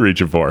Chili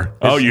reaching for?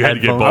 Oh, you had to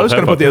get both. I was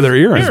going to put the other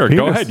ear in. Here,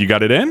 go ahead. You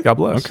got it in? God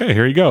bless. Okay,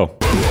 here you go.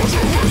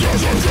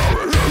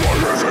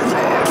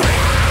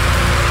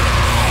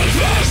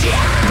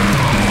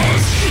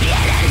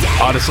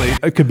 Honestly,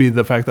 it could be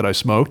the fact that I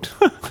smoked,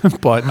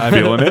 but I'm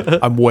Feeling it?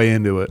 I'm way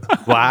into it.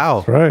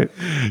 Wow. Right.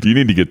 You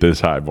need to get this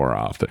high more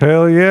often.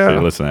 Hell yeah. Hey,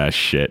 listen to that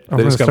shit. I'm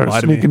They gonna just got to start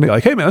lie to me. sneaking Be it.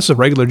 like, hey man, this is a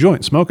regular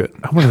joint. Smoke it.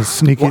 I'm gonna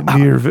sneak it into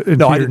your, into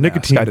No, I your didn't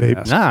nicotine ask. I didn't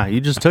vape. ask. Nah, you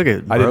just took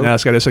it. I didn't bro.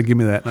 ask. I just said, give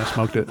me that, and I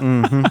smoked it.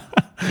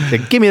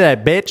 Said, give me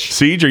that, bitch.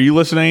 Siege, are you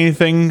listening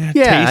to anything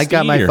Yeah, I tasty,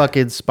 got my or-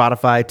 fucking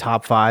Spotify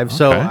top 5.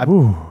 So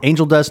Okay.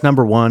 Angel Dust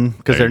 #1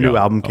 because There their you new go.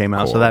 album came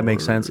out, so that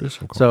makes sense.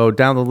 So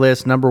down the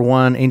list,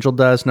 #1 Angel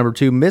Dust,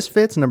 #2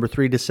 Misfits,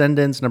 #3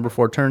 Descendants,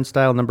 #4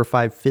 Turnstile, #5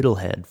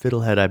 Fiddlehead.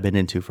 Fiddlehead I've been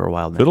into for a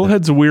while now.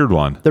 Fiddlehead's a weird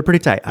one. They're pretty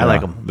tight. I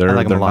like them. They're, I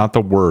like them they're a lot. not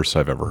the worst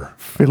I've ever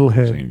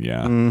Fiddlehead. seen.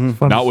 Yeah.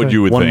 Fun Not to what say.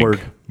 you would One think. word.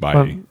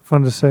 By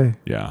Fun to say.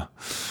 Yeah.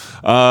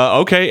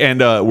 Okay, and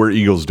Where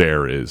Eagles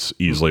Dare is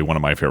easily one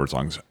of my favorite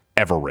songs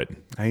ever written.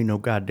 I ain't no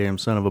goddamn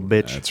son of a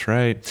bitch. That's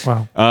right.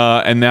 Wow.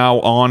 And now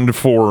on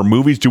for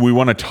movies. Do we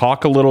want to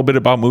talk a little bit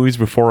about movies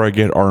before I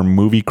get our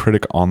movie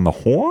critic on the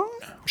horn?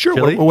 Sure.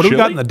 Chili? What do we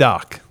got Chili? in the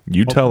doc?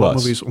 You tell What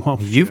us. movies- well,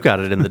 You've got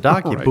it in the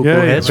doc, you poo-poo Yeah,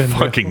 yeah, head. Ben.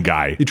 Fucking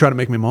guy. you try to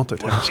make me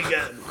multitask.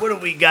 What do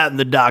we got in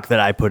the doc that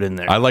I put in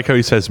there? I like how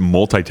he says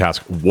multitask.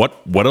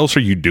 What else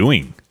are you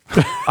doing?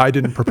 I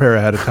didn't prepare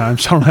ahead of time,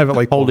 so I don't have it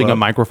like Holding pulled a up.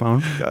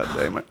 microphone. God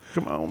damn it!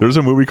 Come on. There's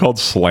a movie called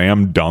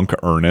Slam Dunk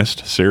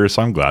Ernest. Serious,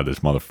 I'm glad this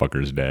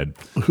motherfucker's dead.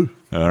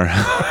 All right.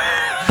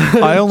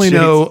 I only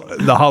know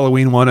the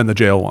Halloween one and the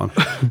jail one.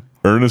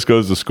 Ernest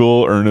goes to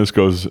school. Ernest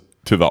goes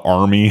to the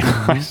army.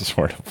 I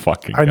swear to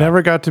fucking I God.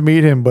 never got to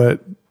meet him,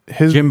 but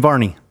Jim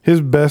Varney.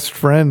 his best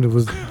friend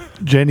was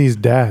Jenny's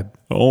dad.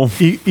 Oh,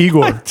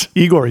 Igor. What?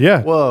 Igor,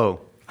 yeah. Whoa.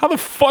 how the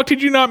fuck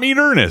did you not meet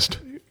Ernest?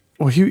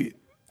 Well,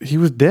 he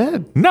was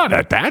dead. Not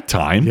at that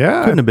time.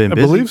 Yeah. Couldn't have been I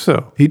busy. believe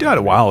so. He died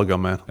a while ago,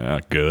 man.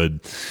 Good.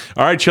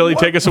 All right, Chili,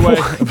 take us away.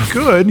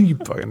 Good, you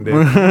fucking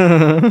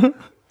did.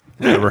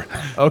 Whatever.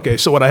 Okay,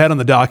 so what I had on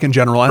the doc in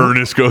general,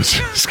 Ernest goes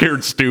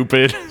scared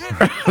stupid.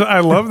 I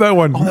love that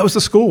one. that was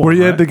the school one, where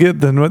you right? had to get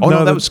the Oh no,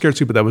 that the- was Scared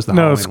Stupid. That was the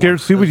no Halloween scared one.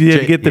 stupid. You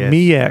had to get the Yes,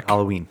 Miak.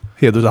 Halloween.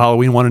 Yeah, there's a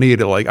Halloween one, and he had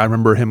to, like, I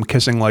remember him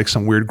kissing like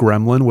some weird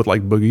gremlin with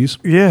like boogies.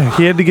 Yeah,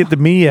 he had to get the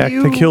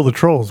Miak to kill the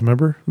trolls.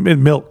 Remember,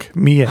 milk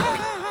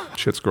Miak.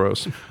 Shit's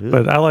gross.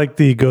 But I like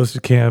the Ghost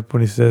of Camp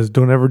when he says,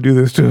 "Don't ever do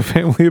this to a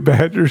family of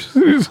badgers."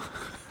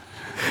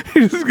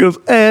 He just goes,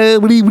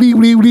 "Wee, wee,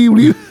 wee, wee,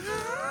 wee."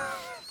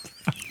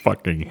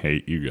 Fucking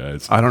hate you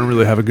guys. I don't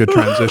really have a good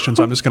transition,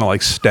 so I'm just gonna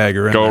like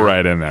stagger in. Go there,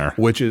 right in there.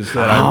 Which is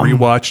that I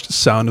rewatched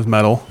Sound of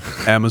Metal,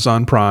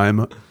 Amazon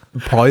Prime,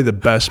 probably the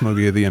best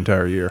movie of the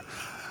entire year.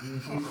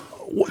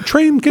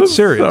 Train, get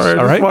serious, Sorry,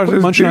 I all just right? watched Quit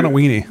this munching on a dude.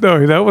 weenie.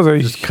 No, that was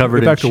a covered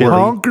Get in back to chili. work.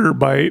 honker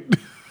bite.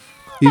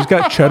 He's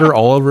got cheddar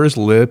all over his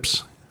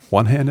lips,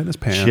 one hand in his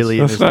pants. Chili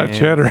in That's his not hand,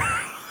 cheddar.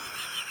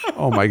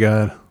 Oh my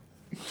god,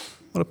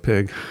 what a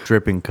pig!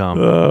 dripping cum.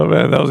 Oh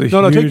man, that was a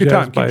No, huge take your time.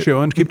 ass Keep bite.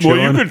 chewing. Keep Well,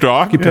 chewing. you can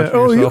talk. Keep Yeah, touching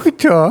oh, you yourself. could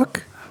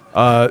talk.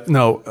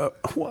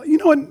 Well, you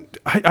know what?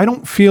 I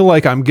don't feel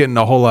like I'm getting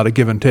a whole lot of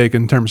give and take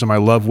in terms of my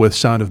love with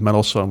Sound of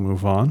Metal, so I'll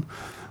move on.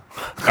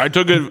 I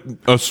took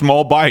a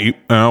small bite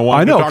and I I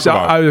wanted know, to 'cause talk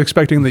about I was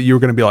expecting that you were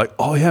going to be like,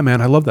 oh yeah,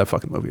 man, I love that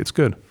fucking movie. It's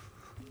good.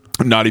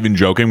 it. Not even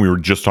joking. We were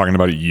just talking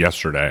about it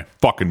yesterday.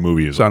 Fucking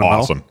movie is Sound of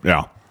Metal? awesome.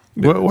 Yeah.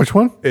 Which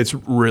one? It's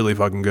really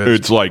fucking good.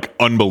 It's like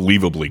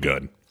unbelievably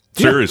good.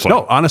 Seriously.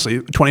 No, honestly,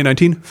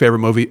 2019 favorite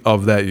movie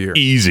of that year.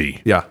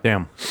 Easy. Yeah,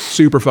 Damn.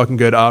 super fucking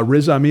good.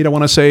 Riz Ahmed, I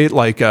want to say,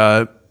 like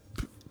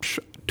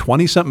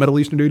 20-something Middle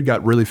Eastern dude,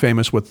 got really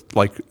famous with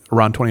like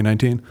around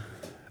 2019.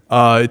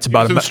 It's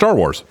about It's in Star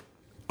Wars.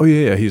 Oh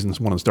yeah, he's in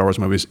one of the Star Wars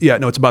movies. Yeah,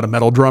 no, it's about a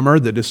metal drummer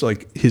that just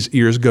like his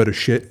ears go to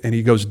shit and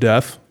he goes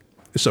deaf.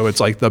 So it's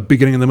like the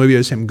beginning of the movie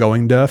is him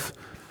going deaf,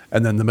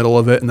 and then the middle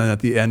of it, and then at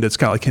the end it's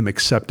kind of like him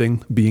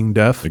accepting being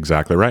deaf.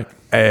 Exactly right.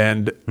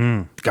 And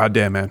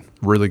goddamn, man,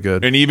 really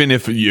good. And even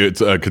if it's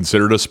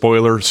considered a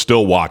spoiler,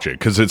 still watch it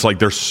because it's like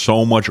there's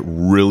so much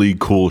really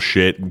cool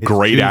shit,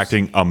 great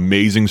acting,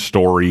 amazing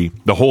story.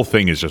 The whole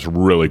thing is just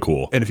really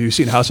cool. And if you've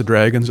seen House of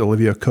Dragons,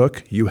 Olivia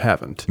Cook, you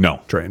haven't. No.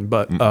 Train,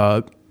 but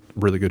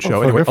really good show.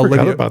 Oh, Anyway, I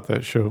forgot about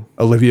that show.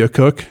 Olivia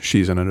Cook,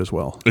 she's in it as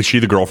well. Is she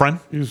the girlfriend?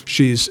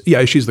 She's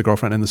the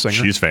girlfriend and the singer.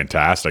 She's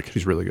fantastic.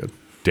 She's really good.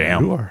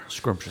 Damn. You are.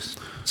 Scrumptious.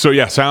 So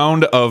yeah,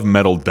 Sound of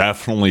Metal.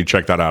 Definitely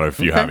check that out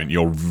if you haven't.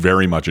 You'll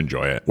very much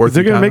enjoy it. Is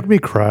it going to make me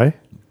cry?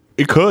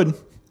 It could.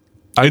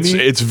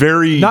 It's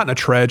very not in a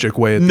tragic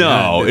way. At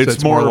No, the end.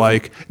 it's more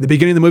like the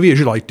beginning of the movie is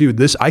you're like, dude,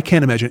 this I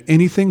can't imagine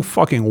anything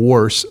fucking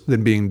worse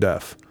than being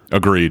deaf.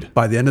 agreed.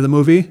 By the end of the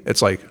movie,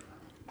 it's like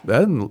that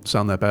didn't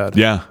sound that bad.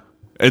 Yeah.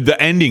 The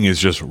ending is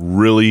just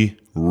really,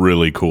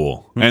 really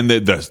cool. And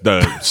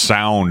the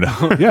sound.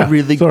 Yeah,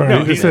 Really Sorry,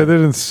 good. I just said it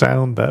didn't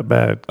sound that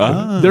bad.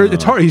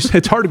 it's hard.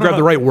 It's hard to grab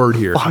the right word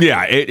here.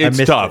 Yeah, it's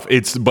missed tough.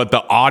 But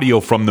the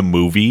audio from the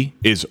movie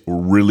is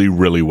really,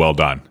 really well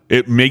done.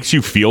 It makes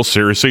you feel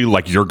seriously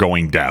like you're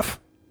going deaf.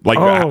 Like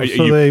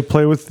so they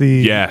play with the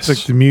Yes. like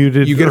the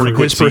muted. You get it from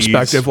his frequencies,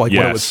 perspective, like what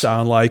it would yes.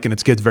 sound like, and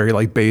it gets very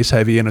like bass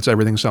heavy, and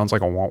everything sounds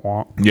like a wah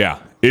wah. Yeah,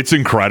 it's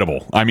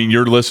incredible. I mean,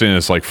 you're listening,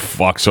 it's like,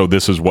 fuck, so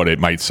this is what it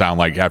might sound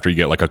like after you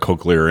get like a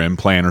cochlear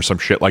implant or some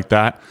shit like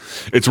that.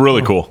 It's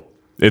really cool.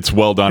 It's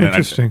well done.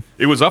 Interesting. And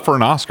it was up for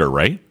an Oscar,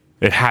 right?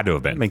 It had to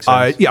have been. Makes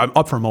sense. Yeah, I'm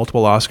up for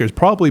multiple Oscars.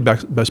 Probably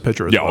best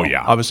picture as Yeah, well. oh,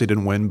 yeah. Obviously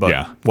didn't win, but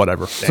Yeah.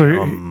 whatever. So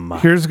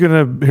here's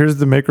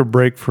the make or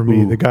break for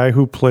me. The guy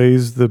who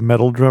plays the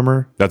metal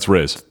drummer, That's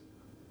Riz.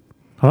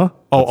 huh?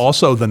 Oh,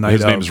 also the night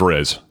His of. name's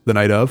Riz. The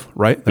night of,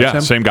 right? That's Yeah,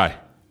 him? same guy.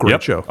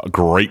 Great show. A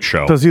great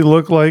show. Does he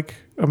look like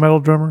a metal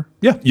drummer?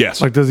 Yeah.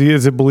 Yes. Like,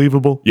 is it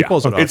believable? Yeah.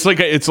 pulls it off. It's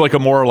like a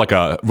more like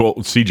a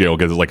CJ will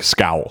get it like a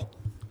scowl.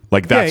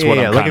 Like that's what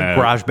I'm like kind a of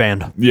garage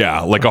band. Yeah,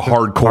 like a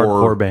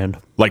Hardcore band.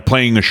 Like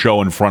playing a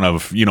show in front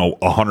of,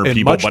 100 And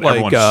people, much but like,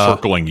 everyone's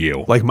circling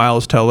you. Like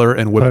Miles Teller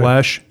and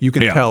Whiplash, you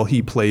can Yeah. tell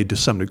he played to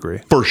some degree.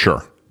 For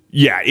sure.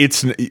 Yeah,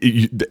 it's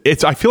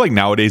I feel like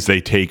nowadays they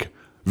take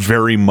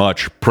very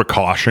much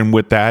precaution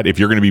with that. If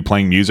you're going to be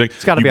playing music,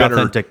 it's gotta be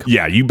authentic.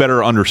 Yeah, you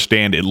better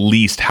understand at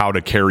least how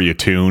to carry a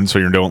tune so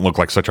you don't look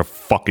like such a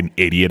fucking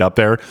idiot up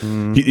there.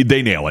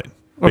 They nail it.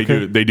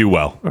 Okay. They do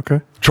well. Okay.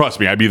 Trust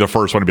me, I'd be the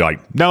first one to be like,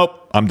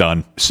 nope, I'm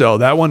done. So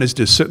that one is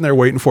just sitting there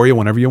waiting for you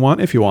whenever you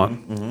want, if you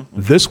want.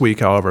 This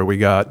week, however, we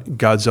got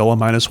Godzilla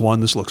 -1.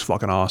 This looks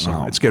fucking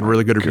awesome. It's getting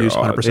really good reviews,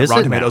 100%. Is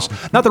Rotten it now? Tomatoes.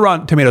 Not that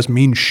Rotten Tomatoes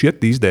mean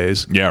shit these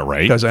days. Yeah,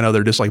 right. Because I know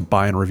they're just like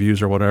buying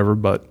reviews or whatever.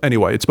 But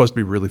anyway, it's supposed to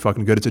be really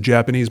fucking good. It's a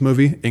Japanese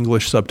movie,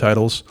 English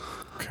subtitles.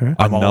 Okay.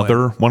 I'm all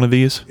Another one of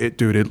these?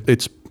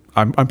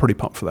 I'm pretty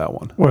pumped for that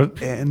one.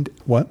 What? And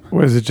what?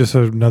 What, is it just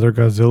another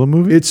Godzilla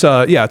movie? It's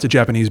it's a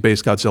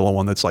Japanese-based Godzilla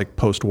one that's like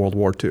post World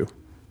War II.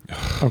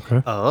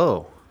 Okay.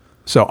 Oh.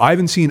 So I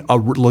haven't seen a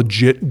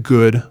legit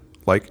good,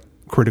 like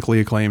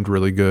critically acclaimed,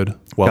 really good,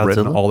 well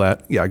written, Godzilla? all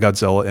that. Yeah,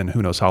 Godzilla, and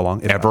who knows how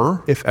long,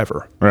 if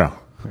ever. Yeah.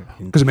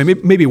 Because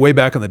maybe way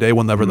back in the day,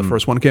 whenever the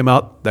first one came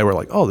out, they were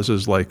like, "Oh, this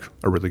is like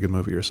a really good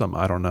movie" or something.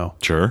 I don't know.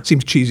 Sure.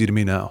 Seems cheesy to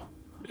me now.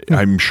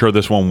 I'm sure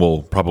this one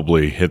will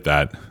probably hit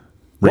that.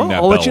 Ring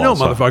that I'll let bell you know,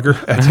 also. motherfucker.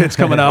 It's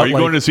coming out. Are you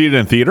going to see it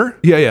in theater?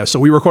 Yeah. So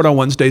we record on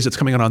Wednesdays. It's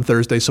coming out on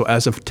Thursday. So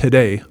as of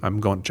today, I'm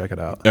going to check it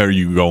out. Are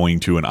you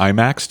going to an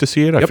IMAX to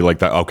see it? I feel like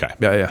that. Okay.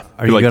 Yeah. Are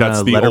I feel you like gonna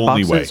that's the letterbox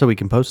only way. it so we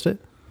can post it?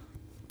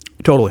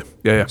 Totally.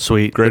 Yeah.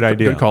 Sweet. Great Good-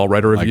 idea. Good call.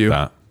 Write a Like review.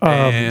 that.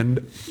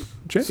 And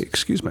Jay,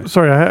 excuse me.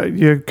 Sorry,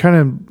 you kind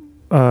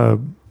of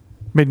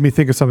made me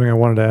think of something I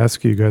wanted to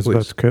ask you guys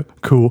about.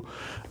 Cool.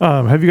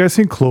 Have you guys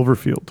seen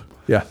Cloverfield?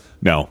 Yeah.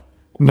 No.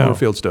 No.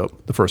 Cloverfield's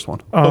dope. The first one.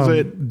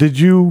 Did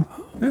you?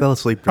 Fell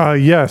asleep.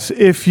 Yes.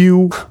 If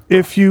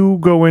you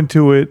go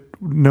into it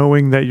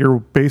knowing that you're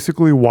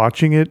basically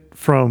watching it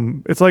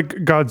from, it's like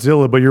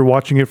Godzilla, but you're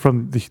watching it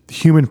from the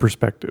human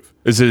perspective.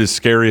 Is it as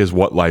scary as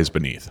What Lies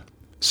Beneath?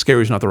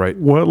 Scary's not the right.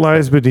 What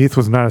Lies Beneath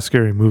was not a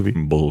scary movie.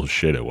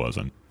 Bullshit, it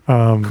wasn't.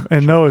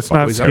 And no, it's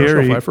not was that Michelle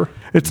scary. Pfeiffer?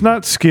 It's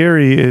not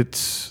scary.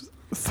 It's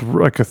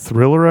like a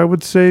thriller, I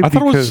would say. I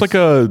thought it was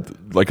because-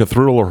 like a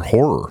thriller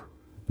horror.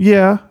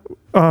 Yeah.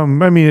 I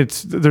mean,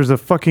 there's a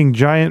fucking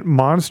giant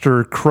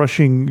monster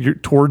crushing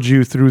towards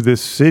you through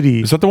this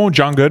city. Is that the one with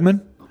John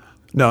Goodman?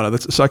 No,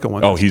 that's the second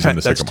one. Oh, That's he's 10, in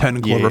the that's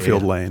second 10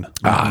 Cloverfield Lane.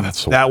 That's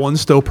so That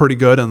one's still pretty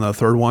good. And the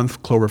third one,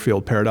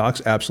 Cloverfield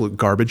Paradox, absolute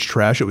garbage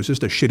trash. It was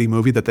just a shitty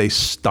movie that they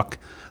stuck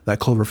that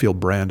Cloverfield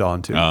brand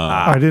onto.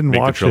 I didn't make the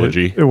watch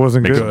trilogy. it. It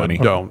wasn't Make good. some money.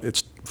 Don't.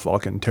 It's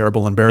fucking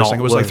terrible, embarrassing.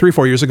 No, It was like look.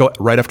 3-4 years ago,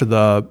 right after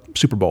the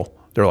Super Bowl.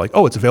 They're like,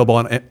 oh, it's available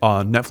on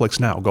Netflix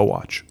now. Go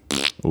watch.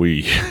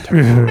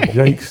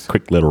 Yikes.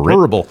 Quick little rip.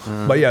 Horrible.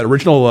 But yeah, the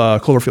original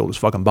Cloverfield was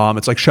fucking bomb.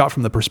 It's like shot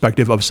from the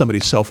perspective of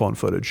somebody's cell phone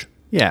footage.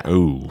 Yeah.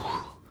 Ooh.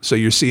 So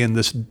you're seeing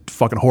this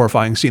fucking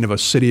horrifying scene of a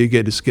city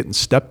just getting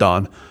stepped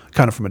on,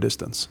 kind of from a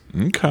distance.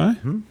 Okay.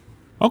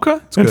 Okay.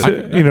 It's,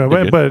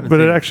 but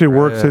it actually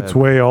works its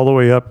way all the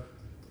way up.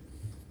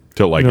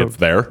 Till like it's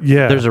there.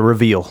 Yeah. There's a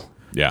reveal.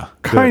 Yeah.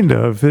 Kind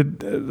of.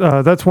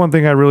 That's one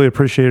thing I really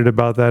appreciated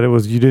about that. It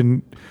was you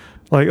didn't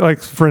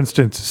like for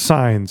instance,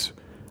 Signs.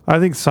 I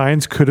think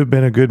Signs could have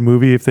been a good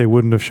movie if they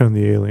wouldn't have shown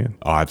the alien.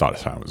 Oh, I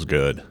thought it was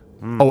good.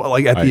 Oh,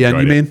 like at the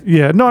end, you mean?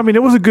 Yeah. No, I mean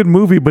it was a good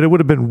movie, but it would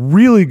have been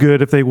really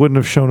good if they wouldn't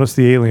have shown us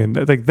the alien.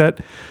 Like that,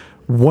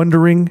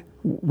 wondering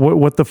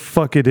what the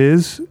fuck it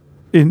is,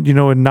 and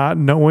not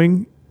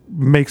knowing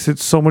makes it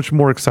so much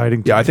more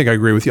exciting. Yeah, I think I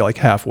agree with you like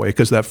halfway,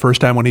 because that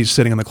first time when he's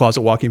sitting in the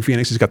closet, Joaquin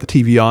Phoenix, he's got the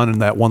TV on,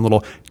 and that one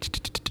little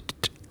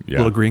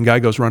green guy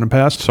goes running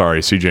past. Sorry,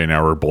 CJ and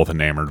I were both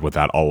enamored with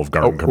that Olive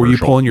Garden commercial. Were you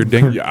pulling your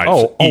dinger?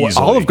 Yeah,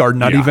 easily. Olive Garden,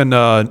 not even.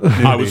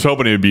 I was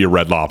hoping it would be a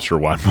Red Lobster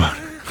one,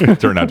 but it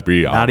turned out to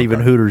be not even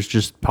Hooters,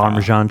 just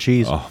Parmesan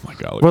cheese. Oh my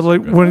god! But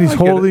like when he's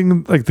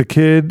holding like the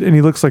kid and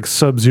he looks like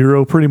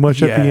Sub-Zero pretty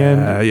much at the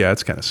end. Yeah,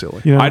 it's kind of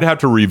silly. I'd have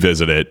to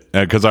revisit it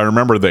because I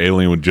remember the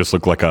alien would just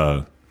look like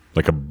a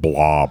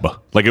blob,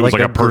 like it was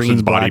like a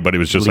person's body, but it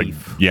was just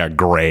leaf.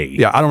 gray.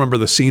 Yeah, I don't remember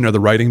the scene or the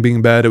writing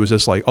being bad. It was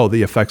just like, oh,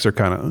 the effects are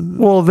kind of.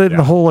 Well, then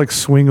the whole like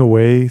swing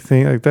away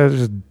thing, like that's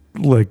just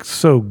like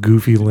so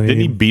goofy lame.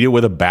 Didn't he beat it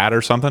with a bat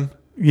or something?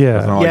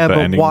 Yeah,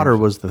 but water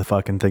was the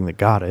fucking thing that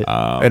got it.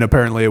 And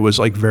apparently it was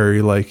like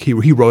very like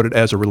he wrote it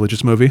as a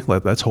religious movie,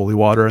 like that's holy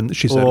water. And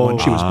she said when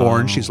she was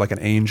born, she's like an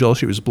angel.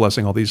 She was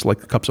blessing all these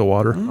like cups of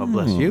water. Oh,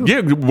 bless you.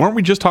 Yeah, weren't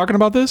we just talking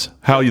about this?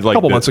 How you like a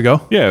couple months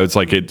ago? Yeah, it's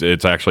like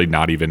it's actually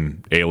not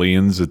even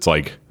aliens. It's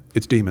like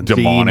it's demons,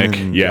 demonic.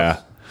 Yeah.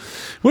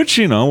 Which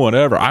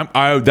whatever.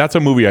 I that's a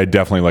movie I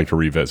definitely like to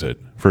revisit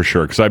for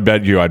sure, because I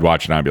bet you I'd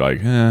watch it and I'd be like,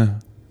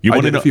 I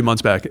did a few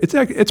months back.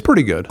 It's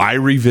pretty good. I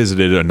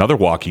revisited another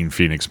Joaquin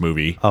Phoenix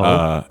movie.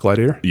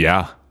 Gladiator?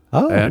 Yeah.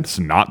 Oh. And it's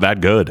not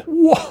that good.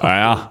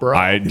 Whoa, bro.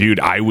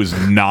 I was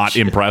not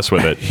impressed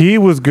with it. He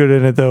was good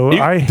in it though.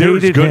 There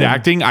was good him.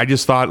 acting. I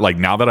just thought, like,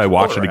 now that I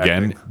watch it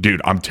again,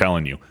 dude, I'm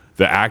telling you,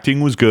 the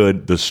acting was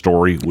good. The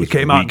story was It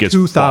came out in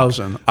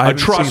 2000. I haven't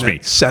trust seen me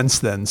it since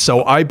then,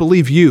 so I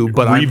believe you,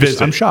 but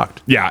I'm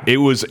shocked. Yeah,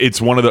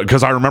 it's one of the,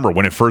 because I remember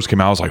when it first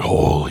came out, I was like,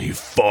 holy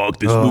fuck,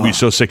 this movie's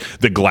so sick.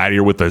 The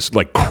gladiator with this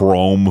like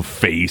chrome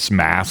face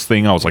mask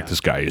thing, I was like,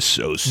 this guy is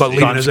so sick. But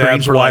leaving his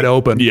abs wide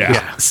open. Yeah.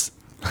 Yes.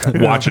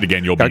 Watch it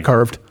again. You'll be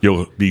carved.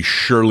 You'll be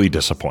surely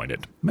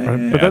disappointed.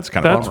 Man, but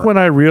that's when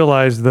I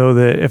realized though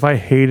that if I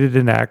hated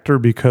an actor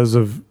because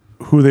of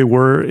who they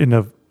were in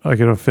a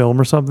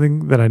film or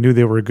something, then I knew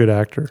they were a good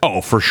actor.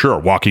 Oh, for sure.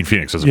 Joaquin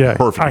Phoenix is a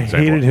perfect example.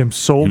 I hated him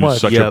so he was much.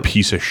 Such a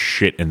piece of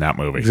shit in that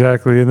movie.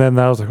 Exactly. And then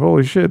I was like,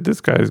 holy shit,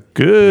 this guy's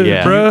good,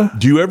 bruh.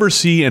 Do you ever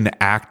see an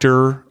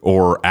actor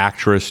or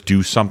actress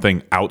do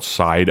something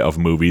outside of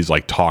movies,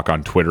 like talk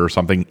on Twitter or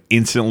something,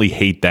 instantly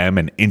hate them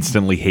and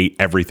instantly hate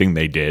everything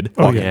they did?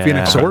 Joaquin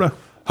Phoenix, sort of.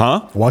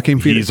 Huh? Joaquin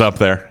Phoenix. He's up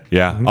there.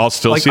 Yeah. I'll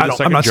still see the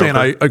second I'm not Joker. saying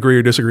I agree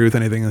or disagree with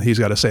anything that he's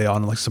got to say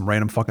on like some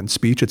random fucking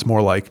speech. It's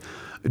more like,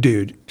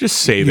 dude,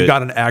 just save it. You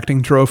got an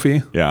acting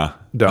trophy. Yeah.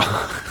 Don't.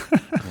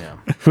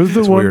 Who's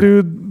the one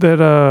dude that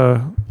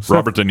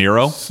Robert De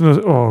Niro?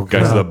 Oh,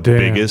 guy's God, the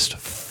biggest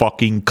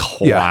fucking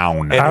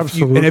clown. Yeah.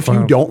 And if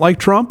you don't like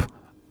Trump,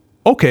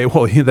 okay,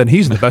 well then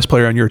he's the best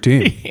player on your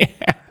team.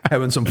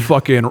 Having some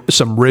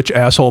rich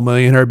asshole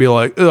millionaire be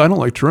like, I don't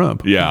like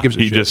Trump. Yeah,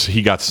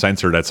 he got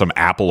censored at some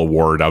Apple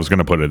award. I was going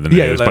to put it in the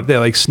news, but they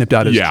like snipped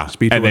out his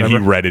speech. And then he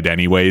read it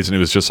anyways, and it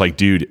was just like,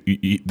 dude,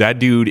 that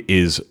dude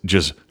is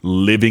just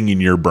living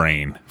in your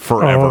brain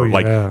forever. Oh, yeah.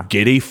 Like,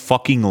 get a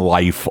fucking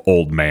life,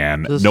 old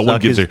man. Just no one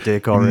suck gives his a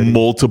dick already.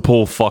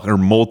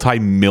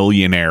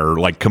 multi-millionaire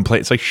like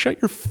complaint. It's like, shut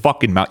your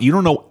fucking mouth. You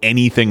don't know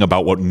anything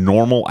about what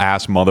normal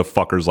ass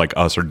motherfuckers like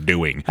us are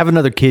doing. Have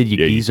another kid, you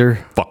geezer.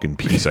 You fucking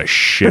piece of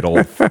shit,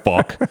 old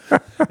fuck.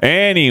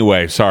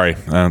 Anyway, sorry.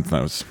 That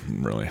was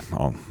really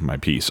all my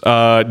piece.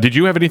 Did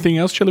you have anything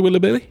else, Chili Willy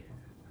Billy?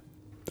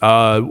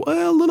 Well,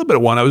 a little bit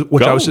of one. I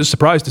was just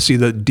surprised to see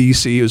that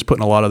DC is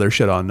putting a lot of their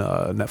shit on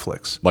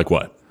Netflix. Like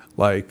what?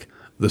 Like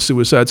the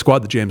Suicide Squad,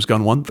 the James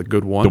Gunn one, the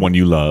good one. The one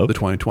you love. The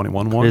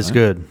 2021 one. It's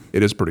good.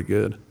 It is pretty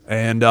good.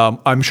 And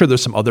I'm sure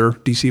there's some other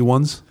DC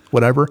ones,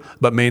 whatever,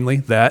 but mainly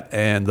that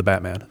and the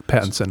Batman,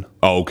 Pattinson.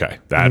 Oh, okay.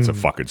 That's a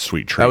fucking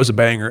sweet treat. That was a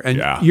banger.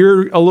 And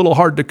you're a little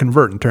hard to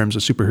convert in terms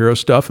of superhero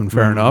stuff, and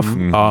fair enough.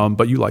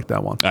 But you like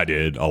that one. I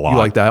did a lot. You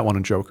like that one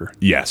and Joker.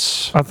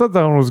 Yes. I thought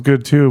that one was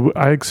good too.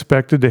 I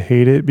expected to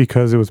hate it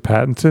because it was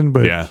Pattinson,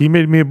 but he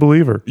made me a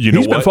believer. You know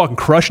He's been fucking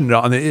crushing it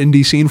on the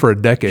indie scene for a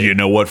decade. You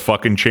know what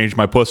fucking changed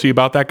my pussy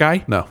about that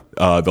guy? No.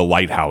 The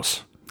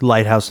Lighthouse.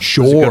 Lighthouse.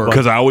 Sure.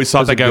 Because I always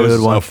thought that guy good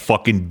was one. a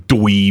fucking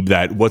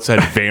dweeb. What's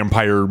that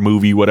vampire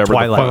movie, whatever.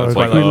 Twilight. The fuck. It's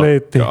like,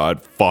 Twilight. oh,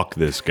 God, fuck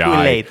this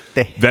guy.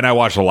 Twilight. Then I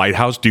watched The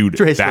Lighthouse. Dude,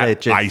 Tres that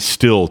leches. I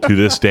still, to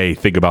this day,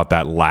 think about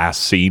that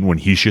last scene when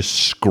he's just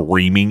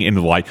screaming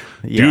into the light.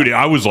 Dude,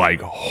 I was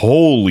like,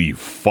 holy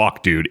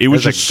fuck, dude. It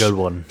was That's a just good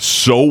one.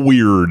 so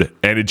weird,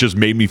 and it just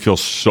made me feel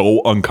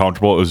so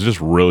uncomfortable. It was just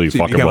really So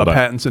fucking you got well a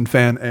done. Pattinson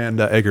fan and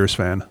Eggers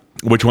fan.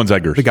 Which one's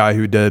Eggers? The guy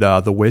who did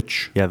The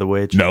Witch. Yeah, The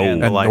Witch. No.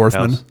 and, the And Lighthouse.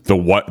 Northman. The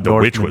what? The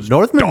Witch was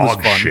Northman was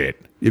dog fun.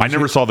 shit. I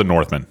never saw The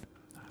Northman.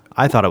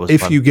 I thought it was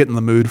If fun. you get in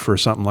the mood for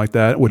something like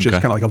that, which is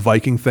Okay. kind of like a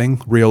Viking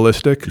thing,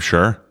 realistic.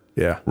 Sure.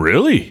 Yeah.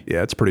 Really?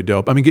 Yeah, it's pretty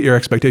dope. I mean, get your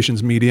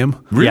expectations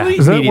medium. Really?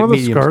 Is that Medium- one of the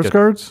medium's good.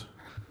 Skarsgårds?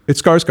 It's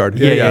Skarsgård.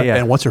 Yeah.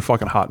 And what's her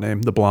fucking hot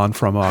name? The blonde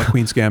from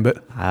Queen's Gambit.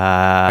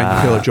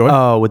 And Killer-Joy.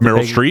 Oh, with Meryl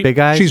the big, Streep? big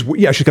eyes.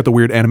 she's got the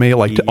weird anime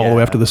like all the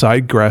way up to the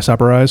side,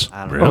 grasshopper eyes.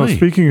 Really? Oh,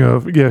 speaking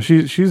of, yeah,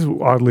 she's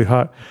oddly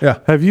hot. Yeah.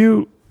 Have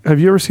you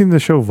ever seen the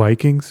show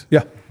Vikings?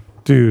 Yeah.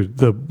 Dude,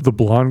 the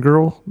blonde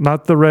girl,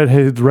 not the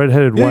redheaded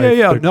Yeah, wife.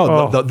 yeah. The-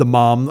 No, oh, the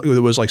mom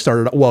that was like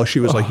started. Well, she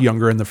was like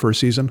younger in the first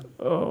season.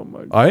 Oh my!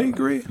 I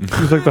agree.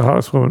 she's like the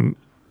hottest woman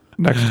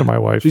next to my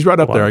wife. She's right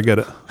up there. I Alive. get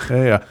it.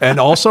 Yeah. And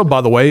also,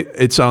 by the way,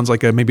 it sounds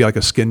like maybe like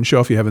a skin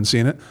show if you haven't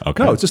seen it.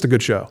 Okay. No, it's just a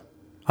good show.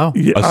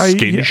 Yeah, A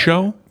skin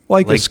show?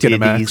 Like Like the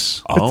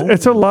Skinamax. Oh.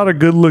 It's a lot of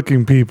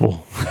good-looking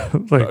people,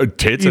 like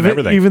Tits and even,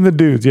 everything. Even the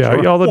dudes, yeah.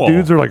 Sure. All the Whoa.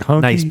 dudes are like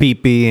hunky. nice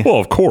peepee. Well,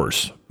 of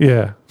course.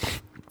 Yeah,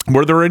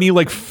 Were there any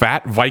like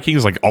fat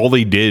Vikings? Like all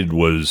they did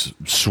was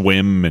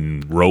swim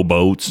and row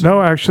boats?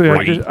 no, actually,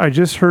 Right. I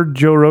just heard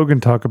Joe Rogan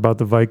talk about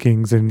the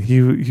Vikings, and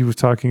he was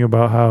talking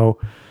about how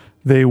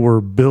they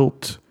were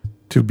built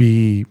to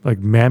be like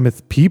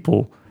mammoth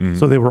people,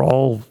 so they were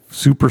all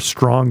super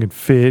strong and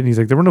fit. And he's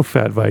like, there were no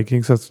fat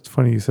Vikings. That's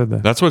funny you said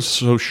that. That's what's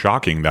so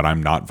shocking that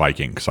I'm not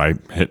Viking because I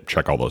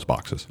check all those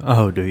boxes.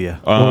 Oh, do you?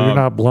 Well, you're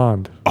not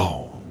blonde.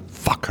 Oh,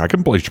 fuck. I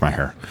can bleach my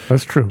hair.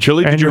 That's true.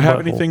 Chili, And did you your have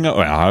butthole. anything? Oh,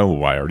 I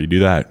already do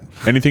that.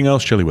 Anything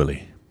else, Chili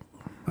Willy?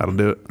 That'll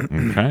do it.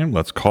 Okay,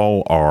 let's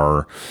call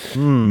our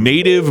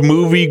native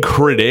movie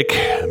critic,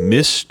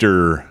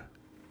 Mr.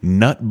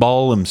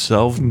 Nutball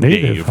himself,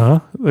 Native, Dave.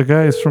 huh? The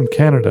guy is from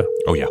Canada.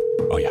 Oh, yeah.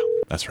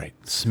 That's right.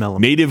 Smell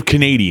him. Native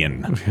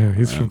Canadian. Yeah,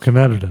 he's from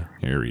Canada.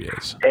 Here he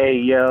is. Hey,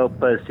 yo,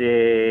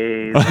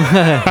 pussies.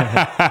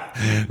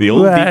 The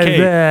old Blah, BK.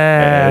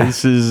 blah.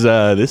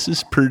 This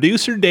is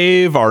producer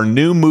Dave, our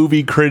new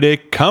movie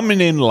critic,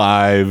 coming in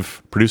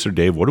live. Producer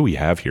Dave, what do we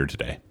have here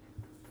today?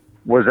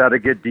 Was that a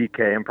good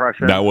DK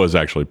impression? That was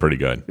actually pretty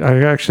good.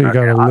 I actually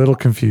got a little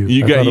confused.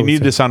 You I thought it was needed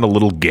to him. sound a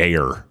little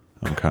gayer.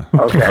 Okay.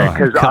 Okay,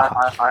 because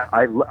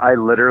I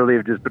literally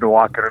have just been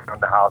walking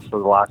around the house for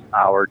the last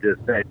hour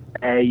just saying,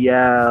 hey,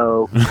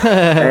 yo,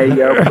 hey,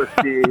 yo,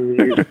 pussy.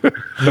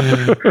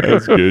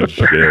 That's good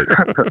shit.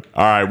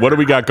 All right, what do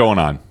we got going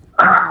on?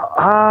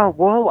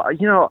 Well,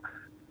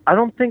 I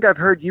don't think I've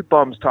heard you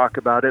bums talk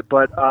about it,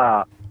 but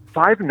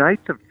Five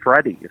Nights at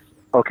Freddy's.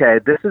 Okay,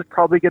 this is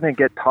probably going to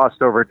get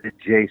tossed over to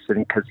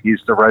Jason because he's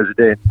the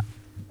resident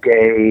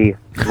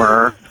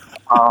gamer.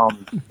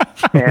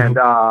 And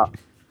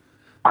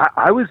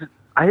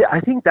I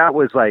think that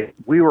was like,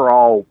 we were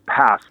all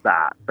past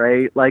that,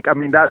 right? Like, I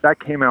mean, that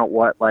came out,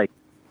 like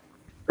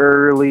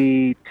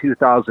early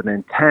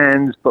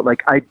 2010s, but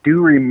like, I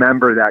do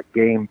remember that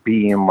game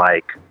being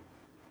like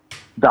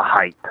the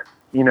hype.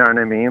 You know what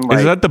I mean? Like,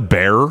 Is that the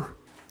bear?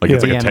 Like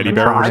it's like Yeah, a teddy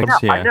bear or animatronics.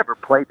 something? I never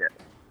played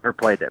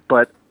it,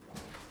 but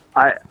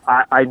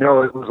I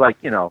know it was like,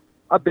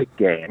 a big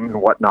game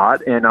and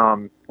whatnot.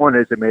 And one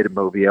is they made a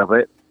movie of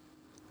it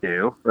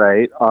too,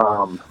 right?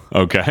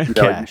 Okay.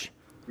 Cash.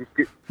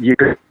 You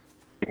could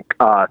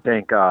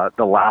thank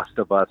The Last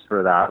of Us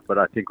for that, but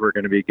I think we're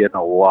going to be getting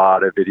a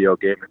lot of video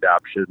game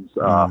adaptions,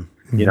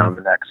 in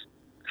the next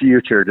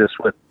future, just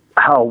with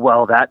how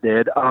well that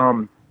did.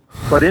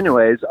 But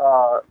anyways,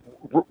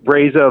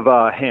 raise of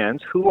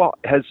hands, who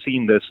has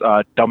seen this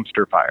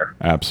dumpster fire?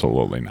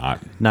 Absolutely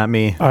not. Not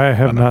me. I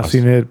have not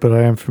seen it, but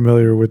I am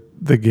familiar with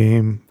the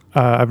game.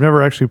 I've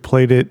never actually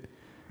played it,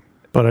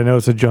 but I know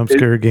it's a jump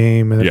scare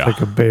game, and it's Yeah. like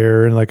a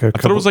bear and like a.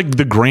 I thought it was like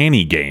the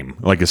Granny game,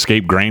 like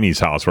Escape Granny's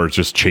house, where it's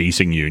just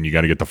chasing you and you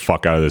got to get the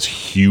fuck out of this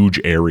huge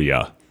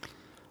area.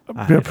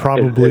 Yeah,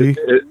 probably,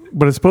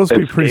 but it's supposed to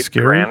be pretty Escape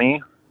scary.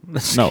 Granny?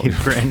 Escape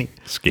Granny.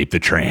 Escape the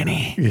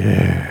tranny.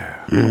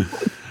 Yeah.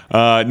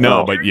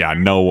 No, but yeah,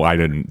 no, I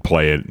didn't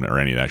play it or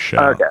any of that shit.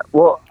 Okay.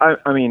 Well,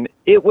 I mean,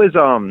 it was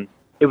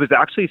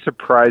actually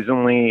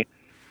surprisingly,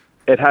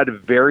 it had a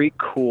very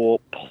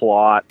cool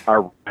plot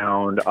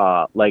around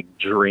like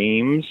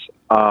dreams,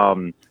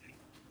 and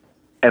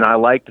I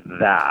liked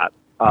that.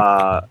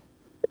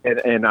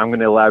 And I'm going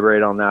to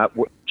elaborate on that.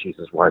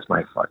 Jesus, why is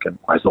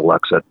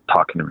Alexa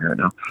talking to me right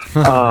now?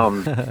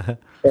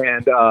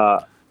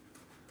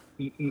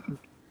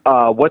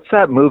 What's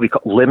that movie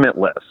called?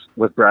 Limitless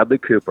with Bradley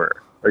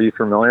Cooper. Are you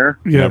familiar?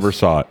 Yes. Never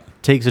saw it.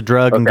 Takes a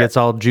drug and gets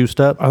all juiced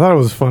up. I thought it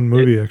was a fun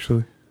movie,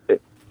 actually.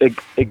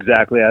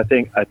 Exactly. I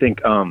think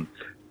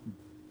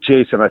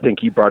Jason, I think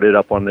he brought it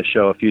up on the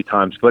show a few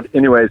times. But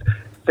anyways,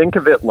 think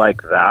of it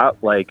like that,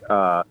 like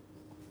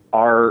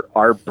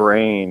our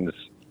brains,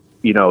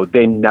 you know,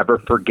 they never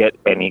forget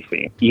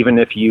anything. Even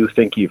if you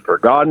think you've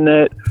forgotten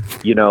it,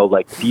 you know,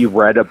 like if you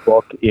read a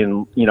book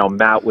in, you know,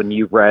 Matt, when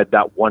you read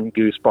that one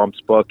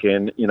Goosebumps book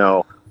in, you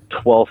know,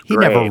 12th He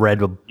grade. never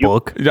read a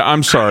book.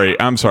 I'm sorry.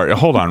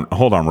 Hold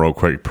on real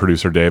quick,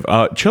 producer Dave.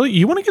 Chili,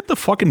 you want to get the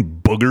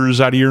fucking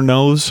boogers out of your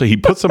nose? So he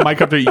puts the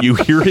mic up there. You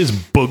hear his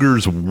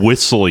boogers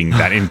whistling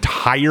that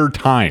entire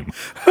time.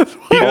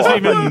 He doesn't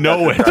even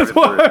know it. That's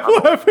why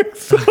I'm laughing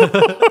so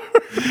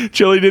hard.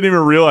 Chili didn't even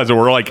realize it.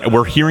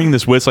 We're hearing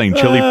this whistling.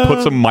 Chili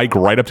puts a mic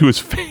right up to his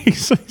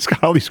face. He's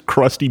got all these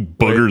crusty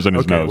boogers in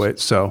his nose. Wait,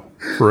 so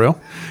for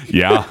real?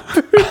 Yeah.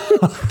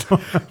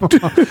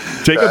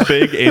 Take a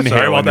big inhale.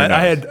 Sorry about on your that. nose.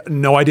 I had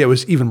no idea it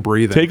was even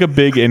breathing. Take a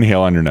big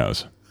inhale on your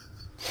nose.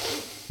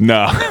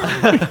 No.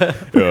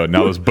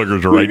 Now those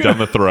boogers are right down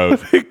the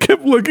throat. They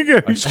kept looking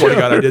at I each swear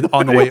to God, I did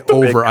on the way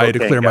over. I had to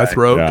cocaine clear my guy.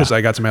 throat Yeah. because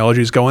I got some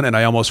allergies going, and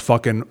I almost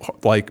fucking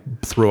like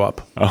threw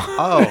up.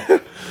 Oh,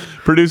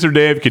 Producer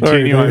Dave,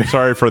 continue. Sorry, I'm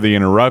sorry for the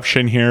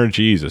interruption here.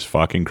 Jesus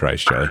fucking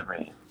Christ, Chili.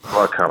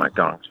 What kind of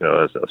gong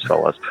show is this,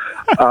 fellas?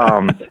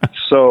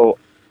 So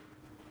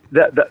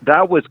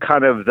that was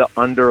kind of the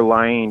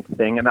underlying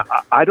thing, and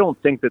I don't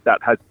think that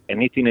has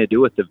anything to do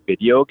with the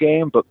video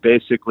game, but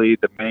basically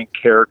the main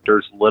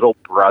character's little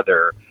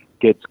brother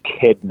gets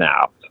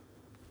kidnapped,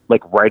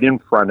 like right in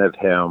front of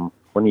him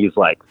when he's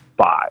like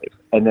 5,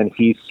 and then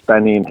he's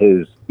spending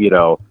his, you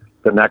know,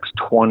 the next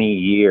 20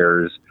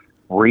 years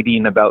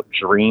reading about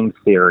dream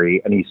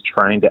theory, and he's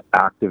trying to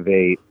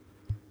activate.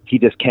 He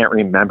just can't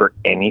remember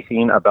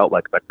anything about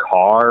like the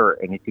car or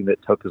anything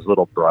that took his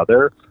little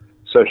brother.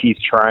 So he's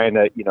trying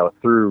to, you know,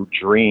 through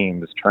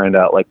dreams, trying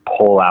to like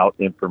pull out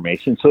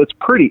information. So it's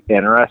pretty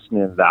interesting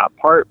in that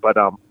part. But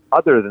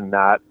other than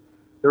that,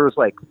 there was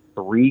like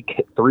three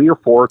or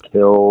four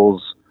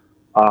kills.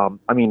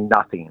 I mean,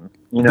 nothing.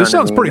 You know, This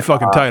sounds what I mean? pretty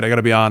fucking tight. I got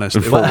to be honest.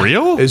 For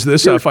real? Is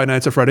this Five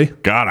Nights at Freddy?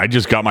 God, I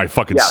just got my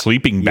fucking Yeah.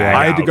 sleeping bag.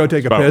 I had to out. go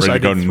take a About piss. ready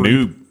to go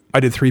noob. I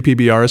did 3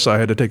 PBRs, so I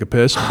had to take a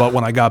piss. But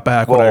when I got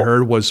back, what I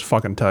heard was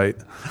fucking tight.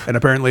 And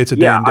apparently it's a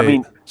day Yeah, and I date,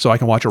 mean- so I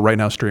can watch it right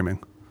now streaming.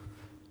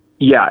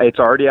 Yeah, it's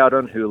already out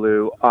on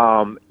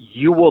Hulu.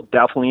 You will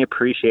definitely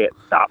appreciate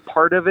that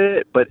part of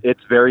it, but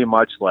it's very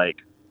much like,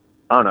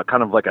 I don't know,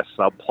 kind of like a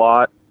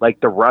subplot. Like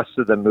the rest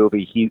of the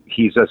movie,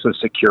 he's just a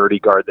security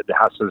guard that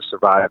has to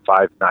survive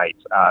 5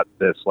 nights at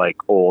this like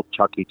old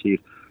Chuck E. Cheese.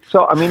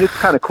 So, I mean, it's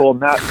kind of cool.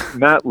 Matt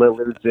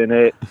Lillard's in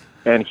it,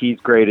 and he's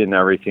great in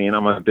everything.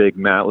 I'm a big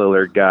Matt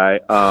Lillard guy.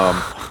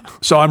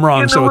 So I'm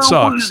wrong, so it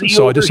sucks.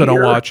 So I just said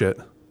don't watch it.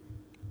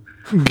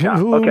 Yeah,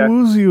 okay.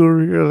 Who's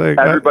you're like,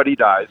 Everybody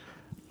dies.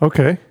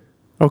 okay.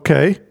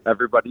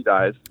 Everybody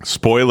dies.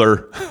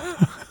 Spoiler.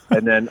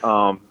 And then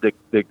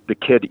the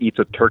kid eats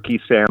a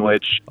turkey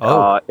sandwich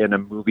in a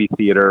movie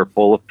theater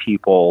full of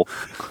people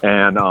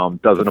and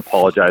doesn't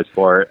apologize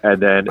for it.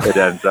 And then it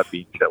ends up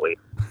being chili.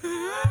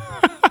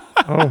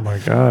 Oh my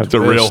God. It's a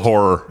real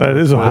horror. That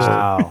is a horror.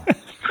 wow.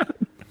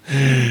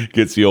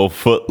 Gets the old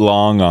foot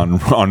long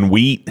on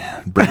wheat,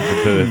 brings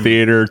it to the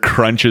theater,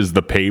 crunches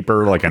the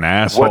paper like an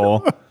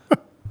asshole.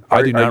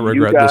 I do not are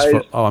you regret this.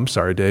 guys- Oh, I'm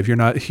sorry, Dave. You're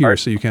not here,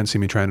 so you can't see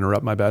me trying to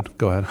interrupt. My bad.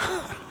 Go ahead.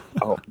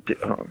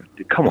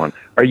 Come on.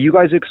 Are you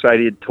guys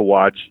excited to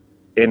watch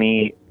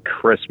any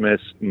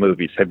Christmas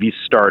movies? Have you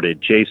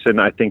started? Jason,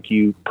 I think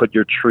you put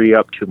your tree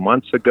up 2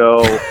 months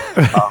ago.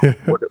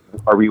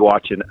 Are we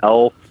watching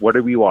Elf? What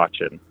are we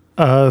watching?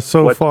 What's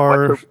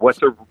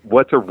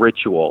What's a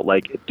ritual?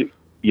 Like, do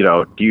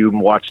you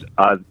watch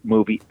a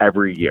movie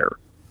every year?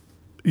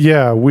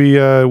 Yeah, we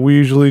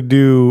usually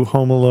do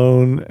Home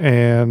Alone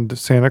and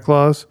Santa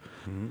Claus.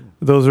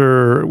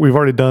 We've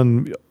already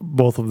done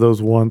both of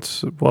those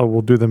once. Well,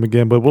 we'll do them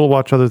again, but we'll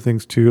watch other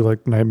things too,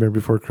 like Nightmare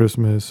Before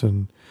Christmas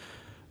and,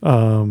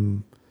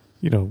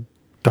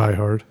 Die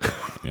Hard.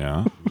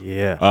 Yeah.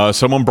 Yeah.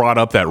 Someone brought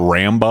up that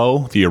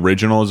Rambo, the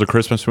original, is a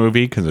Christmas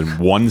movie because in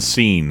one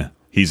scene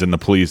he's in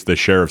the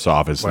sheriff's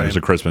office, and there's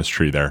a Christmas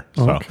tree there.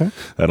 So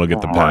that'll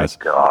get the pass.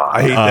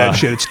 I hate that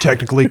shit. It's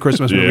technically a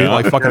Christmas movie, Yeah.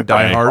 like fucking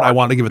Die Hard. I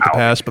want to give it the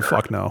pass, but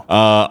fuck no.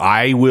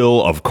 I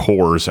will, of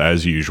course,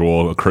 as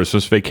usual, A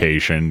Christmas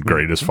Vacation,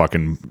 greatest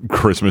fucking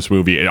Christmas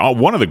movie.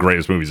 One of the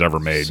greatest movies ever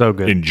made. So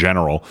good. In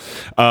general.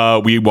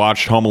 We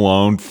watched Home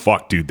Alone.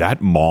 Fuck, dude,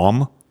 that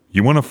mom,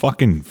 you want to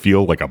fucking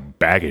feel like a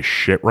bag of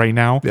shit right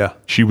now? Yeah.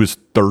 She was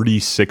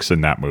 36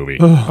 in that movie.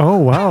 Oh,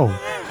 wow.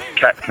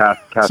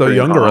 So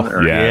young girl. Catherine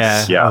Hahn, or-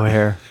 Yes. Yeah.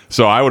 O'Hare.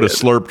 So I would have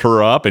slurped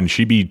her up, and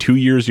she'd be 2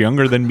 years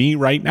younger than me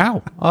right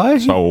now. Oh,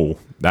 So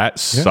that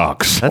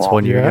sucks. That's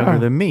 1 year Yeah. younger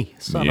than me.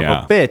 Son of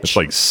a bitch. It's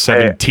like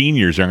 17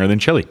 years younger than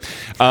Chili.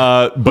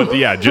 But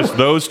yeah, just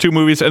those two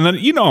movies. And then,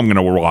 I'm going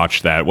to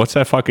watch that. What's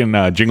that fucking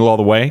Jingle All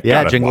the Way?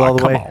 yeah, Gotta Jingle All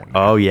the come Way. on.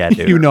 Oh, yeah,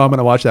 dude. You know I'm going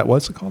to watch that.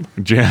 What's it called?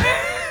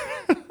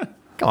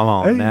 Come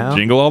on now.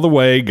 Jingle All the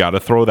Way. Got to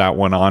throw that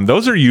one on.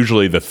 Those are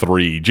usually the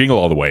three. Jingle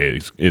All the Way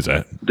is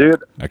a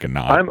Dude, like a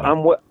nod.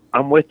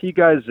 I'm with you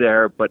guys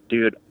there, but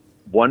dude,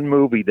 one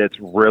movie that's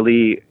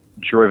really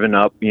driven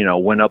up,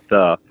 went up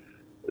the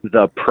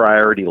the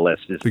priority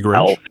list is The Grinch?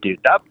 Elf, dude.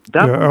 That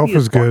Yeah, movie Elf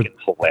is good.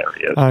 fucking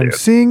hilarious, I'm dude.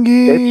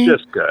 singing. It's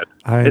just good.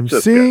 I'm It's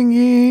just good.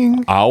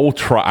 singing. I'll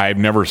try. I've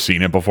never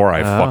seen it before.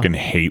 I fucking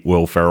hate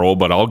Will Ferrell,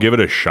 but I'll give it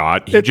a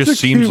shot. He It's just a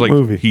seems cute like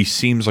movie. he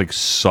seems like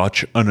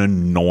such an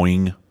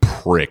annoying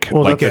prick.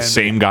 Well, like the that's-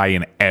 same guy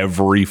in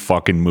every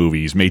fucking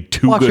movie. He's made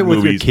 2 Watch good it with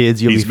your movies.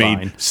 kids, you'll He's be made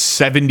fine.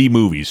 70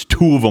 movies.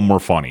 2 of them were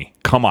funny.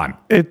 Come on.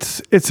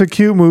 It's a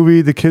cute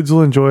movie. The kids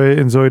will enjoy it,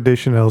 and Zoe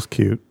Deschanel's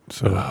cute.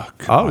 So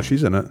Oh,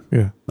 she's in it.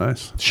 yeah,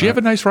 Nice. Does she have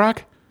a nice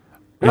rock?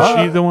 Is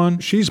she the one?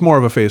 She's more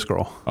of a face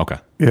girl. Okay.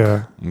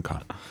 yeah, Okay.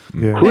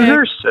 yeah. Who's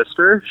her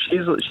sister?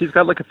 She's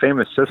got like a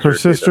famous sister. Her too,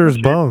 sister's doesn't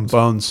she? Bones.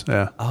 Bones.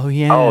 Yeah. Oh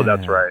yeah. Oh,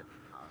 that's right.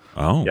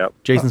 Oh. Yep.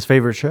 Jason's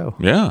favorite show.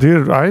 Yeah.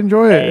 Dude, I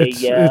enjoy it.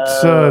 It's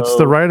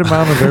the right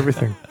amount of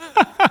everything.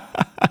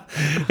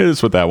 Hit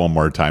us with that one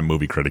more time,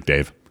 movie critic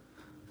Dave.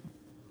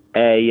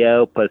 Hey,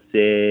 yo,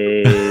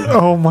 pussy.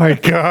 Oh my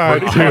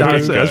god,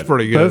 That's, dude. that's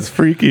pretty good. That's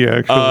freaky,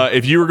 actually.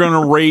 If you were going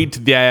to rate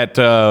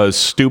that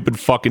stupid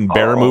fucking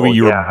bear movie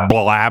you yeah. were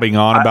blabbing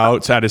on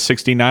about out of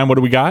 69, what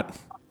do we got?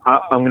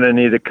 I'm going to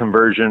need a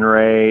conversion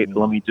rate.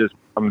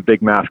 I'm a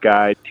big math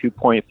guy.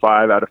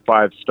 2.5 out of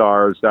 5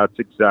 stars. That's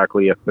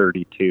exactly a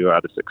 32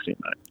 out of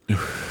 69.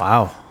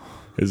 Wow.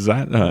 Is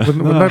that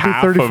Wouldn't that be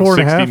half 34 of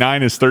and a half?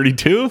 69 is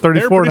 32?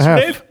 34 and a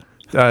half.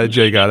 Dave?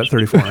 Jay got it.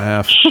 34 and a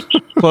half.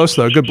 Close,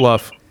 though. Good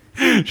bluff.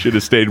 Should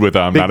have stayed with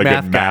I'm Big not a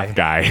good math math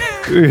guy.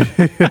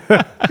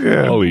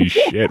 Holy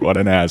shit, what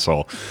an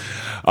asshole.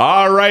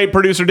 All right,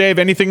 producer Dave,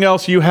 anything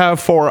else you have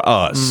for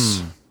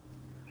us?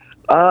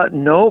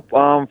 Nope.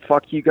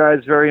 Fuck you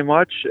guys very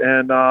much,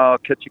 and I'll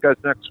catch you guys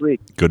next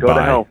week. Goodbye. Go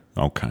to hell.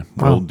 Okay,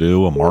 will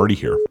do. I'm already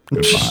here.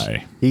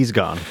 Goodbye. He's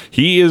gone.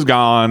 He is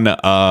gone.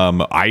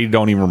 I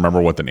don't even remember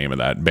what the name of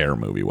that bear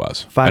movie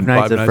was. Five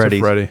Nights Five at Nights Freddy's.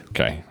 at Freddy.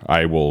 Okay,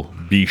 I will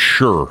be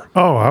sure.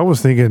 Oh, I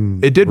was thinking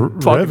It did fucking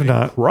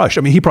Revenant. crush.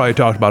 I mean, he probably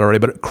talked about it already,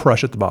 but it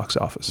crushed at the box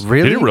office.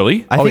 Really? Did it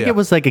really? I Oh, think yeah. it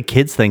was like a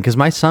kid's thing because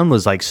my son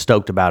was like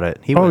stoked about it.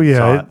 He Oh went and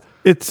saw yeah, it.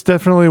 it's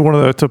definitely one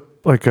of the. It's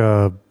like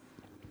a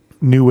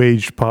new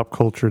age pop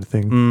culture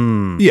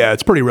thing. Yeah,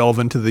 it's pretty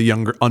relevant to the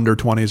younger under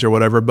 20s or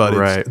whatever, but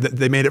Right.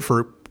 they made it for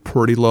a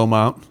pretty low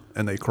amount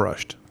and they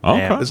crushed.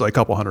 Okay. It's like a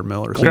couple $100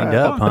 million or Cleaned something.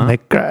 up, huh? They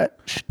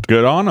crushed.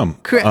 Good on him.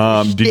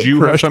 Did you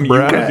have Crushed something you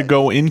Brad. wanted to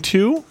go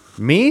into?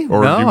 Me?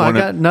 Or No, do you I wanna-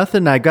 got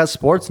nothing. I got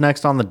sports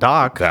next on the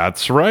dock.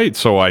 That's right.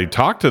 So I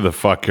talked to the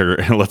fucker.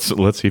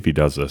 Let's see if he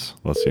does this.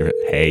 Let's hear it.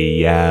 Hey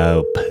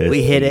yo, pussy.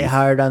 We hit it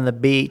hard on the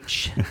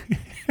beach.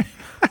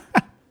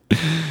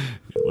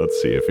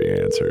 Let's see if he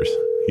answers.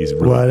 He's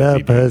really What busy up,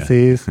 doing that.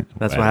 pussies?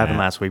 That's what happened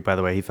last week, by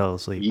the way. He fell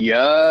asleep.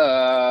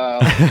 Yeah.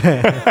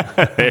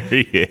 There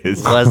he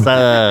is. What's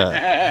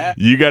up?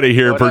 You got to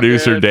hear What up,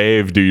 producer dude?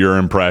 Dave do your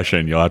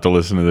impression. You'll have to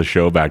listen to the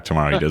show back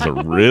tomorrow. He does a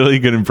really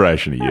good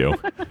impression of you.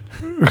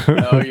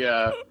 Oh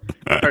yeah.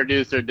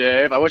 Producer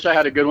Dave. I wish I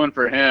had a good one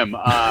for him.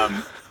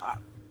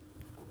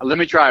 Let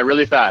me try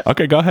really fast.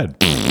 Okay, go ahead.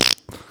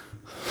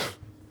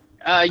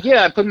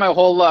 Yeah, I put my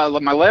whole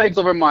my legs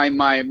over my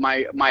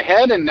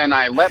head, and then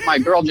I let my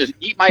girl just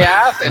eat my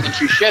ass, and then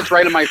she shits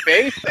right in my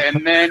face,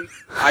 and then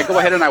I go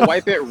ahead and I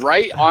wipe it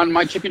right on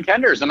my chicken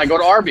tenders, and I go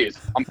to Arby's.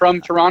 I'm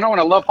from Toronto, and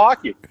I love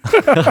hockey.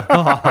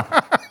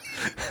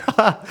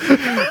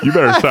 You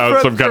better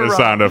sound some kind of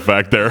sound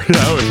effect there.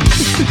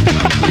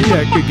 Yeah,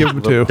 I could give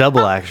him two.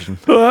 Double action.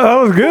 That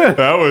was good.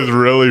 That was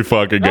really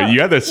fucking good.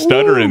 You had the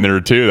stutter in there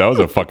too. That was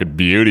a fucking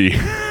beauty.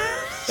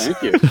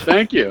 Thank you.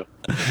 Thank you.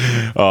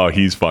 Oh,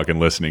 he's fucking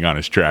listening on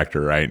his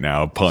tractor right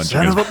now, punching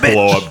Son his of a bitch.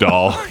 blow up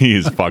doll.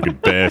 He's fucking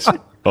pissed.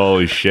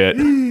 Holy shit.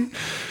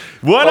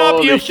 What up,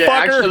 Holy you shit.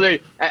 fucker?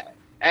 Actually,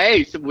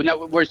 hey, so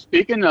we're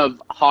speaking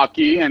of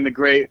hockey and the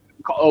great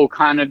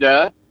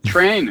Canada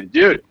train.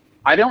 Dude,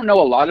 I don't know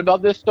a lot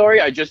about this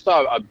story. I just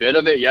saw a bit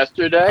of it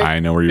yesterday.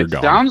 I know where you're it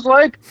going. Sounds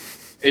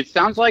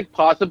like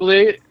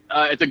possibly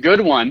it's a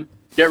good one.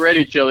 Get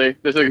ready, Chili.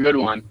 This is a good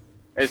one.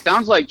 It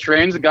sounds like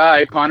Train's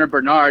guy, Connor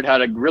Bernard,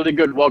 had a really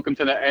good welcome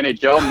to the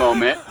NHL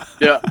moment.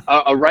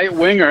 A right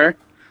winger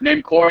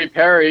named Corey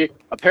Perry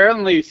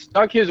apparently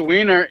stuck his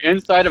wiener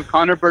inside of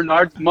Connor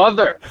Bernard's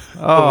mother.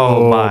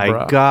 Oh, my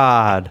bro.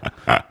 God.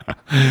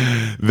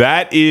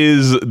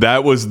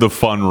 That was the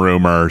fun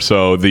rumor.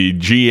 So the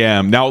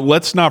GM. Now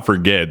let's not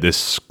forget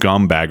this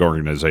scumbag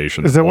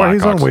organization. Is that why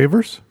he's on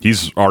Blackhawks.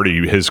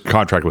 waivers? His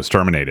contract was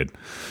terminated.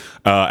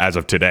 As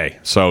of today.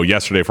 So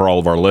yesterday for all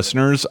of our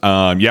listeners,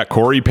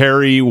 Corey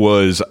Perry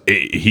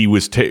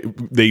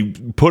they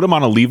put him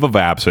on a leave of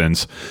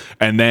absence,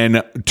 and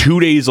then 2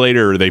 days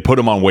later they put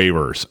him on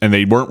waivers, and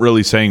they weren't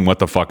really saying what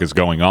the fuck is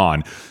going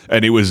on,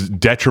 and it was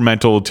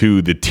detrimental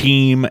to the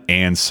team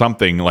and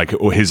something like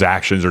his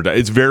actions are.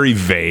 It's very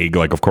vague.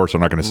 Like, of course,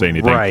 I'm not going to say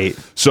anything. Right.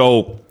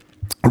 So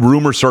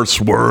rumors start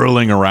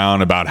swirling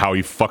around about how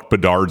he fucked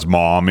Bedard's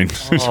mom, and,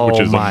 which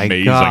is my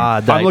amazing.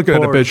 God, that I'm looking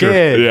at the poor picture.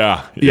 kid.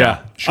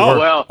 Yeah. Sure. Oh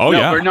well. Oh no,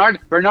 yeah.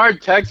 Bernard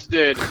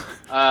texted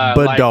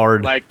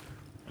Bedard. like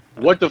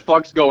what the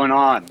fuck's going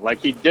on? Like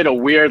he did a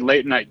weird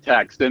late night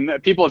text, and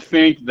people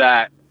think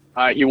that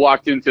He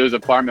walked into his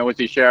apartment, which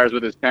he shares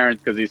with his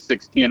parents because he's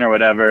 16 or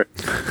whatever,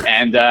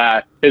 and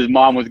his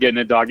mom was getting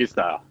a doggy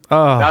style.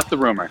 That's the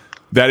rumor.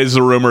 That is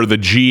the rumor. The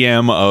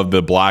GM of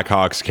the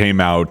Blackhawks came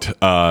out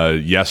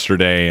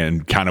yesterday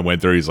and kind of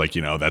went through. He's like,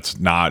 that's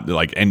not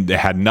like, and it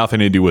had nothing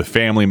to do with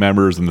family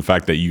members, and the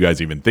fact that you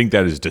guys even think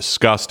that is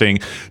disgusting.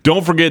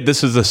 Don't forget,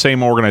 this is the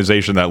same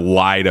organization that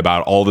lied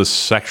about all this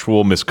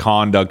sexual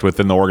misconduct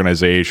within the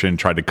organization,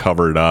 tried to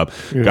cover it up,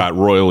 got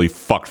royally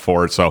fucked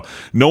for it. So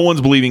no one's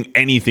believing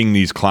anything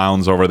these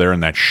clowns over there in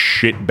that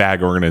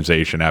shitbag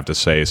organization have to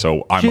say.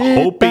 So I'm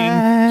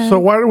hoping. So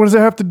what does it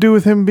have to do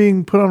with him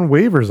being put on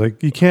waivers?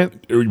 Like, you can't.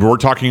 We're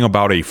talking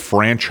about a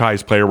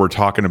franchise player. We're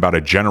talking about a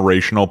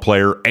generational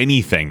player.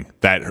 Anything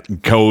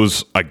that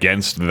goes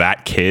against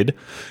that kid,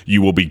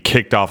 you will be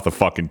kicked off the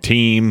fucking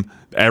team.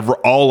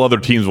 All other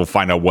teams will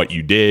find out what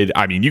you did.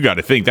 I mean, you got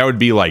to think that would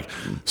be like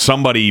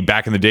somebody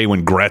back in the day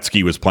when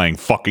Gretzky was playing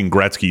fucking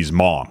Gretzky's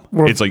mom.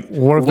 It's like,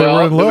 what if they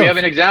were in love? We have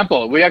an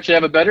example. We actually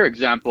have a better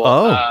example.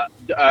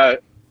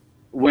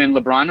 When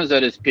LeBron was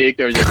at his peak,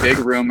 there was a big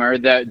rumor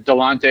that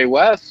Delonte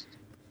West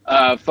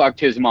fucked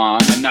his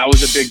mom, and that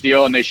was a big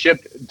deal, and they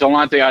shipped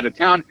Delonte out of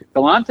town.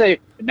 Delonte,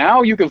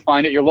 now you can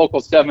find at your local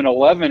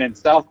 7-Eleven in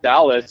South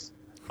Dallas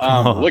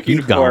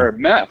looking for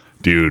meth.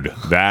 Dude,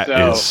 that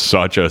is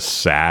such a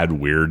sad,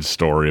 weird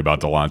story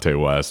about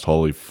Delonte West.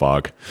 Holy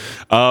fuck.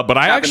 But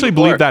I actually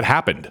believe that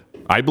happened.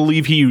 I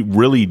believe he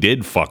really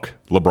did fuck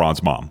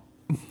LeBron's mom.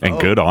 And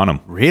good on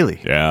him.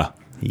 Really? Yeah.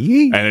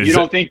 And you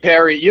don't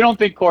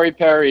think Corey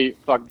Perry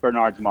fucked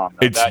Bernard's mom?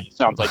 That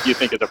sounds like you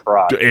think it's a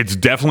fraud. It's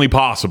definitely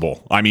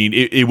possible. I mean,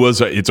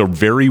 it's a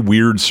very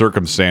weird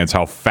circumstance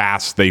how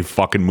fast they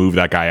fucking move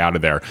that guy out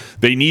of there.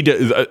 They need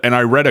to. And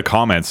I read a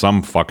comment.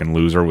 Some fucking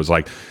loser was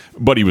like,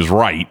 but he was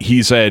right.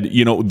 He said,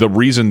 the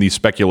reason these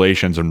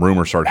speculations and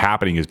rumors start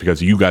happening is because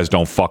you guys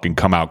don't fucking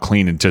come out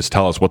clean and just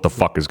tell us what the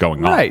fuck is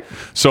going on. Right.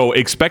 So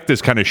expect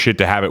this kind of shit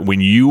to happen. When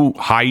you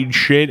hide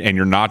shit and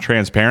you're not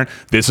transparent,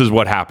 this is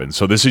what happens.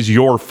 So this is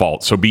your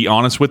fault. So be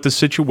honest with the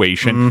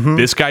situation. Mm-hmm.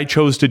 This guy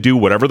chose to do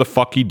whatever the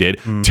fuck he did.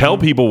 Mm-hmm. Tell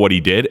people what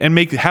he did and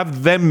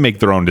have them make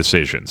their own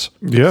decisions.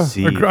 Yeah,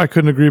 I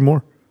couldn't agree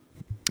more.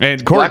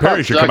 And Corey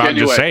Perry should come out and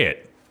just say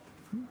it.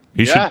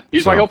 He's like,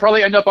 he'll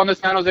probably end up on the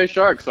San Jose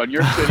Sharks on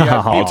your city.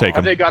 I'll take him.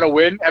 Have they got a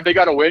win? Have they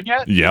got a win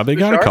yet? Yeah, they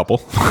got a couple.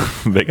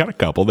 They got a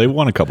couple. They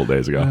won a couple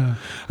days ago.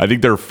 I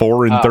think they're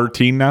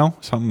 4-13 now.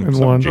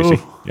 Something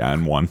juicy. Yeah,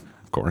 and 1,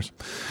 of course.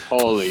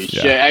 Holy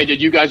shit! Hey, did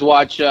you guys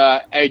watch?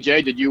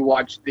 AJ, did you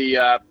watch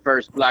the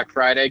first Black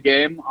Friday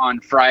game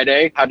on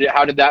Friday? How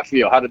did that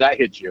feel? How did that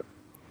hit you?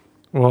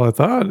 Well, I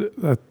thought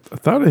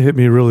it hit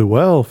me really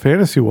well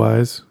fantasy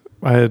wise.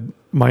 I had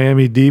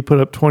Miami D put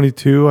up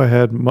 22. I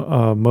had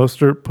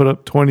Mostert put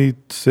up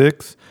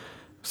 26.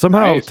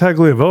 Somehow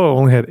Tagliavoa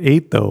only had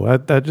 8 though.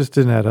 That just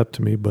didn't add up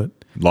to me. But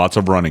lots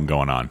of running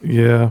going on.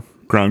 Yeah,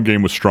 ground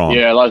game was strong.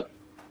 Yeah,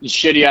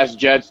 shitty ass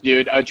Jets,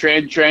 dude.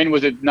 Train,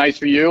 was it nice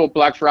for you?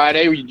 Black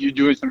Friday, were you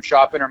doing some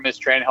shopping or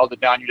missed train, held it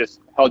down? You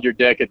just held your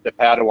dick at the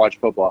pad and watched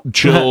football?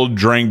 Chilled,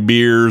 drank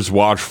beers,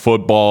 watched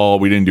football.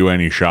 We didn't do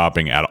any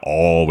shopping at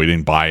all. We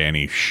didn't buy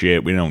any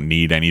shit. We don't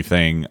need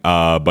anything.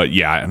 But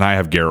yeah, and I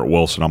have Garrett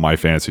Wilson on my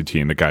fantasy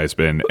team. The guy's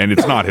been, and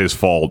it's not his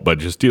fault, but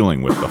just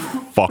dealing with the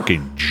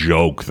fucking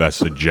joke that's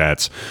the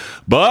Jets.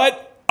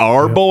 But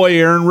our boy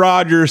Aaron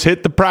Rodgers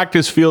hit the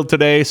practice field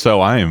today,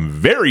 so I am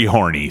very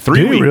horny.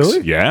 3 weeks. Really?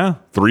 Yeah,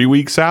 3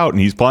 weeks out,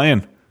 and he's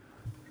playing.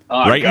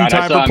 In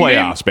time for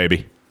playoffs,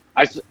 baby.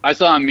 I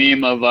saw a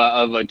meme of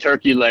a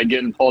turkey leg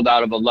getting pulled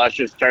out of a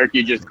luscious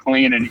turkey, just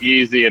clean and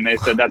easy, and they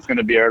said that's going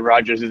to be Aaron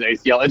Rodgers'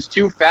 ACL. It's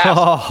too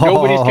fast.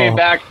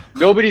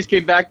 Nobody's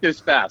came back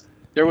this fast.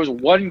 There was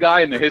one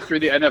guy in the history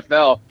of the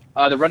NFL,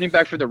 the running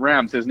back for the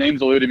Rams. His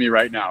name's eluding me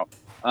right now.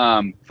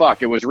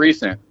 It was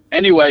recent.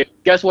 Anyway,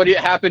 guess what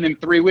happened in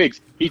 3 weeks?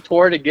 He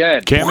tore it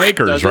again. Cam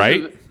Akers,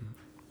 right?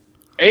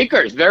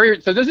 Akers.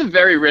 So this is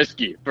very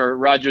risky for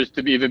Rodgers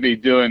to even be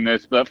doing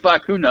this, but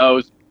fuck, who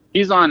knows?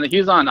 He's on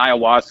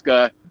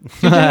ayahuasca.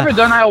 CJ, you ever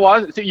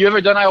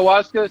done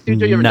ayahuasca?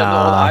 CJ, you ever done the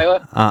old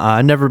Iowa?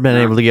 I've never been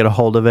able to get a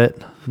hold of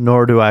it,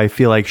 nor do I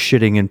feel like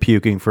shitting and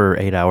puking for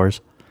 8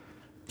 hours.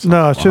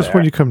 No, it's just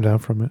when you come down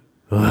from it.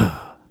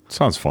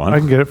 Sounds fun. I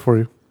can get it for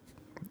you.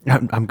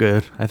 I'm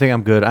good. I think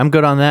I'm good. I'm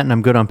good on that, and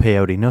I'm good on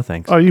peyote. No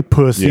thanks. Oh, you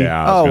pussy.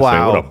 Yeah. I was gonna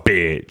say, what a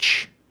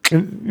bitch.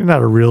 You're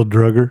not a real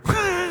drugger.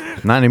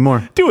 Not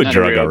anymore. Do a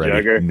drug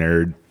already,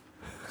 nerd.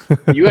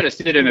 You got to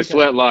sit in a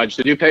sweat lodge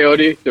to do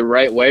peyote the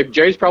right way.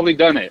 Jay's probably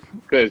done it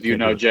because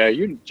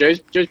Jay.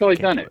 Jay's probably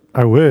done it.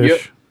 I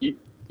wish.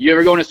 You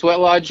ever go in a sweat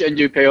lodge and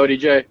do peyote,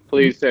 Jay?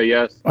 Please say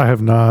yes. I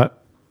have not.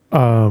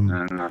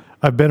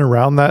 I've been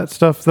around that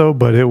stuff though,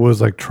 but it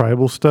was like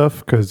tribal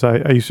stuff because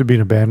I used to be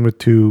in a band with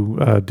 2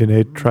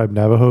 Diné tribe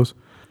Navajos,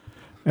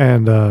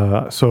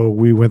 and so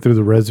we went through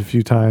the res a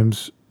few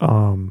times,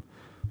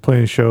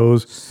 playing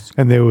shows,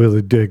 and they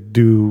would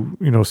do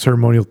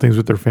ceremonial things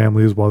with their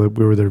families while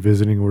we were there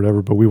visiting or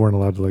whatever, but we weren't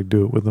allowed to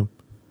do it with them.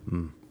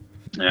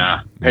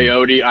 Yeah,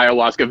 peyote,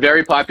 ayahuasca,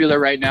 very popular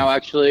right now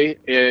actually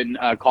in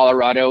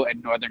Colorado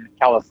and Northern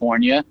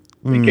California.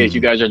 in case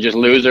you guys are just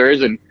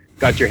losers and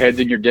got your heads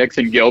in your dicks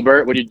in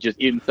Gilbert. What are you just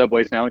eating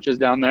Subway sandwiches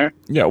down there?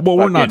 Yeah, well,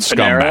 we're not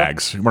Fucking Panera?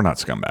 scumbags. We're not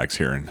scumbags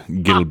here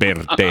in Gilbert,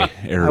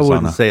 Arizona. I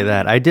wouldn't say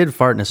that. I did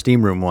fart in a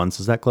steam room once.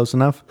 Is that close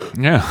enough?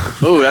 Yeah.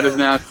 Oh, that is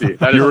nasty.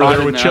 That You is were hot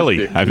there and with Chili.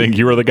 nasty. I think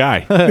you were the guy.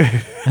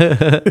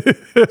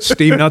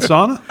 Steam nut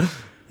sauna?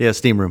 Yeah,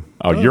 steam room.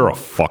 Oh, you're a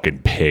fucking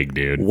pig,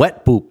 dude.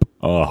 Wet poop.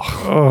 Oh.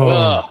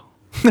 Ugh.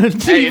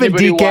 Hey, Even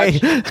anybody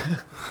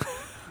DK.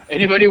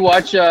 Anybody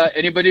watch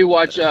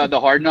the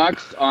Hard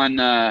Knocks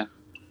on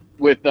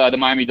with the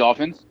Miami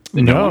Dolphins?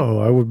 The new one? No,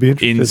 I would be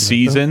interested. In that.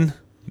 season?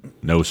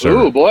 No, sir.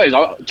 Ooh, boys,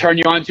 I'll turn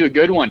you on to a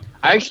good one.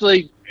 I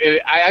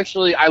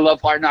love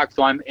Hard Knocks,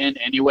 so I'm in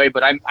anyway.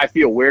 But I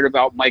feel weird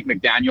about Mike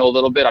McDaniel a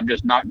little bit. I'm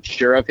just not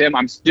sure of him.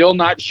 I'm still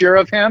not sure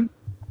of him.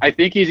 I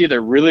think he's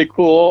either really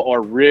cool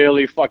or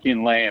really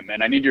fucking lame,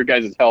 and I need your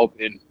guys' help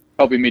in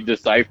helping me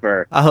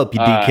decipher. I hope you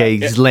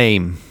DK. He's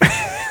lame.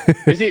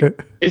 Is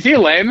he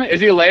lame? Is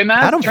he a lame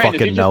ass? I don't Train,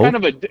 fucking is he know.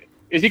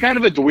 Is he kind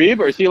of a dweeb,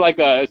 or is he like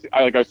a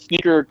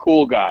sneaker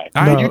cool guy?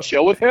 No. Would you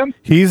chill with him?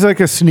 He's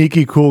like a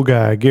sneaky cool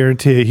guy, I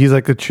guarantee it. He's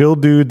like a chill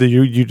dude that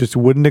you just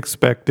wouldn't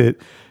expect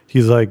it.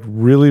 He's like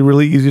really,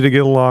 really easy to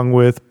get along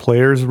with.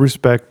 Players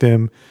respect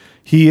him.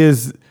 He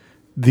is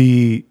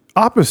the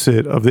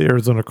opposite of the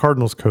Arizona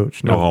Cardinals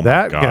coach. Now, Oh,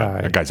 that my God.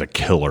 guy That guy's a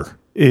killer.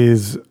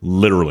 is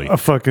Literally. a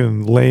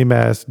fucking lame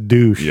ass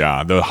douche.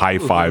 Yeah, the high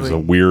fives, the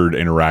weird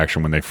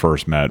interaction when they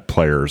first met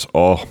players.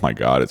 Oh my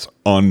God, it's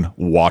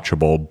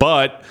unwatchable.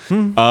 But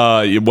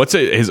what's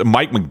it? His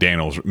Mike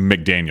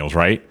McDaniels,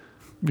 right?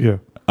 Yeah.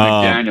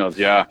 McDaniels,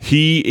 yeah.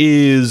 He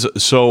is.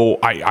 So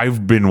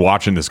I've been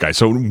watching this guy.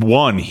 So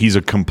one, he's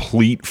a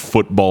complete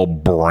football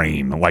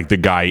brain. Like the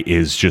guy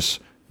is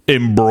just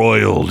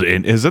embroiled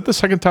in. Is that the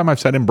second time I've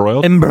said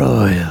embroiled?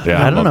 Embroiled.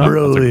 Yeah, I don't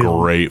know. That's a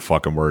great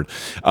fucking word.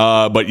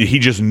 But he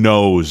just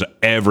knows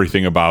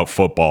everything about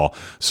football.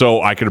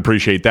 So I can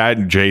appreciate that.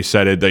 And Jay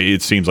said it.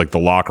 It seems like the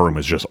locker room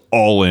is just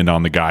all in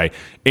on the guy.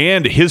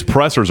 And his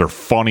pressers are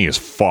funny as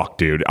fuck,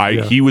 dude.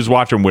 He was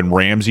watching when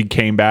Ramsey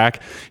came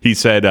back. He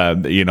said,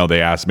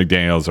 they asked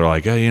McDaniels, they're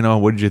like, hey,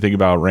 what did you think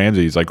about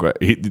Ramsey? He's like,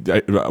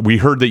 we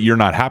heard that you're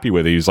not happy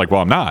with it. He's like,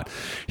 well, I'm not.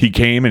 He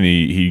came and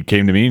he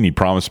came to me and he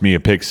promised me a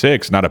pick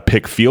six, not a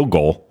pick field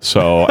goal.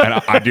 So, and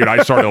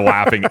I started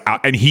laughing,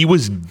 and he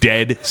was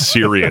dead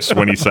serious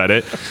when he said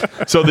it.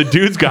 So the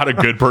dude's got a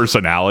good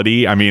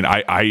personality. I mean,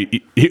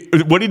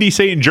 what did he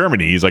say in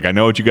Germany? He's like, I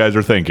know what you guys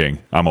are thinking.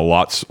 I'm a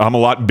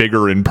lot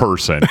bigger in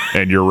person,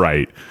 and you're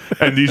right.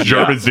 And these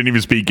Germans didn't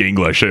even speak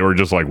English. They were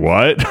just like,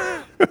 what?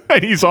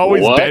 And he's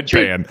always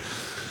deadpan.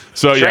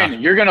 So Train,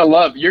 you're gonna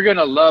love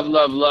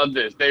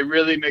this. They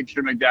really make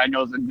sure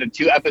McDaniels in the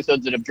 2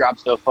 episodes that have dropped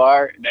so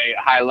far, they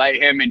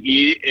highlight him, and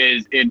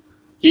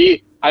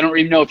I don't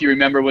even know if you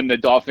remember when the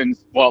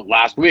Dolphins,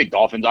 last week,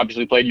 Dolphins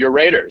obviously played your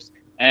Raiders,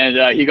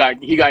 and he got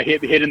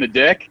hit in the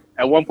dick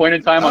at one point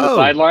in time on the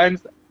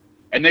sidelines,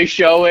 and they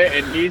show it,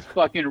 and he's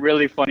fucking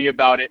really funny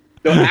about it.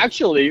 So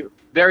actually,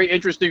 very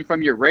interesting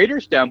from your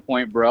Raiders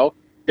standpoint, bro.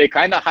 They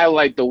kind of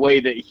highlight the way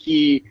that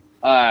he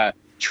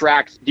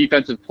tracks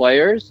defensive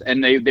players,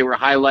 and they were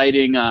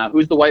highlighting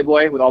who's the white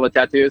boy with all the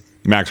tattoos?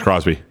 Max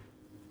Crosby.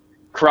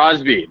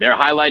 They're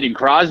highlighting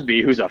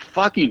Crosby, who's a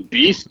fucking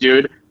beast,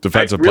 dude.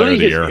 Defensive player of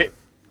the year.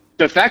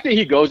 The fact that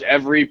he goes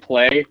every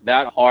play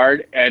that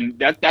hard, and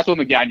that's what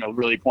McDaniel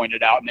really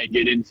pointed out, and they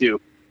get into.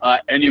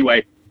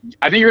 Anyway,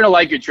 I think you're gonna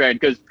like it, Trent,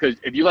 because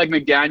if you like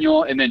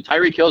McDaniel, and then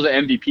Tyreek Hill's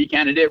an MVP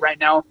candidate right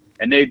now,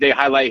 and they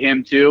highlight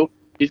him too.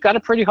 He's got a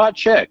pretty hot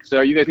chick,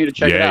 so you guys need to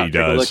check it out. Yeah,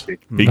 he does.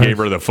 He gave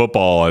her the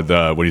football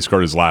when he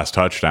scored his last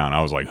touchdown.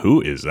 I was like,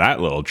 who is that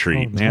little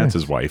treat? Oh, Man, it's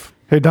his wife.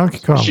 Hey, Donkey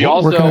Kong. She where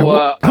also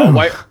can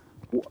I-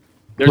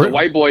 there's a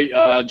white boy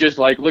just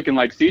like looking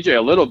like CJ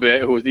a little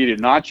bit who was eating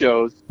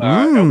nachos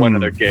at one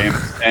of their games,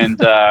 and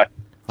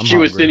she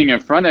was sitting in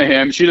front of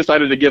him. She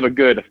decided to give a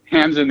good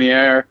hands in the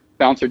air,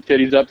 bounce her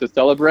titties up to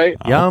celebrate.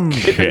 Yum.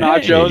 Hit the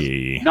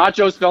nachos.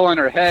 Nachos fell on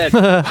her head.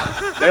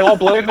 They all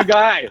blame the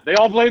guy.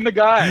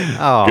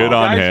 Oh, Good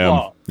on guy's him.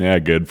 fault. Yeah,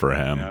 good for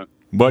him. Yeah.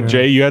 But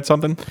Jay, you had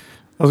something?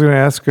 I was going to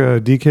ask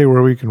DK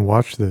where we can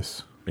watch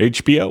this.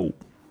 HBO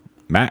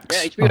Max.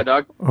 Yeah, HBO,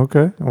 dog.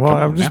 Okay. Well,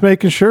 I'm just now.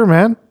 making sure,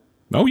 man.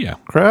 Oh yeah.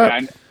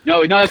 Crap.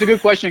 No, that's a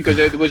good question because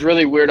it was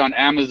really weird on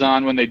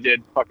Amazon when they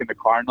did fucking the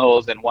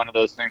Cardinals and one of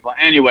those things. Well,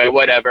 anyway,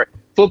 whatever.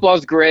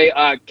 Football's great.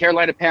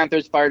 Carolina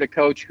Panthers fired a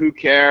coach. Who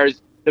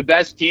cares? The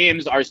best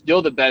teams are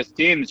still the best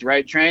teams,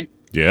 right, Train?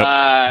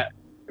 Yeah.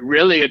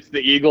 Really, it's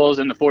the Eagles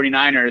and the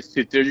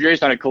 49ers. They're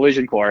just on a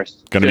collision course.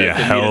 It's going to be a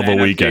hell of a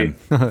weekend.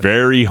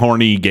 Very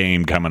horny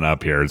game coming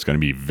up here. It's going to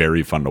be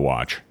very fun to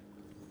watch.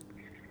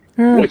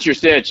 What's your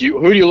stitch?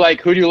 Who do you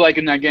like? Who do you like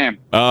in that game?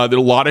 There's a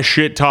lot of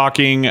shit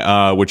talking,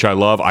 which I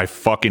love. I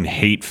fucking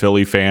hate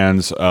Philly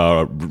fans.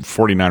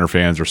 49er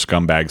fans are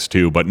scumbags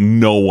too, but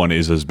no one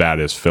is as bad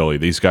as Philly.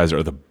 These guys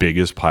are the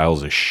biggest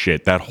piles of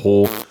shit. That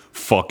whole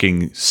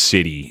fucking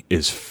city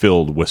is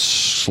filled with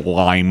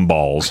slime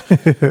balls.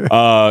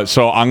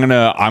 So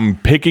I'm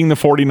picking the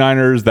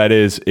 49ers. That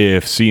is,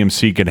 if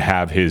CMC could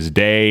have his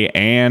day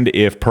and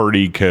if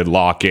Purdy could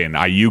lock in.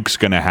 Ayuk's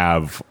going to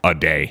have a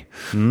day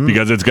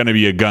because it's going to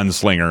be a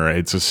gunslinger.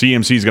 It's a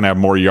CMC's going to have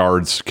more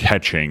yards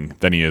catching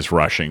than he is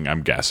rushing,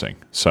 I'm guessing.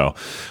 So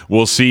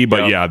we'll see.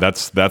 But yeah,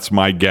 that's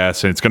my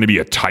guess. And it's going to be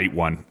a tight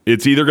one.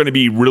 It's either going to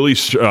be really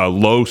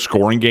low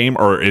scoring game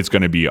or it's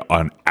going to be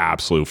an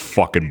absolute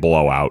fucking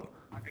blowout.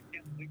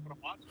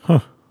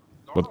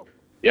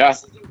 Yeah,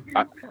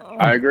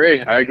 I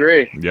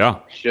agree. Yeah.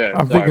 Shit.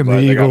 I'm thinking the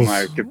Eagles.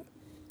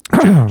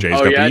 Jay's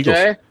got the Eagles.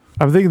 Jay?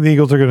 I'm thinking the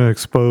Eagles are going to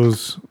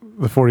expose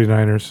the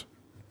 49ers.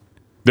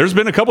 There's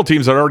been a couple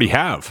teams that already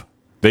have.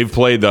 They've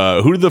played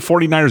who did the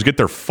 49ers get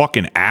their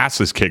fucking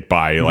asses kicked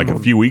by like a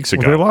few weeks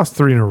ago? Well, they lost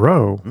 3 in a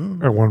row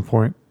at one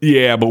point.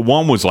 Yeah, but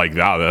one was like,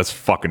 oh, that's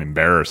fucking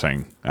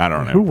embarrassing. I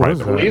don't know. Who was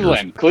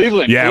that?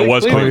 Cleveland. Yeah, it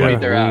was Cleveland.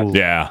 beat their ass.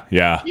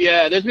 Yeah.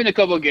 Yeah, there's been a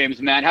couple of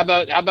games, man. How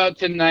about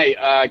tonight?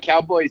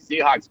 Cowboys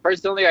Seahawks.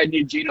 Personally, I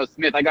need Geno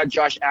Smith. I got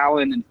Josh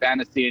Allen in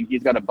fantasy, and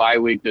he's got a bye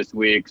week this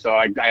week, so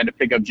I had to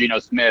pick up Geno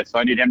Smith. So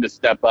I need him to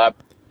step up.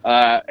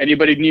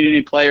 Anybody need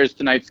any players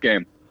tonight's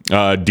game?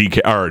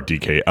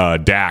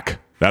 Dak.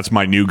 That's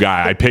my new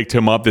guy. I picked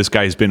him up. This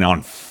guy's been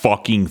on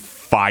fucking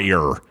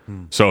fire.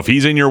 So if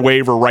he's in your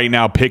waiver right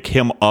now, pick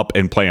him up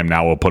and play him.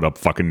 Now we'll put up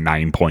fucking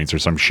 9 points or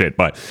some shit.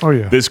 But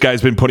this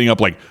guy's been putting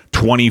up like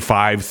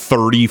 25,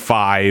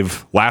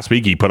 35. Last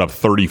week he put up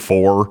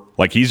 34.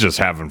 Like he's just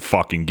having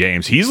fucking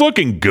games. He's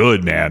looking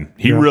good, man.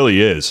 He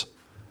really is.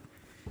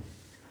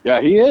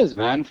 Yeah, he is,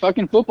 man.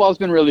 Fucking football's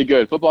been really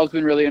good. Football's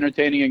been really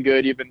entertaining and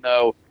good, even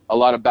though a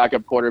lot of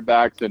backup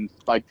quarterbacks and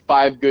like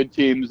 5 good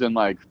teams and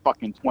like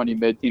fucking 20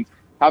 mid teams.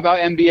 How about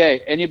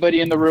NBA? Anybody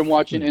in the room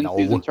watching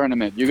in-season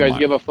tournament? You guys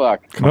give a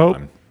fuck? Come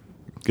on.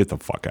 Get the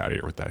fuck out of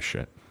here with that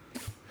shit.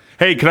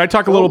 Hey, can I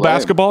talk a little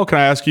basketball? Can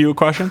I ask you a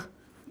question?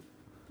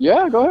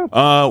 Yeah, go ahead.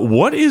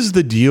 What is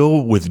the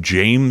deal with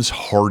James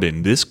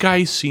Harden? This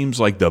guy seems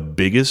like the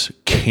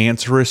biggest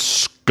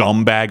cancerous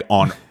scumbag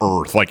on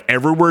earth. Like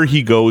everywhere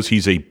he goes,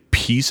 he's a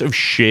piece of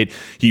shit.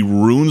 He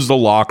ruins the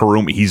locker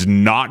room. He's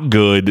not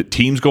good.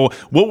 Teams go,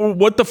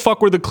 what the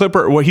fuck were the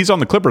Clippers? Well, he's on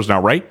the Clippers now,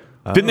 right?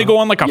 Didn't they go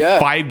on like a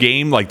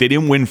 5-game? Like they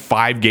didn't win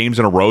 5 games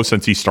in a row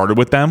since he started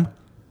with them?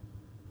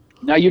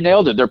 Now you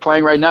nailed it. They're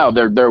playing right now.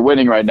 They're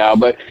winning right now.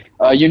 But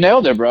you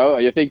nailed it, bro.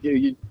 I think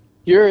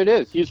here it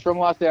is. He's from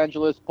Los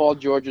Angeles. Paul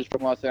George is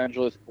from Los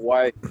Angeles.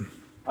 Hawaii.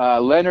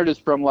 Leonard is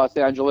from Los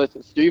Angeles.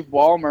 Steve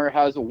Ballmer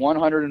has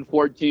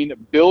 $114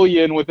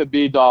 billion with a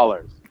B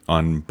dollars.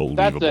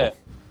 Unbelievable. That's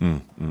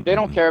it. They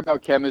don't care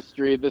about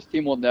chemistry. This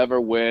team will never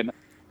win.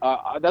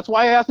 That's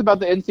why I asked about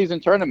the in-season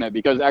tournament,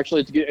 because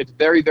actually it's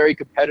very, very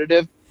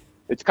competitive.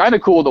 It's kind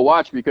of cool to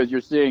watch because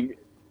you're seeing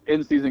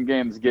in-season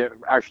games get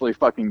actually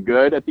fucking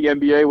good at the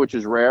NBA, which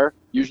is rare.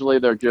 Usually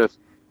they're just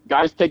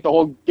guys take the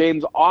whole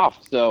games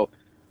off. So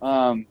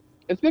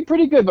it's been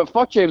pretty good, but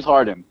fuck James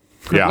Harden.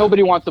 Yeah.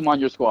 Nobody wants him on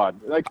your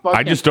squad. Like,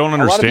 I just don't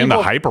understand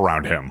the hype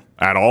around him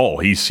at all.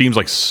 He seems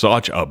like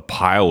such a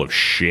pile of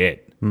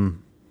shit. I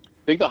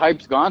think the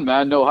hype's gone,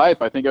 man. No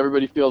hype. I think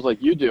everybody feels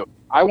like you do.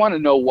 I want to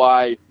know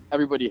why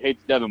everybody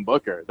hates Devin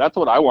Booker. That's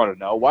what I want to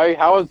know.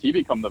 How has he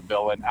become the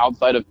villain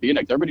outside of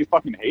Phoenix? Everybody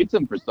fucking hates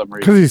him for some reason.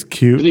 Because he's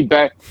cute.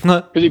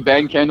 Because he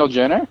banged Kendall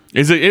Jenner?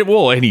 Is it?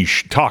 Well, and he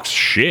talks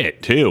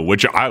shit too,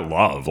 which I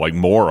love. Like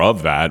more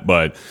of that.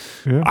 But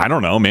I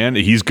don't know, man.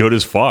 He's good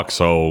as fuck.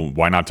 So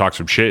why not talk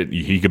some shit?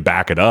 He could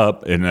back it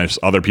up, and there's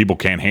other people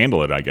can't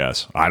handle it. I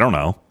guess. I don't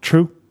know.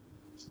 True.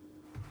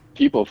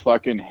 People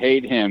fucking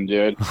hate him,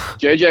 dude.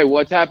 JJ,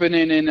 what's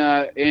happening in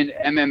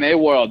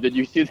MMA world? Did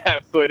you see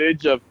that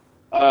footage of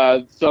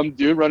some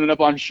dude running up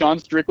on Sean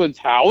Strickland's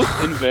house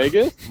in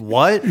Vegas?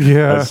 What?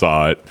 Yeah. I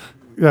saw it.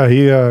 Yeah,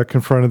 he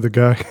confronted the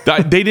guy.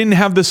 They didn't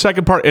have the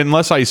second part,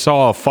 unless I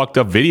saw a fucked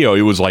up video.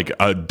 It was like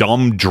a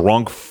dumb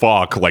drunk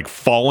fuck, like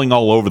falling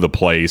all over the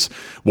place.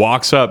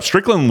 Walks up.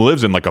 Strickland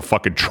lives in like a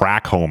fucking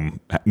track home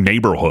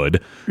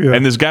neighborhood,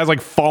 and this guy's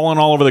like falling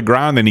all over the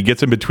ground. Then he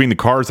gets in between the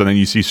cars, and then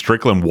you see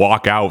Strickland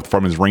walk out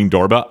from his Ring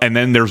doorbell, and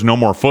then there's no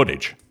more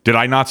footage. Did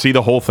I not see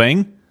the whole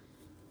thing?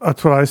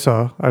 That's what I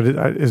saw.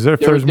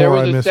 There's more,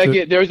 I missed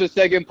it. There was a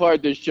second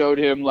part that showed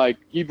him like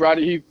he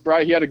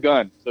had a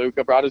gun, so he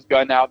brought his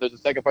gun out. There's a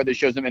second part that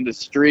shows him in the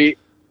street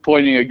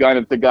pointing a gun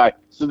at the guy.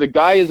 So the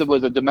guy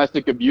was a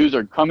domestic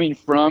abuser coming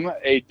from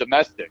a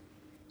domestic.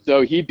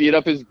 So he beat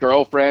up his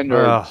girlfriend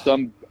or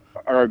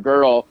a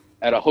girl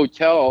at a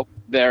hotel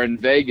there in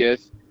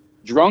Vegas.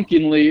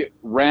 Drunkenly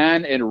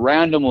ran and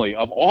randomly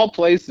of all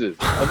places.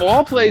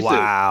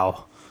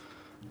 Wow.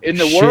 In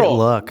the world.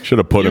 Luck. Should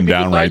have put him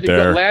down right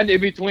there. Land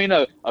in between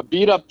a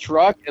beat up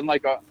truck and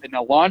like an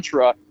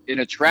Elantra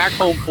in a track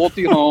home,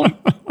 Pulte home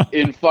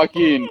in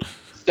fucking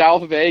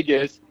South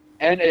Vegas,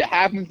 and it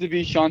happens to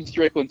be Sean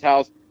Strickland's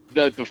house,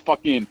 the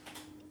fucking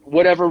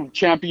whatever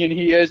champion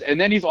he is, and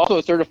then he's also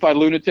a certified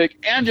lunatic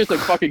and just a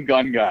fucking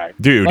gun guy.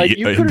 Dude, like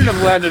you couldn't have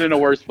landed in a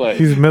worse place.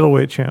 He's a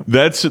middleweight champ.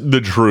 That's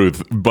the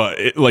truth. But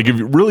if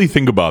you really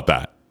think about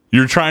that,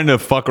 You're trying to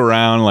fuck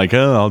around like,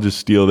 oh, I'll just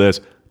steal this.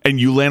 And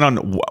you land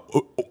on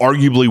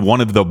arguably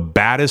one of the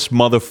baddest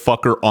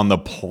motherfucker on the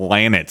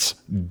planet's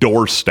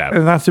doorstep.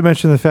 And not to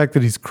mention the fact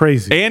that he's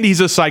crazy. And he's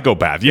a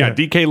psychopath. Yeah,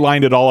 DK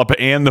lined it all up.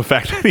 And the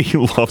fact that he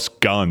loves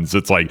guns.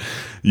 It's like,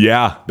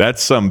 yeah,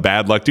 that's some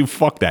bad luck. Dude,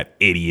 fuck that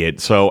idiot.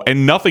 So,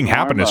 and nothing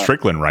happened to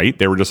Strickland, right?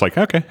 They were just like,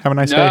 okay, have a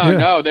nice day.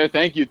 No,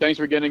 thank you. Thanks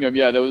for getting him.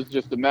 Yeah, that was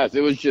just a mess.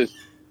 It was just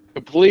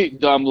complete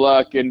dumb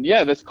luck. And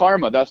yeah, that's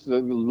karma. That's the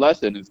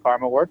lesson. Is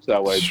karma works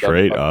that way.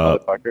 Straight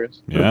up.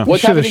 Yeah.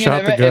 What's happening in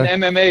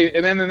MMA?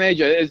 In MMA,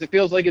 it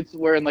feels like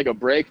we're in like a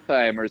break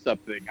time or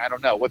something. I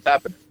don't know. What's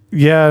happening?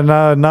 Yeah,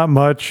 not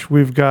much.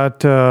 We've got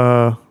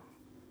UFC,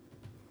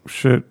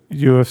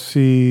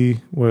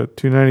 what,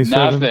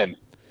 297? Nothing.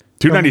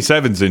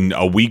 297's in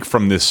a week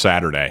from this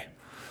Saturday.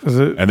 Is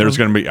it? And there's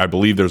going to be, I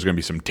believe there's going to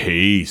be some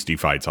tasty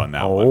fights on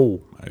that one.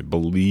 I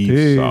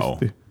believe so.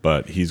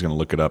 But he's going to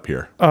look it up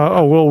here.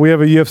 Well, we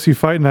have a UFC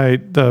fight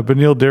night.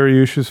 Beneil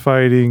Dariush is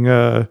fighting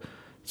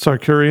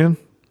Sarkurian.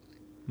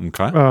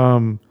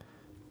 Okay.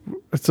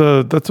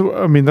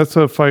 That's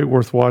a fight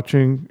worth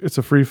watching. It's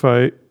a free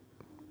fight.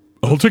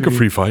 I'll take a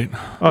free fight.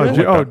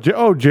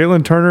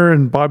 Jalen Turner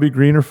and Bobby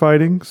Green are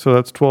fighting, so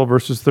that's 12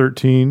 versus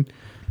 13.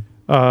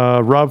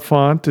 Rob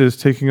Font is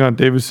taking on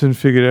Davison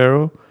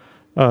Figueiredo,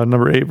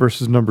 number 8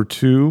 versus number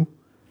 2.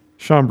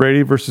 Sean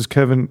Brady versus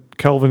Kelvin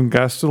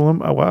Gastelum.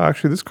 Oh, wow,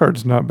 actually, this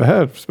card's not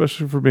bad,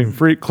 especially for being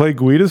free. Clay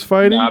Guida's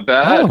fighting. Not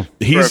bad.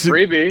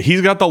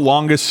 He's got the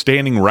longest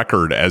standing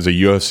record as a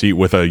UFC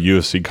with a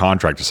UFC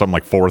contract. Something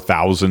like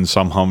 4,000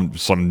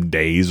 some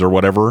days or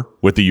whatever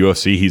with the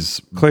UFC.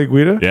 He's Clay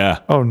Guida.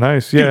 Yeah. Oh,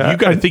 nice. Yeah. Dude, you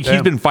got to think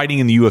he's been fighting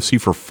in the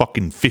UFC for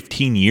fucking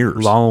 15 years.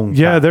 Long.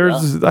 Yeah.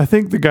 I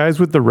think the guys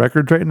with the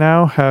records right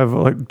now have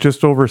like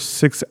just over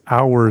 6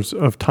 hours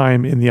of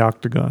time in the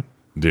octagon.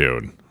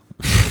 Dude.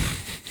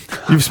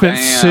 You've spent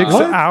 6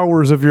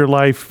 hours of your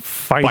life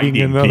fighting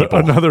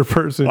another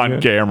person on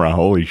camera.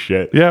 Holy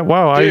shit. Yeah,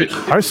 wow.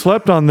 I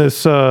slept on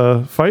this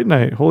fight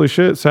night. Holy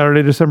shit.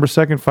 Saturday, December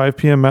 2nd, 5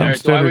 p.m. Mountain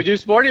Standard. That's why we do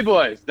Sporty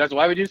Boys. That's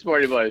why we do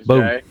Sporty Boys.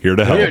 Boom. Here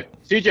to help.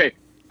 Dude, CJ,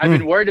 I've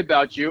been worried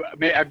about you.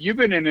 Have you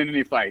been in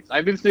any fights?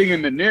 I've been seeing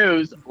in the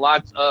news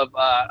lots of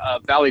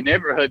Valley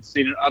neighborhoods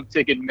seeing an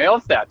uptick in male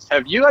thefts.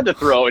 Have you had to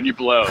throw any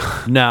blows?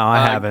 No,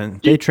 I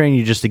haven't. They train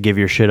you just to give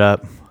your shit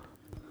up.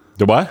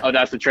 The what? Oh,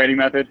 that's the training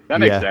method?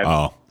 That makes sense.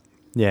 Oh.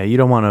 Yeah, you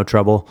don't want no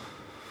trouble.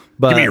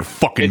 But give me your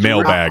fucking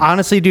mailbag.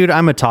 Honestly, dude,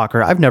 I'm a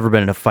talker. I've never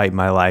been in a fight in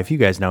my life. You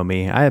guys know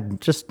me. I'm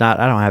just not.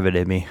 I don't have it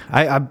in me.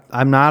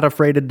 I'm not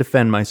afraid to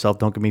defend myself.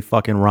 Don't get me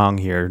fucking wrong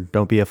here.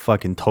 Don't be a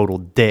fucking total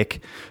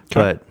dick. Okay.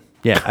 But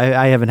yeah,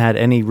 I haven't had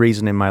any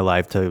reason in my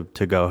life to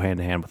go hand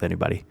to hand with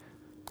anybody.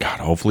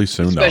 God, hopefully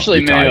soon.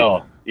 Especially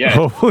male. Yeah.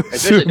 Hopefully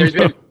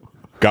soon.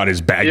 God,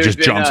 his bag just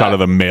jumps out of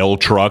the mail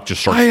truck,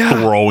 just starts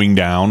throwing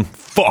down.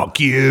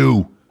 Fuck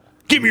you.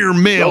 Give me your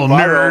mail,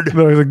 nerd.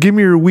 No, he's like, give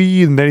me your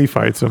weed, and then he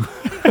fights him.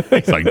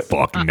 He's like,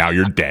 fuck, now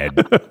you're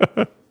dead.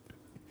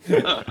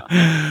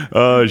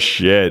 Oh,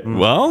 shit.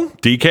 Well,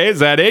 DK, is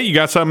that it? You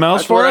got something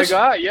else for us? That's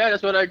what I got. Yeah,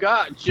 that's what I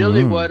got.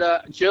 Chili,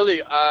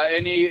 Chili,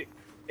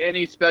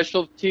 any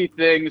specialty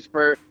things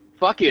for...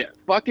 Fuck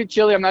it,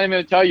 Chili. I'm not even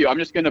going to tell you. I'm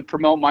just going to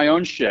promote my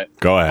own shit.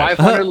 Go ahead.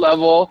 500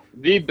 level,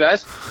 the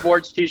best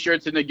sports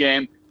t-shirts in the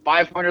game.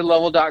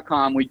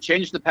 500level.com. We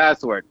changed the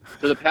password.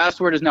 So the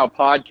password is now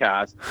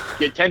podcast.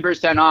 Get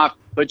 10% off.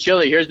 But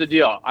Chili, here's the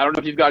deal. I don't know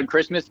if you've gotten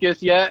Christmas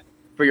gifts yet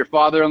for your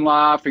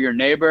father-in-law, for your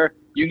neighbor.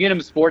 You can get them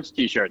sports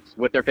t-shirts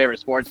with their favorite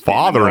sports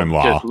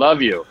father-in-law. Just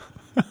love you.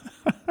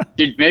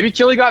 Dude, maybe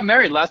Chili got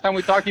married. Last time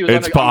we talked to you,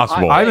 it's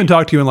possible. I haven't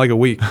talked to you in like a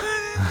week.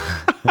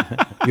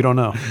 You don't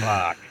know.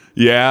 Fuck.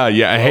 Yeah.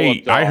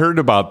 Hey, I heard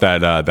about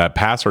that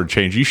password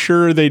change. You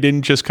sure they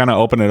didn't just kind of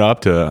open it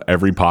up to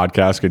every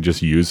podcast could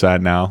just use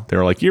that now? They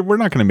were like, we're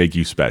not going to make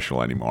you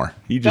special anymore.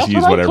 You just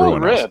use what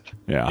everyone else.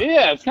 Yeah.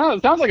 Yeah, it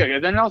sounds like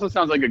then it also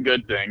sounds like a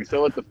good thing.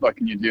 So what the fuck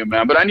can you do,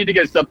 man? But I need to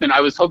get something. I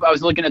was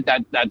looking at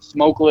that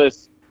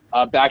smokeless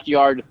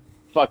backyard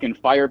fucking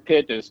fire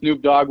pit that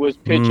Snoop Dogg was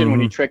pitching when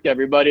he tricked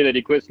everybody that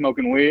he quit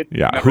smoking weed.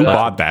 Yeah, who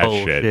bought that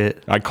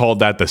shit? I called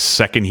that the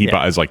second he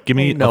bought. I was like, give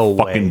me a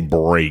fucking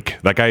break.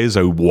 That guy is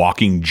a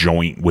walking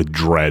joint with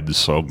dreads,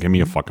 so give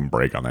me a fucking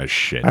break on that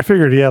shit. I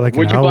figured, like,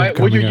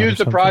 would you use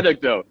the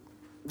product though?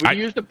 Would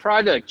you use the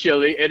product,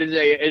 Chili? It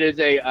is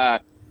a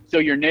so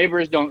your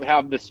neighbors don't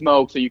have the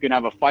smoke, so you can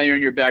have a fire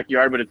in your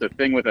backyard, but it's a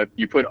thing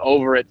you put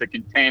over it to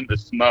contain the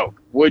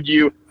smoke. Would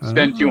you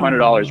spend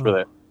 $200 for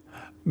that?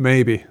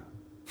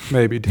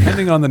 Maybe,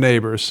 depending on the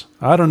neighbors.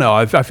 I don't know.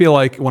 I feel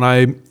like when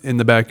I'm in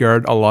the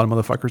backyard, a lot of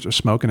motherfuckers are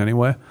smoking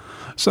anyway.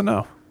 So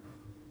no.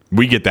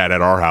 We get that at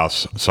our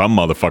house. Some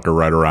motherfucker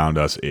right around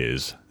us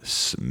is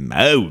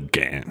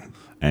smoking,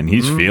 and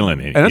he's feeling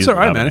it. And that's all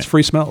right, man. It's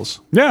free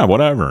smells. Yeah,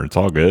 whatever. It's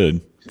all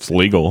good. It's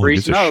legal. Free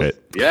It's smells.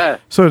 shit. Yeah.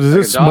 So does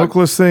this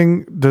smokeless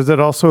thing, does it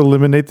also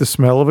eliminate the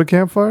smell of a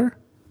campfire?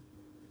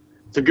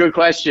 It's a good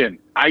question.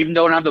 I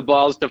don't have the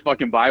balls to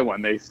fucking buy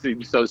one. They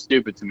seem so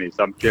stupid to me,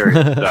 so I'm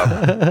curious.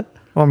 So.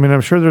 Well, I mean,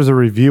 I'm sure there's a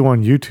review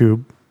on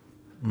YouTube.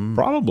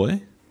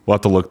 Probably. We'll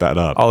have to look that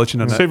up. I'll let you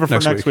know. Save it for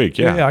next week.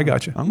 Yeah. I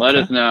got you. Let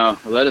us know.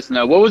 Let us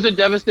know. What was the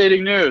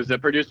devastating news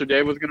that producer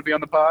Dave was going to be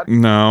on the pod?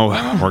 No,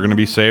 we're going to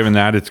be saving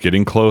that. It's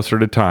getting closer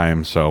to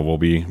time, so we'll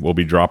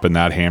be dropping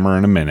that hammer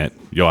in a minute.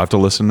 You'll have to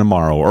listen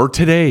tomorrow or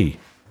today.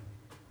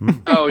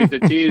 Oh, it's a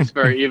tease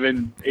for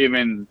even.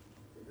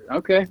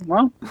 Okay,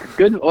 well,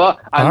 good. Well,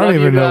 I don't love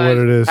even you know guys.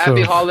 what it is,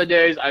 Happy so-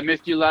 holidays. I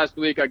missed you last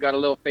week. I got a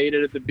little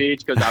faded at the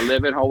beach because I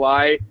live in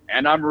Hawaii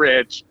and I'm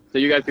rich. So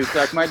you guys can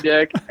suck my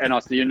dick, and I'll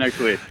see you next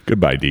week.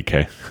 Goodbye,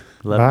 DK.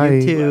 Love Bye.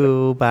 you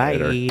too. Bye.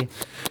 Later.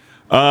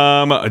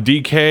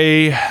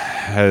 DK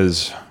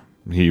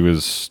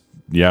was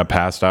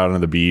passed out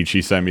on the beach.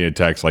 He sent me a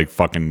text like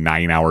fucking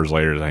 9 hours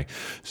later. He's like,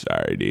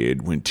 sorry,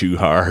 dude, went too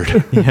hard.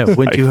 Yeah,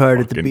 went too hard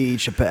at the Fucking-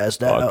 beach. I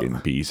passed out.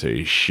 Fucking piece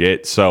of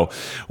shit. So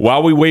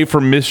while we wait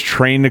for Miss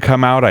Train to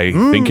come out, I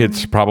think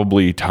it's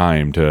probably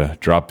time to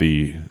drop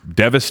the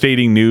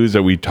devastating news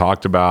that we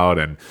talked about,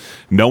 and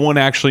no one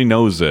actually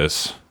knows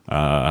this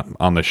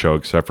on the show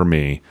except for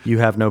me. You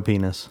have no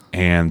penis.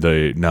 And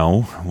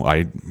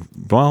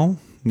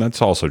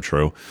that's also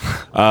true.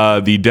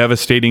 The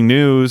devastating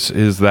news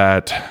is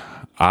that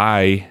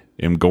I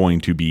am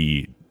going to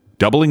be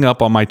doubling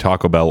up on my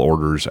Taco Bell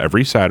orders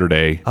every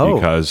Saturday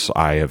because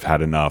I have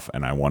had enough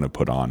and I want to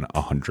put on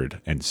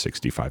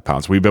 165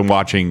 pounds. We've been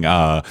watching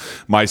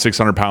My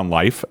 600 Pound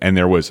Life, and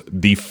there was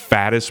the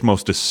fattest,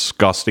 most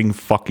disgusting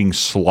fucking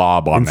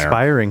slob on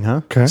Inspiring, huh?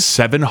 Okay.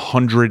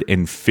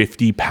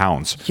 750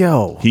 pounds.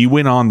 Yo. He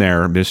went on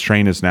there. Miss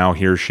Train is now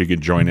here. She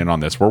could join in on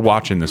this. We're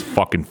watching this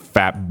fucking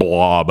fat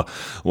blob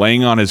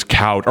laying on his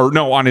couch, or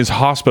no, on his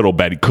hospital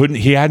bed.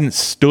 He hadn't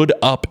stood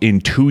up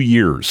in 2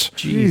 years.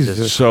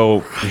 Jesus.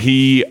 So he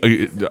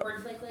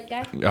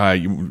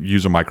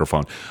use a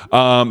microphone.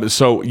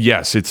 So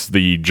yes, it's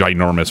the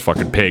ginormous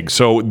fucking pig.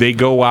 So they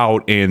go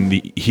out and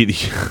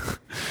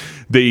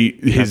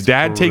his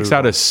dad takes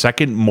out a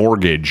second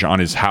mortgage on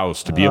his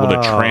house to be able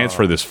to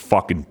transfer this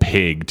fucking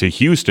pig to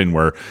Houston,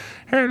 where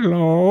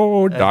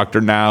Dr.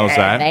 Now's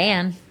at.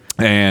 Van.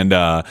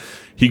 And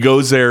he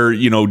goes there,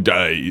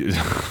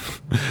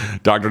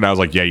 Dr. Now's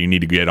like, yeah, you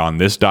need to get on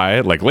this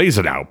diet. Like, lays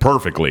it out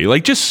perfectly.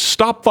 Like, just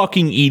stop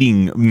fucking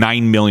eating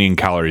 9 million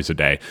calories a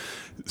day.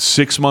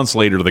 6 months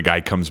later, the guy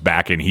comes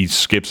back and he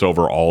skips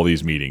over all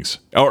these meetings.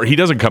 Or he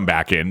doesn't come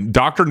back in.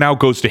 Dr. Now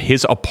goes to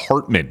his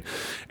apartment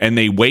and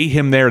they weigh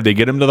him there. They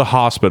get him to the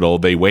hospital.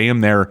 They weigh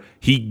him there.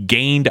 He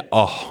gained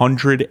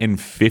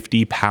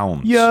 150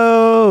 pounds.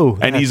 Yo.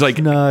 And he's like,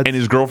 nuts. and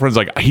his girlfriend's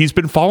like, he's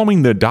been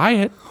following the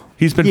diet.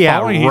 He's been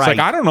following. He's right. like,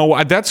 I don't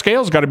know. That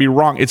scale's got to be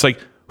wrong. It's like,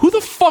 who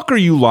the fuck are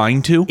you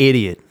lying to?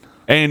 Idiot.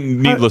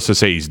 And needless to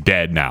say, he's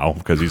dead now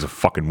because he's a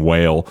fucking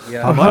whale.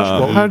 How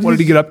much? What did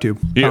he get up to?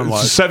 Yeah,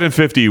 pound-wise?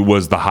 750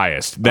 was the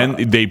highest. Then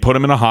they put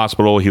him in a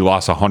hospital. He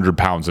lost 100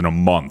 pounds in a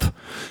month.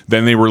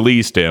 Then they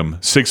released him.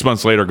 6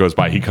 months later goes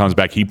by. He comes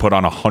back. He put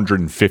on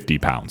 150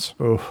 pounds.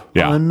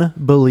 Yeah.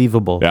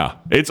 Unbelievable. Yeah.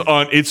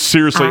 It's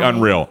seriously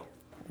unreal.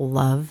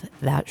 Love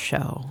that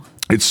show.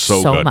 It's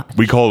so good. much.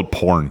 We call it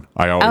porn.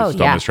 I always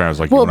tell Miss Tran, I was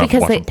like, you want to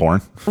watch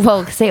porn?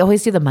 Well, because they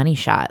always do the money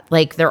shot.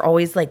 Like, they're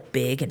always like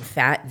big and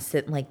fat and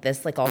sitting like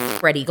this, like all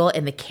spread eagle.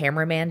 And the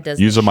cameraman does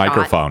Use the a shot,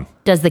 microphone.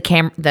 Does the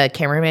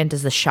cameraman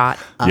does the shot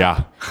up.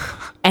 Yeah.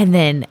 And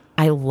then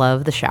I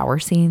love the shower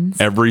scenes.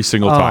 Every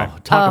single time.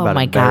 Talk Oh about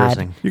my God.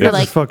 embarrassing. You They're guys are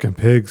like- fucking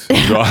pigs.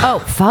 Oh,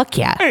 fuck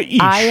yeah. Hey,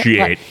 eat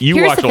shit. You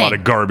Here's watch the a lot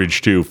thing. of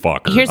garbage too,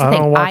 fucker. Here's the I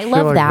don't thing. watch I shit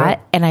love like that,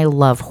 that. and I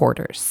love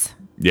hoarders.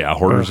 Yeah,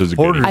 hoarders is a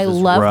good Hoarders. I is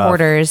love rough.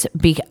 hoarders.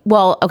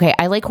 Okay,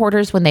 I like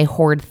hoarders when they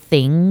hoard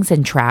things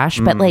and trash,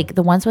 but like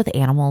the ones with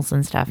animals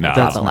and stuff, No. that's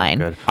That's the line.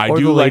 Good. I Or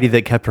do the lady like-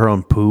 that kept her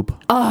own poop.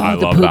 I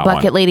The love poop that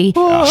bucket one. lady.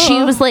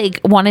 She was like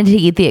wanting to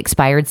eat the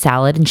expired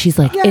salad, and she's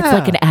like, "It's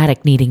like an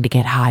addict needing to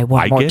get high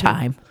one more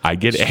time." I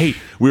get it. Hey,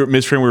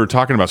 Miss Tran, we were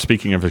talking about,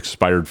 speaking of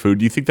expired food.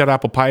 Do you think that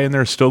apple pie in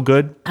there is still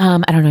good? I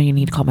don't know. You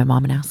need to call my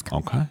mom and ask.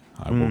 Okay,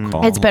 I will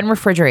call. It's been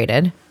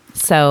refrigerated,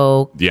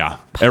 so Yeah,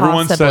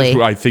 everyone says.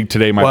 possibly. I think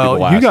today might be the Well,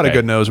 last you got day. a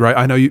good nose, right?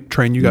 I know you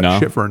train. You got No.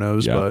 shit for a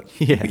nose, Yeah. but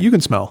Yeah. you can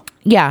smell.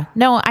 yeah.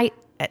 No,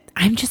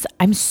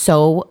 I'm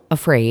so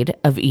afraid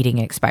of eating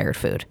expired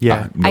food.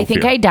 Yeah. No I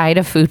think fear. I died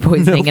of food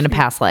poisoning in a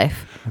past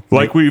life.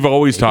 Like we've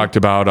always talked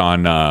about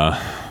on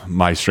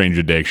My Strange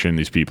Addiction,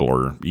 these people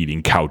are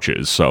eating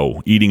couches.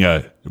 So eating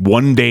a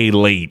 1 day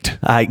late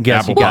I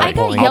guess apple you Well, got pie, I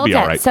got I'll yelled be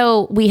at. all right.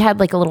 So we had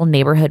like a little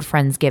neighborhood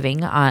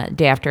Friendsgiving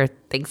day after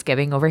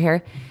Thanksgiving over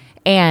here.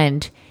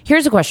 And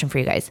here's a question for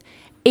you guys.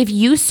 If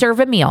you serve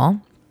a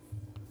meal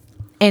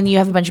and you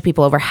have a bunch of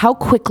people over, how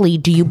quickly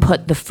do you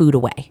put the food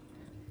away?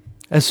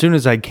 As soon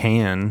as I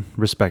can,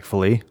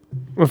 respectfully.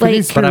 Well, if it Like-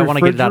 needs to But be I want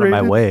to get it out of my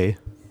refrigerated, way.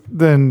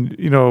 Then,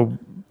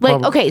 Like,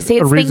 probably okay, say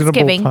a it's reasonable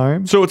Thanksgiving.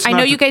 time. So it's I not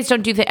know you guys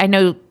don't do I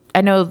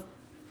know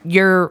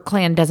your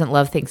clan doesn't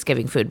love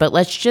Thanksgiving food, but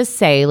let's just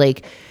say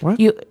like What?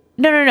 you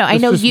No. I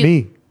It's know just you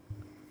me.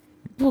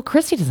 Well,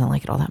 Christy doesn't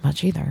like it all that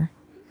much either.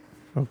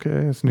 Okay,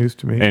 it's news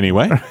to me.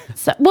 Anyway,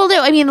 So, well,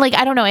 no, I mean, like,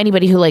 I don't know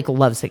anybody who like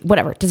loves it.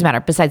 Whatever, doesn't matter.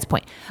 Besides the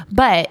point.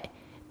 But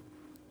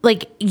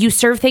like, you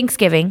serve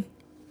Thanksgiving,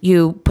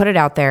 you put it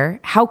out there.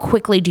 How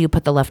quickly do you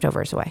put the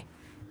leftovers away?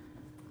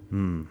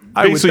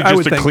 Basically, I would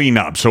just to think- clean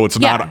up, so it's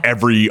Yeah. not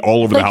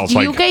all over the Like, house. do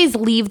Like you guys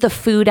leave the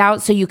food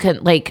out so you can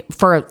like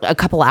for a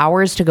couple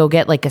hours to go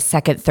get like a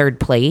second, third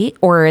plate,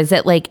 or is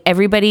it like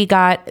everybody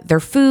got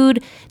their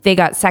food, they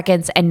got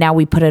seconds, and now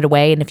we put it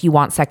away, and if you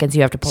want seconds,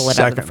 you have to pull it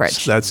out of the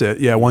fridge. That's it.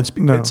 Yeah. Once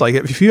it's like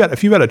if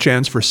you had a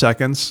chance for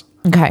seconds,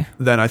 Okay.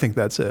 then I think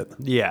that's it.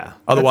 Yeah.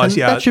 Otherwise,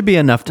 that should be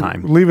enough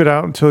time. Leave it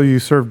out until you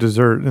serve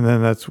dessert, and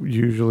then that's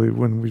usually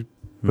when we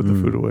put the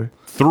food away.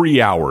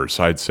 3 hours,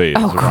 I'd say, is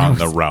around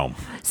the realm.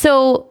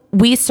 So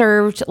we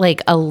served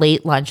like a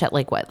late lunch at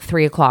like what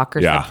 3 o'clock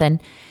or something.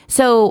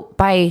 So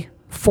by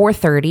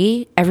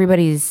 4:30,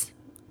 everybody's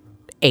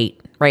ate.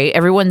 Right,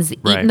 everyone's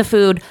eating the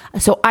food.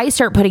 So I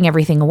start putting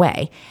everything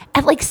away.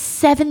 At like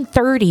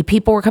 7:30,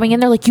 people were coming in.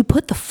 They're like, "You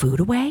put the food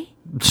away?"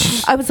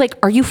 I was like,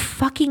 "Are you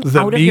fucking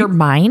out of your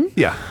mind?"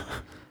 Yeah.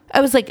 I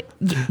was like,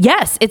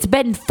 "Yes, it's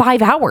been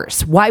 5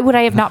 hours. Why would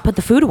I have not put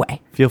the food away?"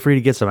 Feel free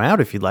to get some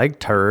out if you'd like,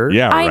 turd.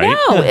 Yeah, I right.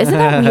 know. Isn't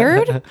that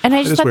weird? And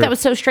I just is thought weird. that was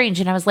so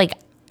strange. And I was like,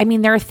 I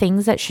mean, there are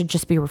things that should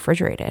just be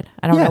refrigerated.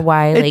 I don't know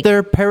why. Like,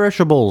 they're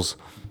perishables.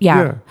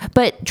 yeah.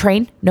 But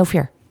train, no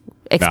fear.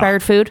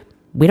 Expired food,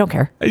 we don't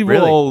care.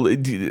 Well,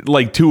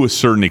 like to a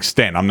certain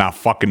extent, I'm not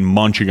fucking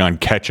munching on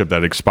ketchup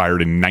that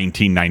expired in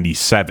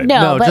 1997.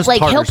 No, but just like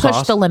tartar he'll push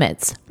sauce. the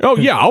limits. Oh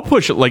yeah, I'll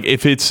push it. Like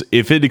if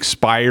it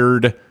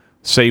expired,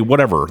 say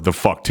whatever the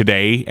fuck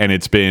today, and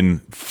it's been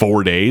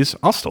 4 days,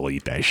 I'll still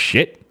eat that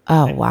shit.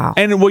 Oh wow.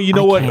 And well, you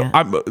know what?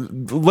 can't.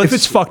 If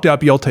it's fucked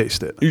up, you'll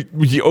taste it.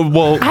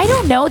 Well, I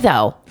don't know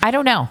though. I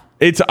don't know.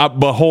 it's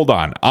but hold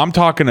on. I'm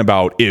talking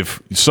about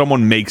if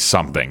someone makes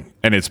something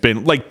and it's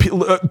been like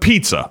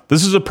pizza.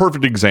 This is a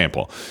perfect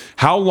example.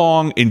 How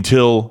long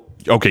until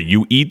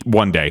you eat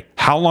one day?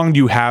 How long do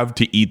you have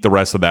to eat the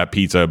rest of that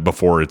pizza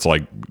before it's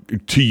like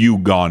to you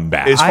gone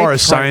bad? As far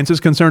as science is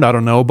concerned, I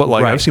don't know, but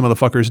like I've seen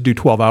motherfuckers do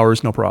 12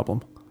 hours, no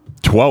problem.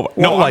 12?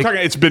 No, like- I'm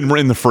talking. It's been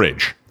in the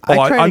fridge.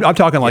 I'm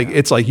talking like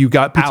it's like you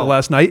got pizza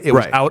last night. It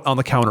was out on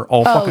the counter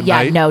all fucking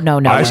night. No.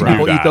 I've seen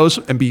people do eat that. those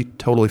and be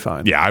totally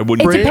fine. Yeah, I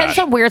wouldn't. It do depends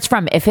that. on where it's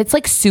from. If it's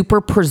like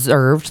super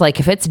preserved, like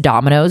if it's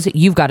Domino's,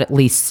 you've got at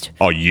least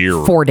a year,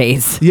 4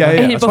 days. Yeah,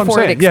 that's what I'm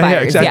before it saying. expires. Yeah,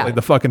 exactly.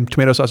 The fucking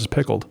tomato sauce is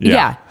pickled.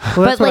 Yeah. Well,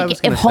 But that's what I like was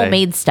if gonna say.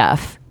 homemade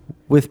stuff.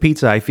 With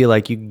pizza, I feel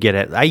like you can get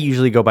it. I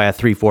usually go by a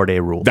 3-4 day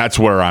rule. That's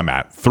where I'm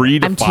at. 3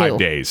 to I'm 5 2.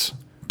 days.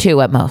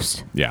 2 at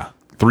most. Yeah.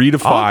 3 to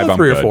 5. I'll I'm go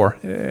 3 or good. 4.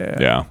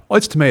 Yeah. Well,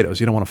 it's tomatoes.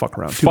 You don't want to fuck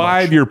around. Too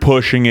 5, much. you're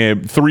pushing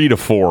it. 3 to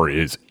 4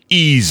 is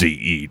easy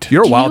eat.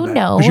 You're a Do wild you man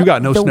know because you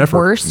got no the sniffer.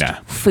 worst Nah.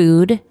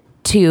 food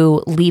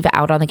to leave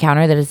out on the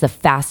counter that is the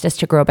fastest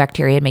to grow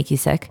bacteria and make you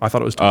sick? I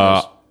thought it was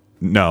tomatoes.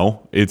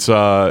 No, it's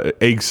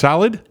egg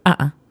salad.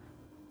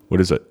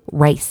 What is it?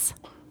 Rice.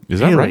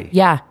 Is that right?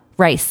 Yeah,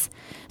 rice.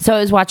 So I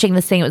was watching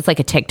this thing. It was like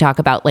a TikTok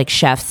about like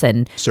chefs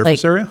and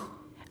Surface like, area?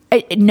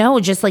 No,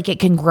 just like it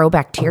can grow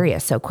bacteria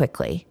so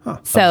quickly.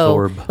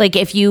 So Absorb. like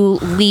if you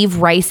leave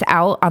rice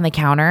out on the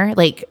counter,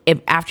 like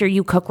after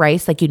you cook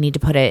rice, like you need to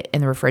put it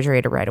in the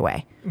refrigerator right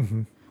away.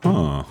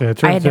 Yeah, it I had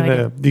turns no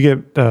into you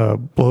get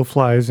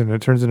blowflies, and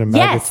it turns into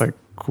maggots Yes. like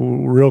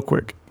cool, real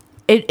quick.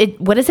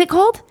 What is it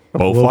called?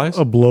 Blowflies?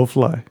 A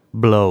blowfly.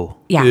 Blow.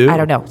 Yeah, Ew. I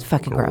don't know. It's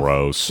fucking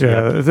gross. Gross.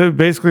 Yeah,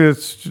 basically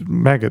it's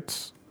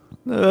maggots.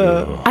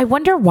 I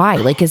wonder why.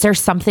 Like, is there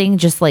something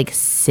just like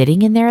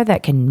sitting in there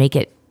that can make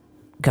it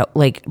go?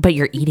 Like, but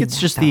you're eating. It's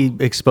that, just though. the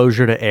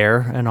exposure to air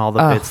and all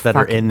the bits that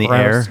are in the fucking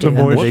air. gross, The And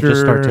then they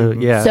just start to,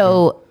 moisture. yeah.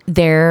 So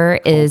there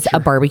is a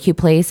barbecue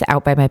place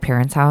out by my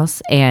parents'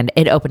 house, and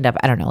it opened up,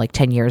 I don't know, like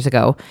 10 years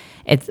ago.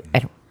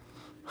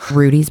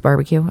 Rudy's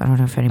Barbecue. I don't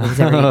know if anybody's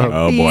ever eaten it.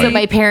 Oh boy. So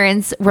my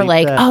parents were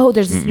like, that. "Oh,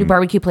 there's this new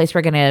barbecue place.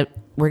 We're gonna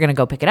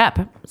go pick it up."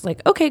 I was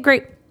like, "Okay,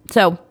 great."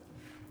 So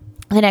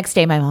the next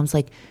day, my mom's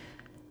like,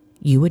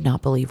 "You would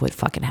not believe what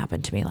fucking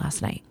happened to me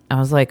last night." I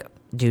was like,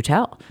 "Do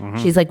tell."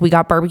 She's like, "We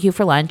got barbecue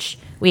for lunch.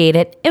 We ate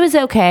it. It was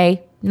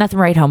okay. Nothing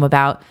to write home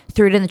about.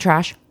 Threw it in the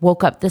trash.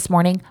 Woke up this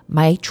morning.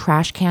 My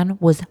trash can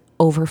was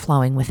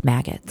overflowing with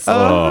maggots.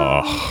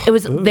 It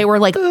was. They were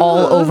like all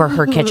over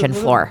her kitchen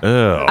floor.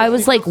 I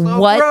was like,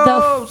 "What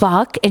the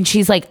fuck?" And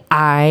she's like,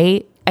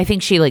 I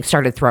think she like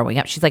started throwing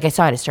up. She's like, I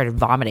saw it. I started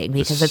vomiting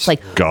because it's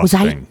like, was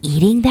I Disgusting.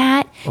 eating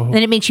that? Then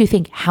it makes you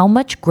think, how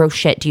much gross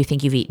shit do you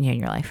think you've eaten in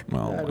your life? I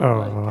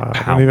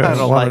don't even I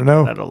don't want like to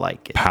know. I don't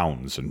like it.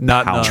 Pounds and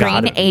Not pounds.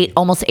 Train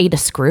almost ate a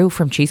screw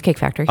from Cheesecake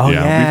Factory. Oh,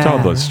 Yeah, we've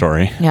told the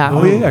story. Yeah.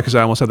 Oh, yeah, because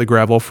I almost had the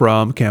gravel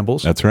from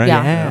Campbell's. That's right.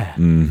 Yeah.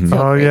 Yeah.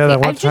 Oh yeah, that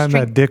one I've just time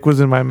drank- that dick was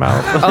in my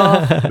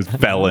mouth. It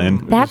fell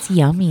in That's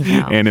yummy though.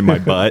 and in my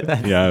butt.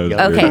 Yeah. It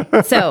was weird.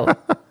 Okay, so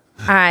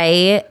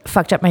I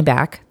fucked up my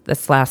back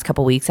this last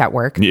couple weeks at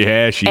work.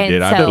 Yeah, she And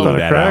did. I so- blew on a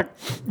that crack.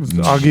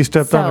 out. Augie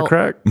stepped on So- a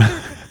crack.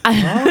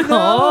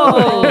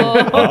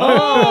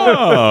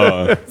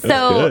 Oh,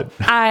 So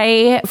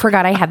I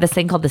forgot I had this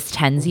thing called this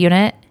TENS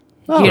unit.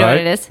 Do you know what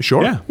it is?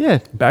 Sure. Yeah. Yeah.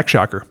 Back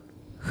shocker.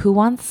 Who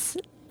wants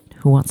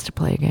to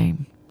play a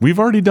game? we've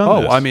already done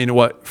Oh, this. I mean,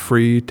 what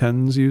free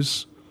tens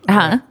use?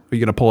 Huh? Are you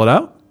going to pull it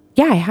out?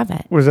 Yeah, I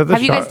haven't. Was that the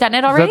Have you guys done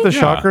it already? Is that the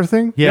shocker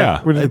thing?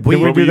 Yeah. We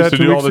we do used that to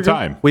 2 do all weeks the ago?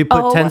 time. We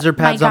put Oh, tensor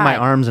pads my on my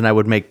God. arms and I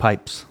would make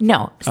pipes.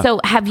 No. So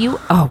have you?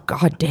 Oh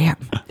God damn.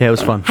 Yeah, it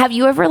was fun. Have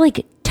you ever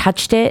like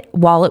touched it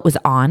while it was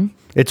on?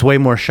 It's way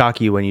more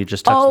shocky when you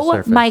just touch the Oh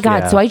surface. my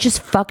God. Yeah. So I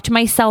just fucked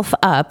myself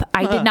up.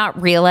 I did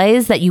not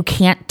realize that you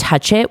can't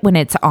touch it when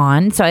it's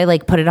on. So I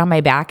like put it on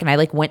my back and I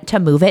like went to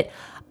move it.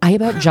 I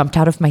about jumped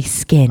out of my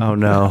skin. Oh,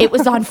 no. It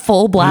was on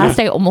full blast.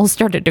 I almost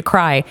started to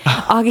cry.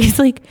 Augie's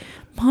like,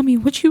 Mommy,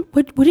 what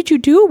did you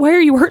do? Why are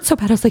you hurt so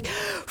bad? I was like,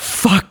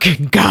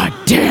 fucking God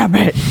damn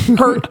it.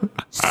 Hurt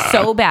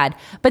so bad.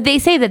 But they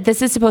say that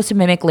this is supposed to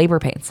mimic labor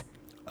pains.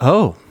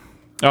 Oh.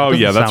 Oh,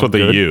 yeah, that's sound what they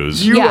good.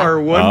 use. You Yeah. are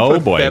one Oh,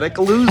 boy. pathetic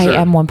loser. I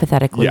am one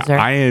pathetic loser.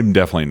 Yeah, I am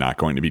definitely not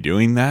going to be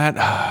doing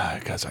that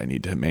because I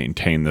need to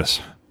maintain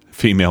this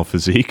female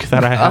physique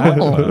that I have.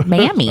 Oh,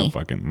 mammy.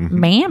 Fucking,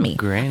 Mammy.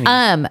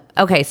 Granny.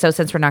 Okay, so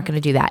since we're not going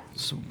to do that,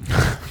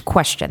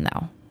 question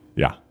though.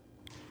 yeah.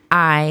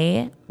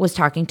 I was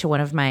talking to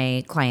one of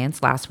my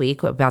clients last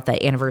week about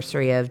the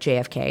anniversary of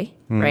JFK,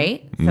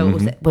 right? So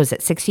was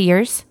it 60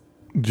 years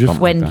Just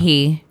when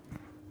he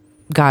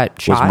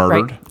got shot?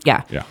 murdered? Right?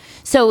 Yeah. Yeah.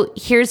 So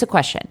here's a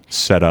question.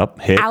 Set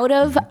up, hit. Out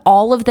of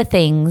all of the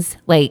things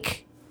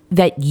like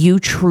that you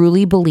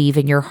truly believe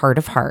in your heart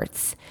of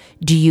hearts,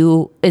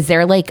 is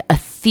there like a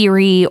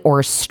theory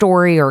or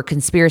story or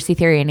conspiracy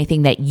theory,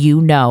 anything that you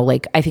know?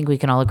 Like, I think we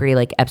can all agree,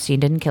 like Epstein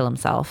didn't kill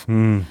himself.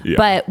 Yeah.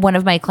 But one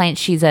of my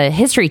clients, she's a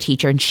history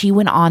teacher, and she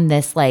went on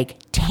this like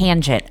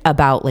tangent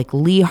about like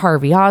Lee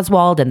Harvey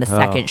Oswald and the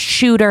second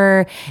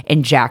shooter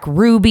and Jack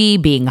Ruby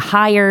being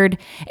hired.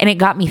 And it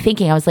got me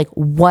thinking, I was like,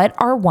 what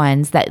are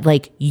ones that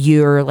like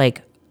you're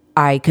like,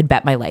 I could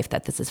bet my life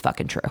that this is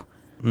fucking true?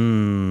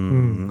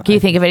 Can you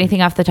think of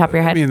anything off the top of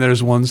your head? I mean,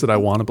 there's ones that I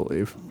want to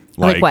believe.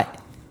 like what?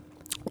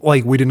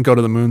 Like we didn't go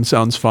to the moon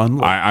sounds fun.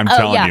 Like, I'm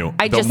telling yeah, you,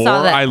 I the just more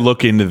saw that. I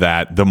look into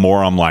that, the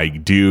more I'm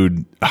like,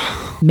 dude,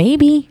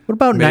 Maybe. What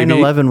about Maybe.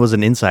 9/11 was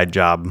an inside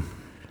job?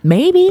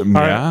 Maybe.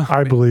 yeah.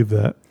 I believe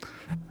that.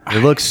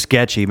 It looks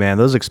sketchy, man.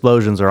 Those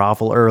explosions are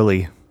awful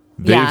early.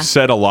 They've Yeah.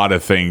 said a lot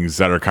of things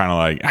that are kind of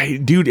like, hey,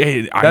 dude,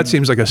 that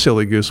seems like a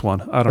silly goose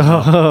one. I don't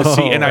know.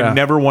 see, and I've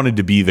never wanted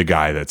to be the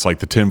guy that's like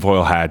the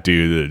tinfoil hat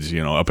dude that's,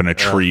 up in a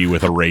tree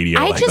with a radio.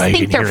 I like, just I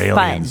think can they're hear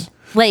fun. aliens.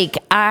 Like,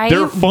 I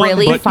They're fun,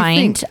 really but you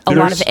find think a lot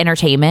there's- of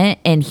entertainment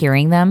in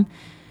hearing them.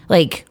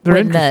 Like They're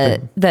when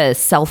interesting. the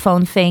cell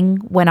phone thing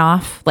went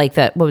off, like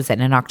what was it,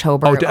 in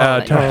October? Like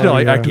activate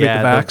the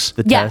vax.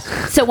 The Yeah.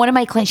 test. So one of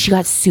my clients, she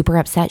got super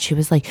upset. She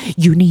was like,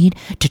 you need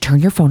to turn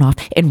your phone off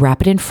and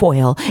wrap it in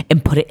foil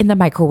and put it in the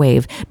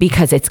microwave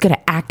because it's going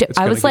to act. I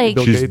gonna was get like,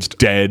 Bill She's Gates.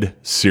 dead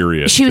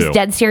serious. she was too.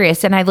 dead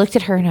serious. And I looked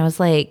at her and I was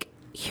like,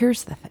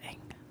 here's the thing.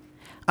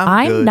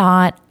 I'm good.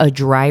 not a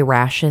dry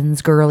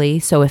rations girly.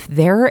 So if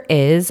there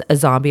is a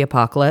zombie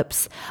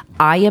apocalypse,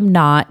 I am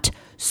not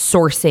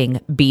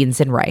sourcing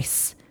beans and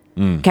rice.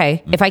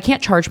 Okay. If I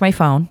can't charge my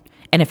phone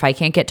and if I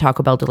can't get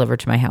Taco Bell delivered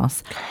to my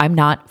house, I'm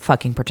not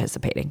fucking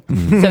participating.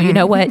 So you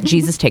know what?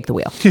 Jesus, take the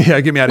wheel. Yeah,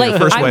 get me out of here.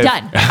 Like, First I'm wave.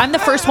 done. I'm the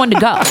first one to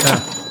go.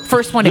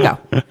 First one to go.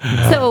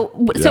 So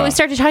Yeah. we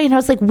started talking, and I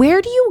was like,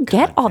 "Where do you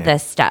get all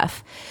this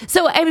stuff?"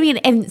 So I mean,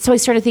 and so I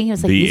started thinking, I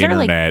was like, The "These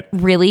internet. are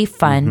like really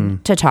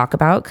fun to talk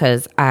about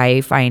because I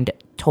find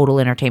total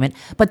entertainment."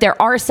 But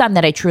there are some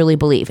that I truly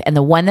believe, and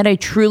the one that I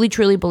truly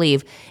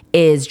believe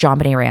is John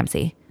Benet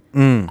Ramsey.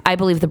 I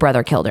believe the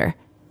brother killed her.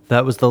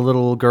 That was the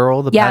little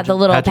girl. The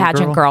little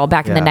pageant girl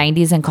back in the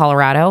 '90s in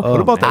Colorado.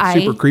 What about that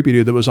super creepy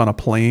dude that was on a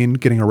plane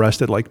getting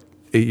arrested like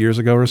 8 years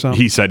ago or something?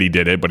 He said he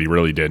did it, but he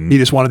really didn't. He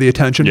just wanted the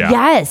attention. Yeah.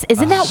 Yes,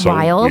 isn't that So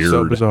wild? weird.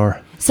 So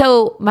bizarre.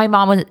 So my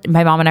mom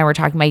and I were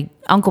talking. My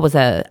uncle was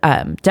a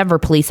Denver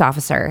police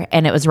officer,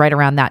 and it was right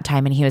around that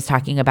time, and he was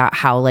talking about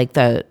how like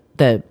the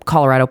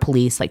Colorado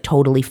police like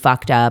totally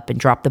fucked up and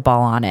dropped the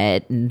ball on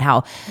it, and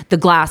how the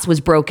glass was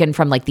broken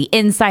from like the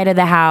inside of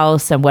the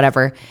house and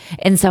whatever.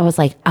 And so I was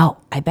like, oh,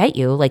 I bet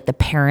you like the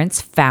parents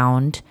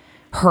found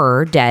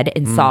her dead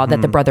and saw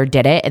that the brother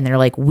did it, and they're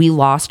like, we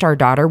lost our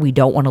daughter, we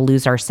don't want to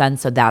lose our son,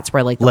 so that's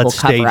where like the Let's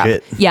whole cover up. stage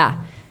it.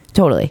 Yeah,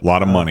 totally. A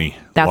lot of money.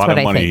 That's a lot what of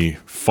I money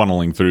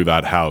funneling through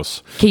that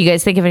house. Can you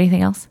guys think of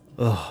anything else?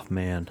 Oh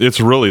man. It's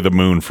really the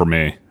moon for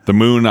me. The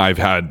moon, I've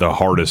had the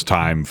hardest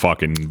time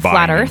fucking buying.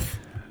 Flat Earth?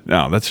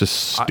 No, that's just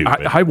stupid.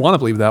 I want to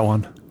believe that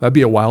one. That'd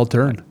be a wild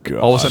turn.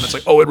 All of a sudden, it's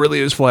like, oh, it really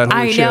is flat.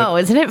 Holy I shit. know,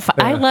 isn't it?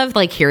 I love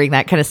like hearing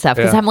that kind of stuff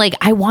because Yeah. I'm like,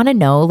 I want to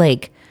know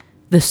like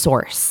the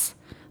source.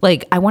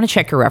 Like, I want to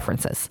check your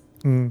references.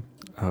 The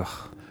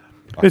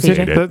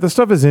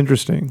stuff is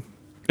interesting.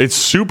 It's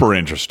super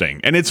interesting,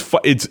 and it's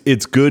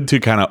good to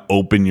kind of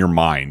open your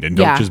mind and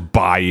don't Yeah. just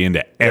buy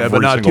into every Yeah,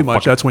 but not single too much.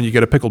 fucking- That's when you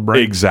get a pickled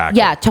brain. Exactly.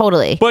 Yeah,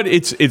 totally. But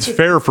it's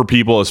fair for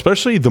people,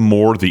 especially the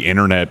more the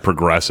internet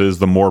progresses,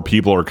 the more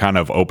people are kind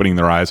of opening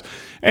their eyes.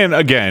 And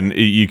again,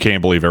 you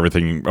can't believe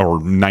everything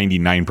or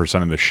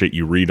 99% of the shit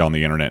you read on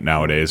the internet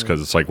nowadays because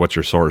it's like, what's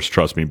your source?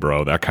 Trust me,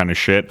 bro. That kind of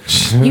shit.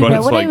 You But know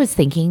it's what like, I was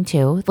thinking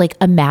too? Like,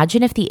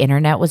 imagine if the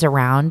internet was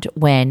around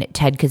when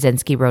Ted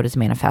Kaczynski wrote his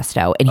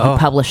manifesto and he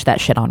published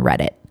that shit on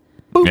Reddit.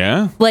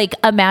 Yeah. Like,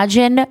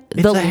 imagine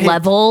the a hit.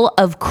 level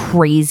of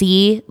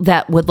crazy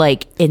that would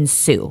like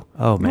ensue.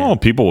 Oh man. Oh,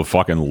 people would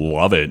fucking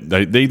love it.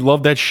 They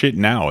love that shit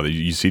now.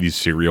 You see these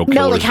serial killers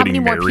No, like how many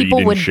getting more married people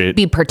and would shit.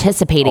 be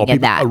participating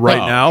in that? right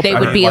Like, now, they I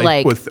would mean, be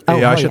like, with oh, AI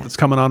hell shit yeah. that's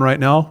coming on right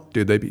now,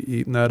 dude, they'd be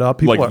eating that up.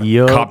 People like are-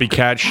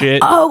 copycat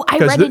shit. Oh, I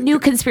 'Cause read a new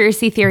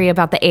conspiracy theory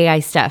about the AI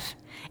stuff,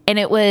 and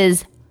it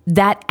was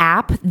that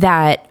app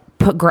that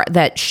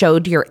that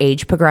showed your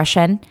age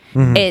progression.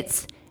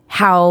 It's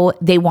how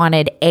they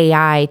wanted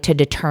AI to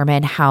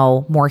determine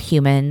how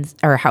humans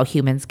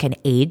can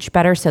age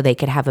better, so they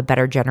could have a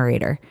better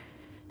generator,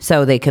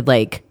 so they could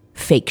like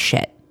fake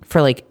shit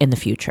for like in the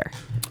future.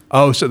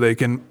 Oh, so they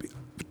can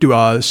do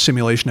a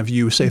simulation of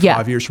you, say, Yeah.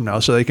 5 years from now.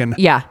 So they can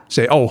Yeah.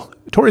 say, oh,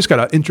 Tori's got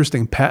an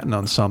interesting patent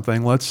on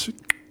something. Let's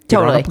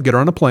Totally. get her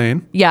on a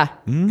plane. Yeah,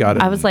 Got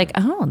it. I was like,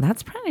 oh,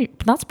 that's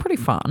pretty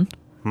fun.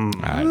 I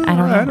don't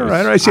know.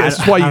 All right. See, this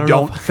is why you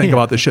don't think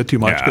about this shit too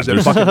much Yeah,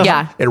 because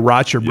there's- it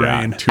rots your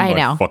brain. Too I much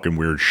know. fucking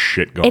weird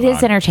shit going It is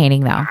on.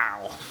 entertaining though,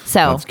 so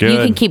That's you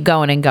good. can keep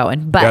going and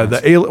going. But Yeah,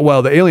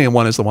 the alien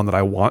one is the one that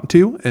I want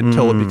to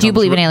until it becomes. do you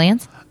believe in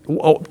aliens?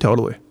 Oh,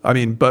 totally. I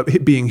mean,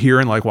 but being here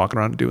and like walking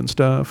around and doing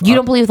stuff. You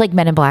don't believe like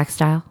Men in Black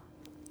style?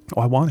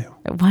 Oh, I want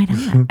to. Why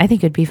not? I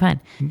think it'd be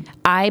fun.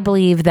 I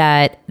believe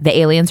that the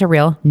aliens are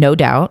real, no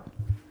doubt.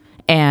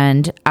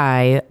 And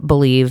I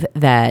believe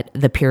that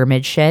the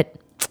pyramid shit,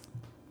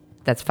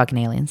 that's fucking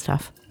alien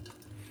stuff.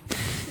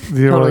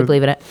 Totally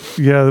believe in it.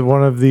 Yeah,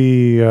 one of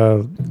the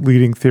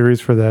leading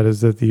theories for that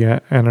is that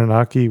the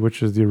Anunnaki,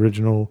 which is the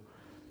original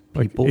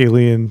like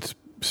alien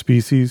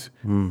species,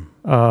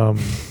 The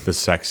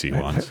sexy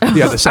ones.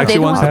 Yeah, the sexy they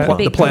the ones, ones with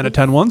the the big Planet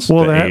 10 ones.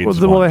 well, The they AIDS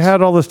they ones.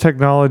 had all this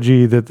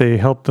technology that they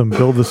helped them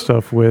build the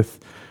stuff with,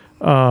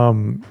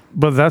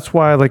 but that's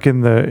why, like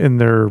in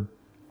their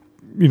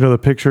the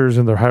pictures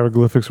and their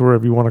hieroglyphics, or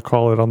whatever you want to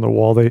call it, on the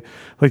wall, they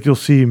like you'll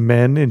see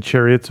men in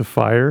chariots of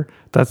fire.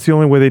 That's the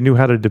only way they knew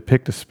how to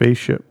depict a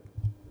spaceship.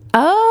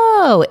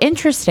 Oh,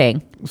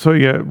 interesting. So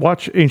yeah,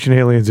 watch Ancient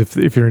Aliens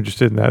if you're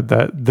interested in that.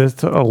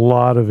 That's a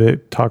lot of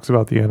it talks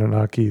about the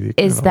Anunnaki.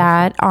 Is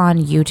that on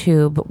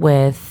YouTube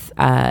with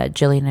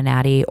Jillian and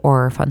Addie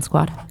or Fun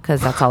Squad?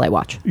 Because that's all I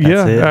watch.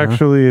 Yeah, it, huh?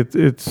 actually, it's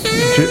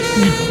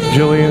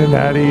Jillian and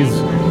Addie's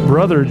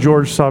brother,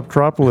 George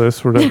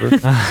Soptropoulos,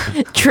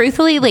 whatever.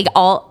 Truthfully, like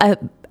all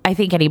I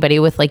think anybody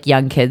with like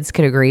young kids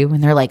could agree when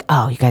they're like,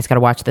 oh, you guys got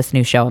to watch this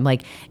new show. I'm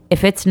like,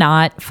 if it's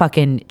not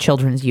fucking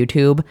children's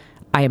YouTube,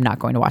 I am not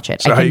going to watch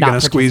it. So I how are you cannot going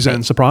to squeeze in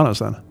participate. Sopranos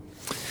then?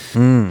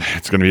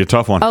 It's going to be a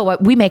tough one. Oh,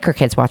 we make our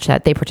kids watch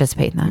that. They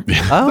participate in that.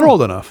 They're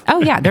old enough.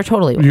 Oh yeah, they're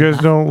totally. You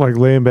guys don't like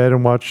lay in bed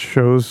and watch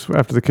shows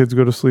after the kids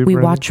go to sleep? We or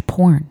anything? watch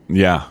porn.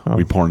 Yeah,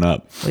 we porn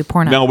up. We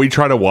porn up. No, we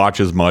try to watch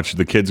as much.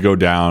 The kids go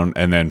down,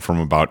 and then from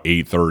about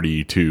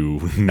 8:30 to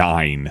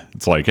 9,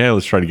 it's like, hey,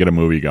 let's try to get a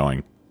movie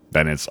going.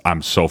 Then it's,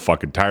 I'm so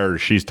fucking tired.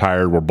 She's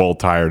tired. We're both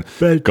tired.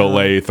 Go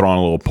lay, throw on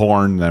a little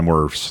porn, then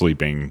we're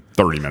sleeping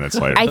 30 minutes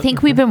later. I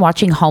think we've been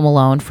watching Home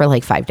Alone for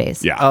like 5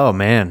 days. Yeah. Oh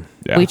man.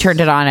 Yeah. We turned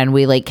it on and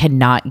we like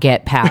cannot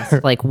get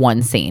past like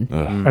one scene.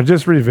 I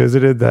just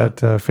revisited that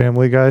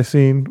Family Guy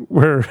scene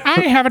where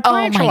I have a Oh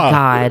my tarantula.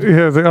 god.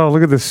 yeah, it's like, oh,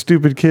 look at this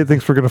stupid kid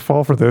thinks we're gonna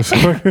fall for this.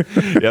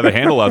 Yeah, the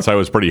handle outside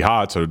was pretty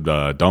hot, so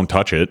don't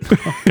touch it.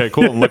 Okay,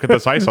 cool. And look at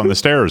this ice on the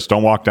stairs.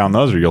 Don't walk down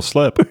those or you'll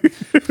slip.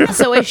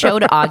 So I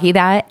showed Augie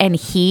that and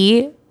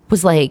he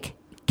was like,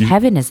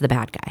 Kevin is the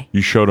bad guy.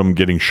 You showed him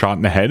getting shot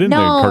in the head in No,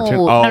 the cartoon?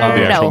 no, Oh, no,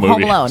 the actual movie.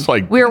 Home Alone. It's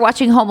like, We were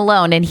watching Home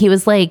Alone and he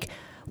was like,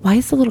 why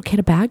is the little kid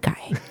a bad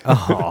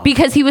guy?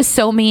 Because he was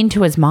so mean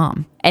to his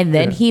mom. And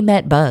then he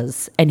met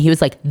Buzz and he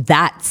was like,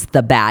 that's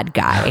the bad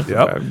guy.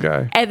 Bad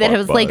guy. And then Fuck it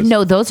was like, Buzz.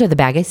 no, those are the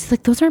bad guys. He's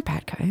like, those aren't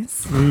bad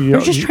guys. They're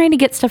just trying to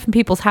get stuff in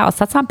people's house.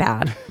 That's not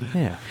bad.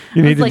 Yeah.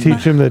 You need to like,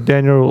 teach him that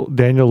Daniel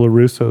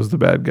LaRusso's the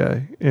bad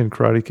guy in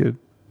Karate Kid.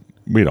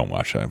 we don't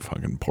watch that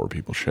fucking poor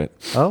people shit.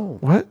 Oh.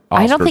 What?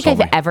 I don't Oscars think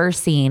only. I've ever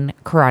seen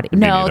Karate.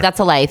 No, neither. that's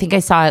a lie. I think I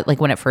saw it like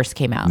when it first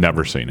came out.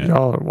 Never seen it.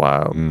 Oh,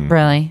 wow.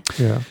 Really?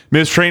 Yeah.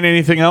 Ms. Train,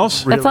 anything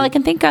else? That's all I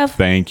can think of.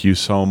 Thank you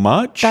so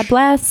much. God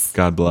bless.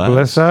 God bless.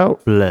 Bless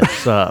out.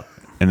 Bless up.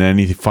 And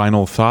any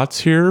final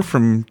thoughts here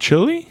from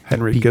Chili?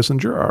 Henry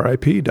Kissinger,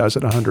 R.I.P., dies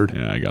at 100.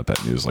 Yeah, I got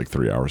that news like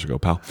 3 hours ago,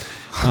 pal.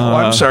 Oh,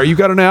 I'm sorry. You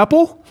got an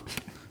Apple?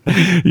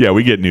 Yeah,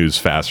 we get news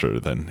faster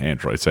than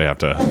Androids. They have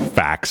to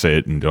fax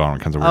it and do all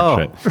kinds of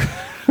weird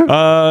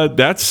shit.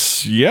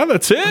 That's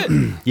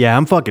it. Yeah,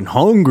 I'm fucking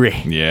hungry.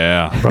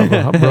 Yeah.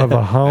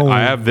 Brother home.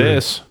 I have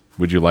this.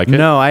 Would you like it?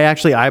 No, I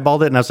actually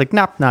eyeballed it and I was like,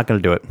 nope, not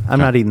going to do it. I'm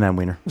not eating that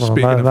wiener. Well,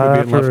 Speaking not- of not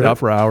food being left after out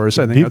for hours,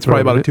 I think deep that's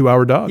probably about a throated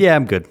 2-hour dog. Yeah,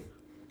 I'm good.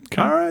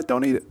 All right,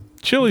 don't eat it.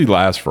 Chili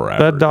lasts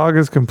forever. That dog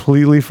is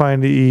completely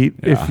fine to eat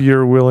if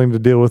you're willing to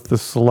deal with the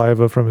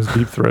saliva from his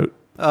deep throat.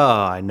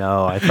 Oh, I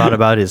know. I thought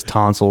about his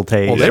tonsil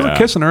taste. Well, they were Yeah.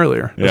 kissing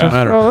earlier. Yeah. Doesn't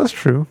matter. Oh, that's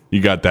true.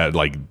 You got that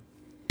like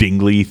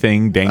dingly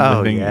thing,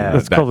 dangly thing. yeah.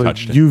 That's that called a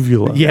touched it.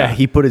 uvula. Yeah,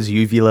 he put his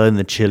uvula in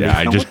the chili. Yeah,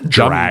 I just Dummy,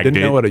 dragged didn't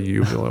it. know what a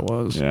uvula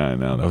was. Yeah, I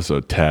know. That was a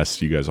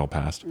test. You guys all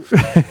passed.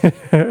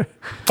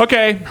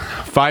 Okay.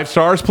 5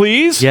 stars,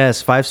 please.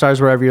 Yes, 5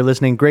 stars wherever you're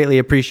listening. Greatly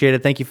appreciate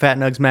it. Thank you, Fat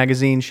Nugs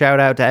Magazine. Shout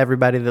out to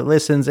everybody that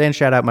listens, and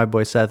shout out my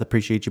boy Seth.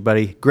 Appreciate you,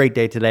 buddy. Great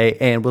day today,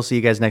 and we'll see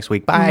you guys next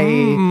week. Bye.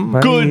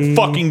 Good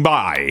fucking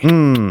bye.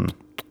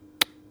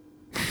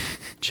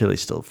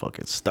 Chili's still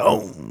fucking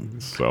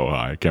stoned. So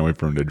high. Can't wait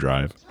for him to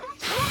drive.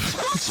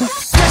 Listen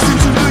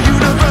to the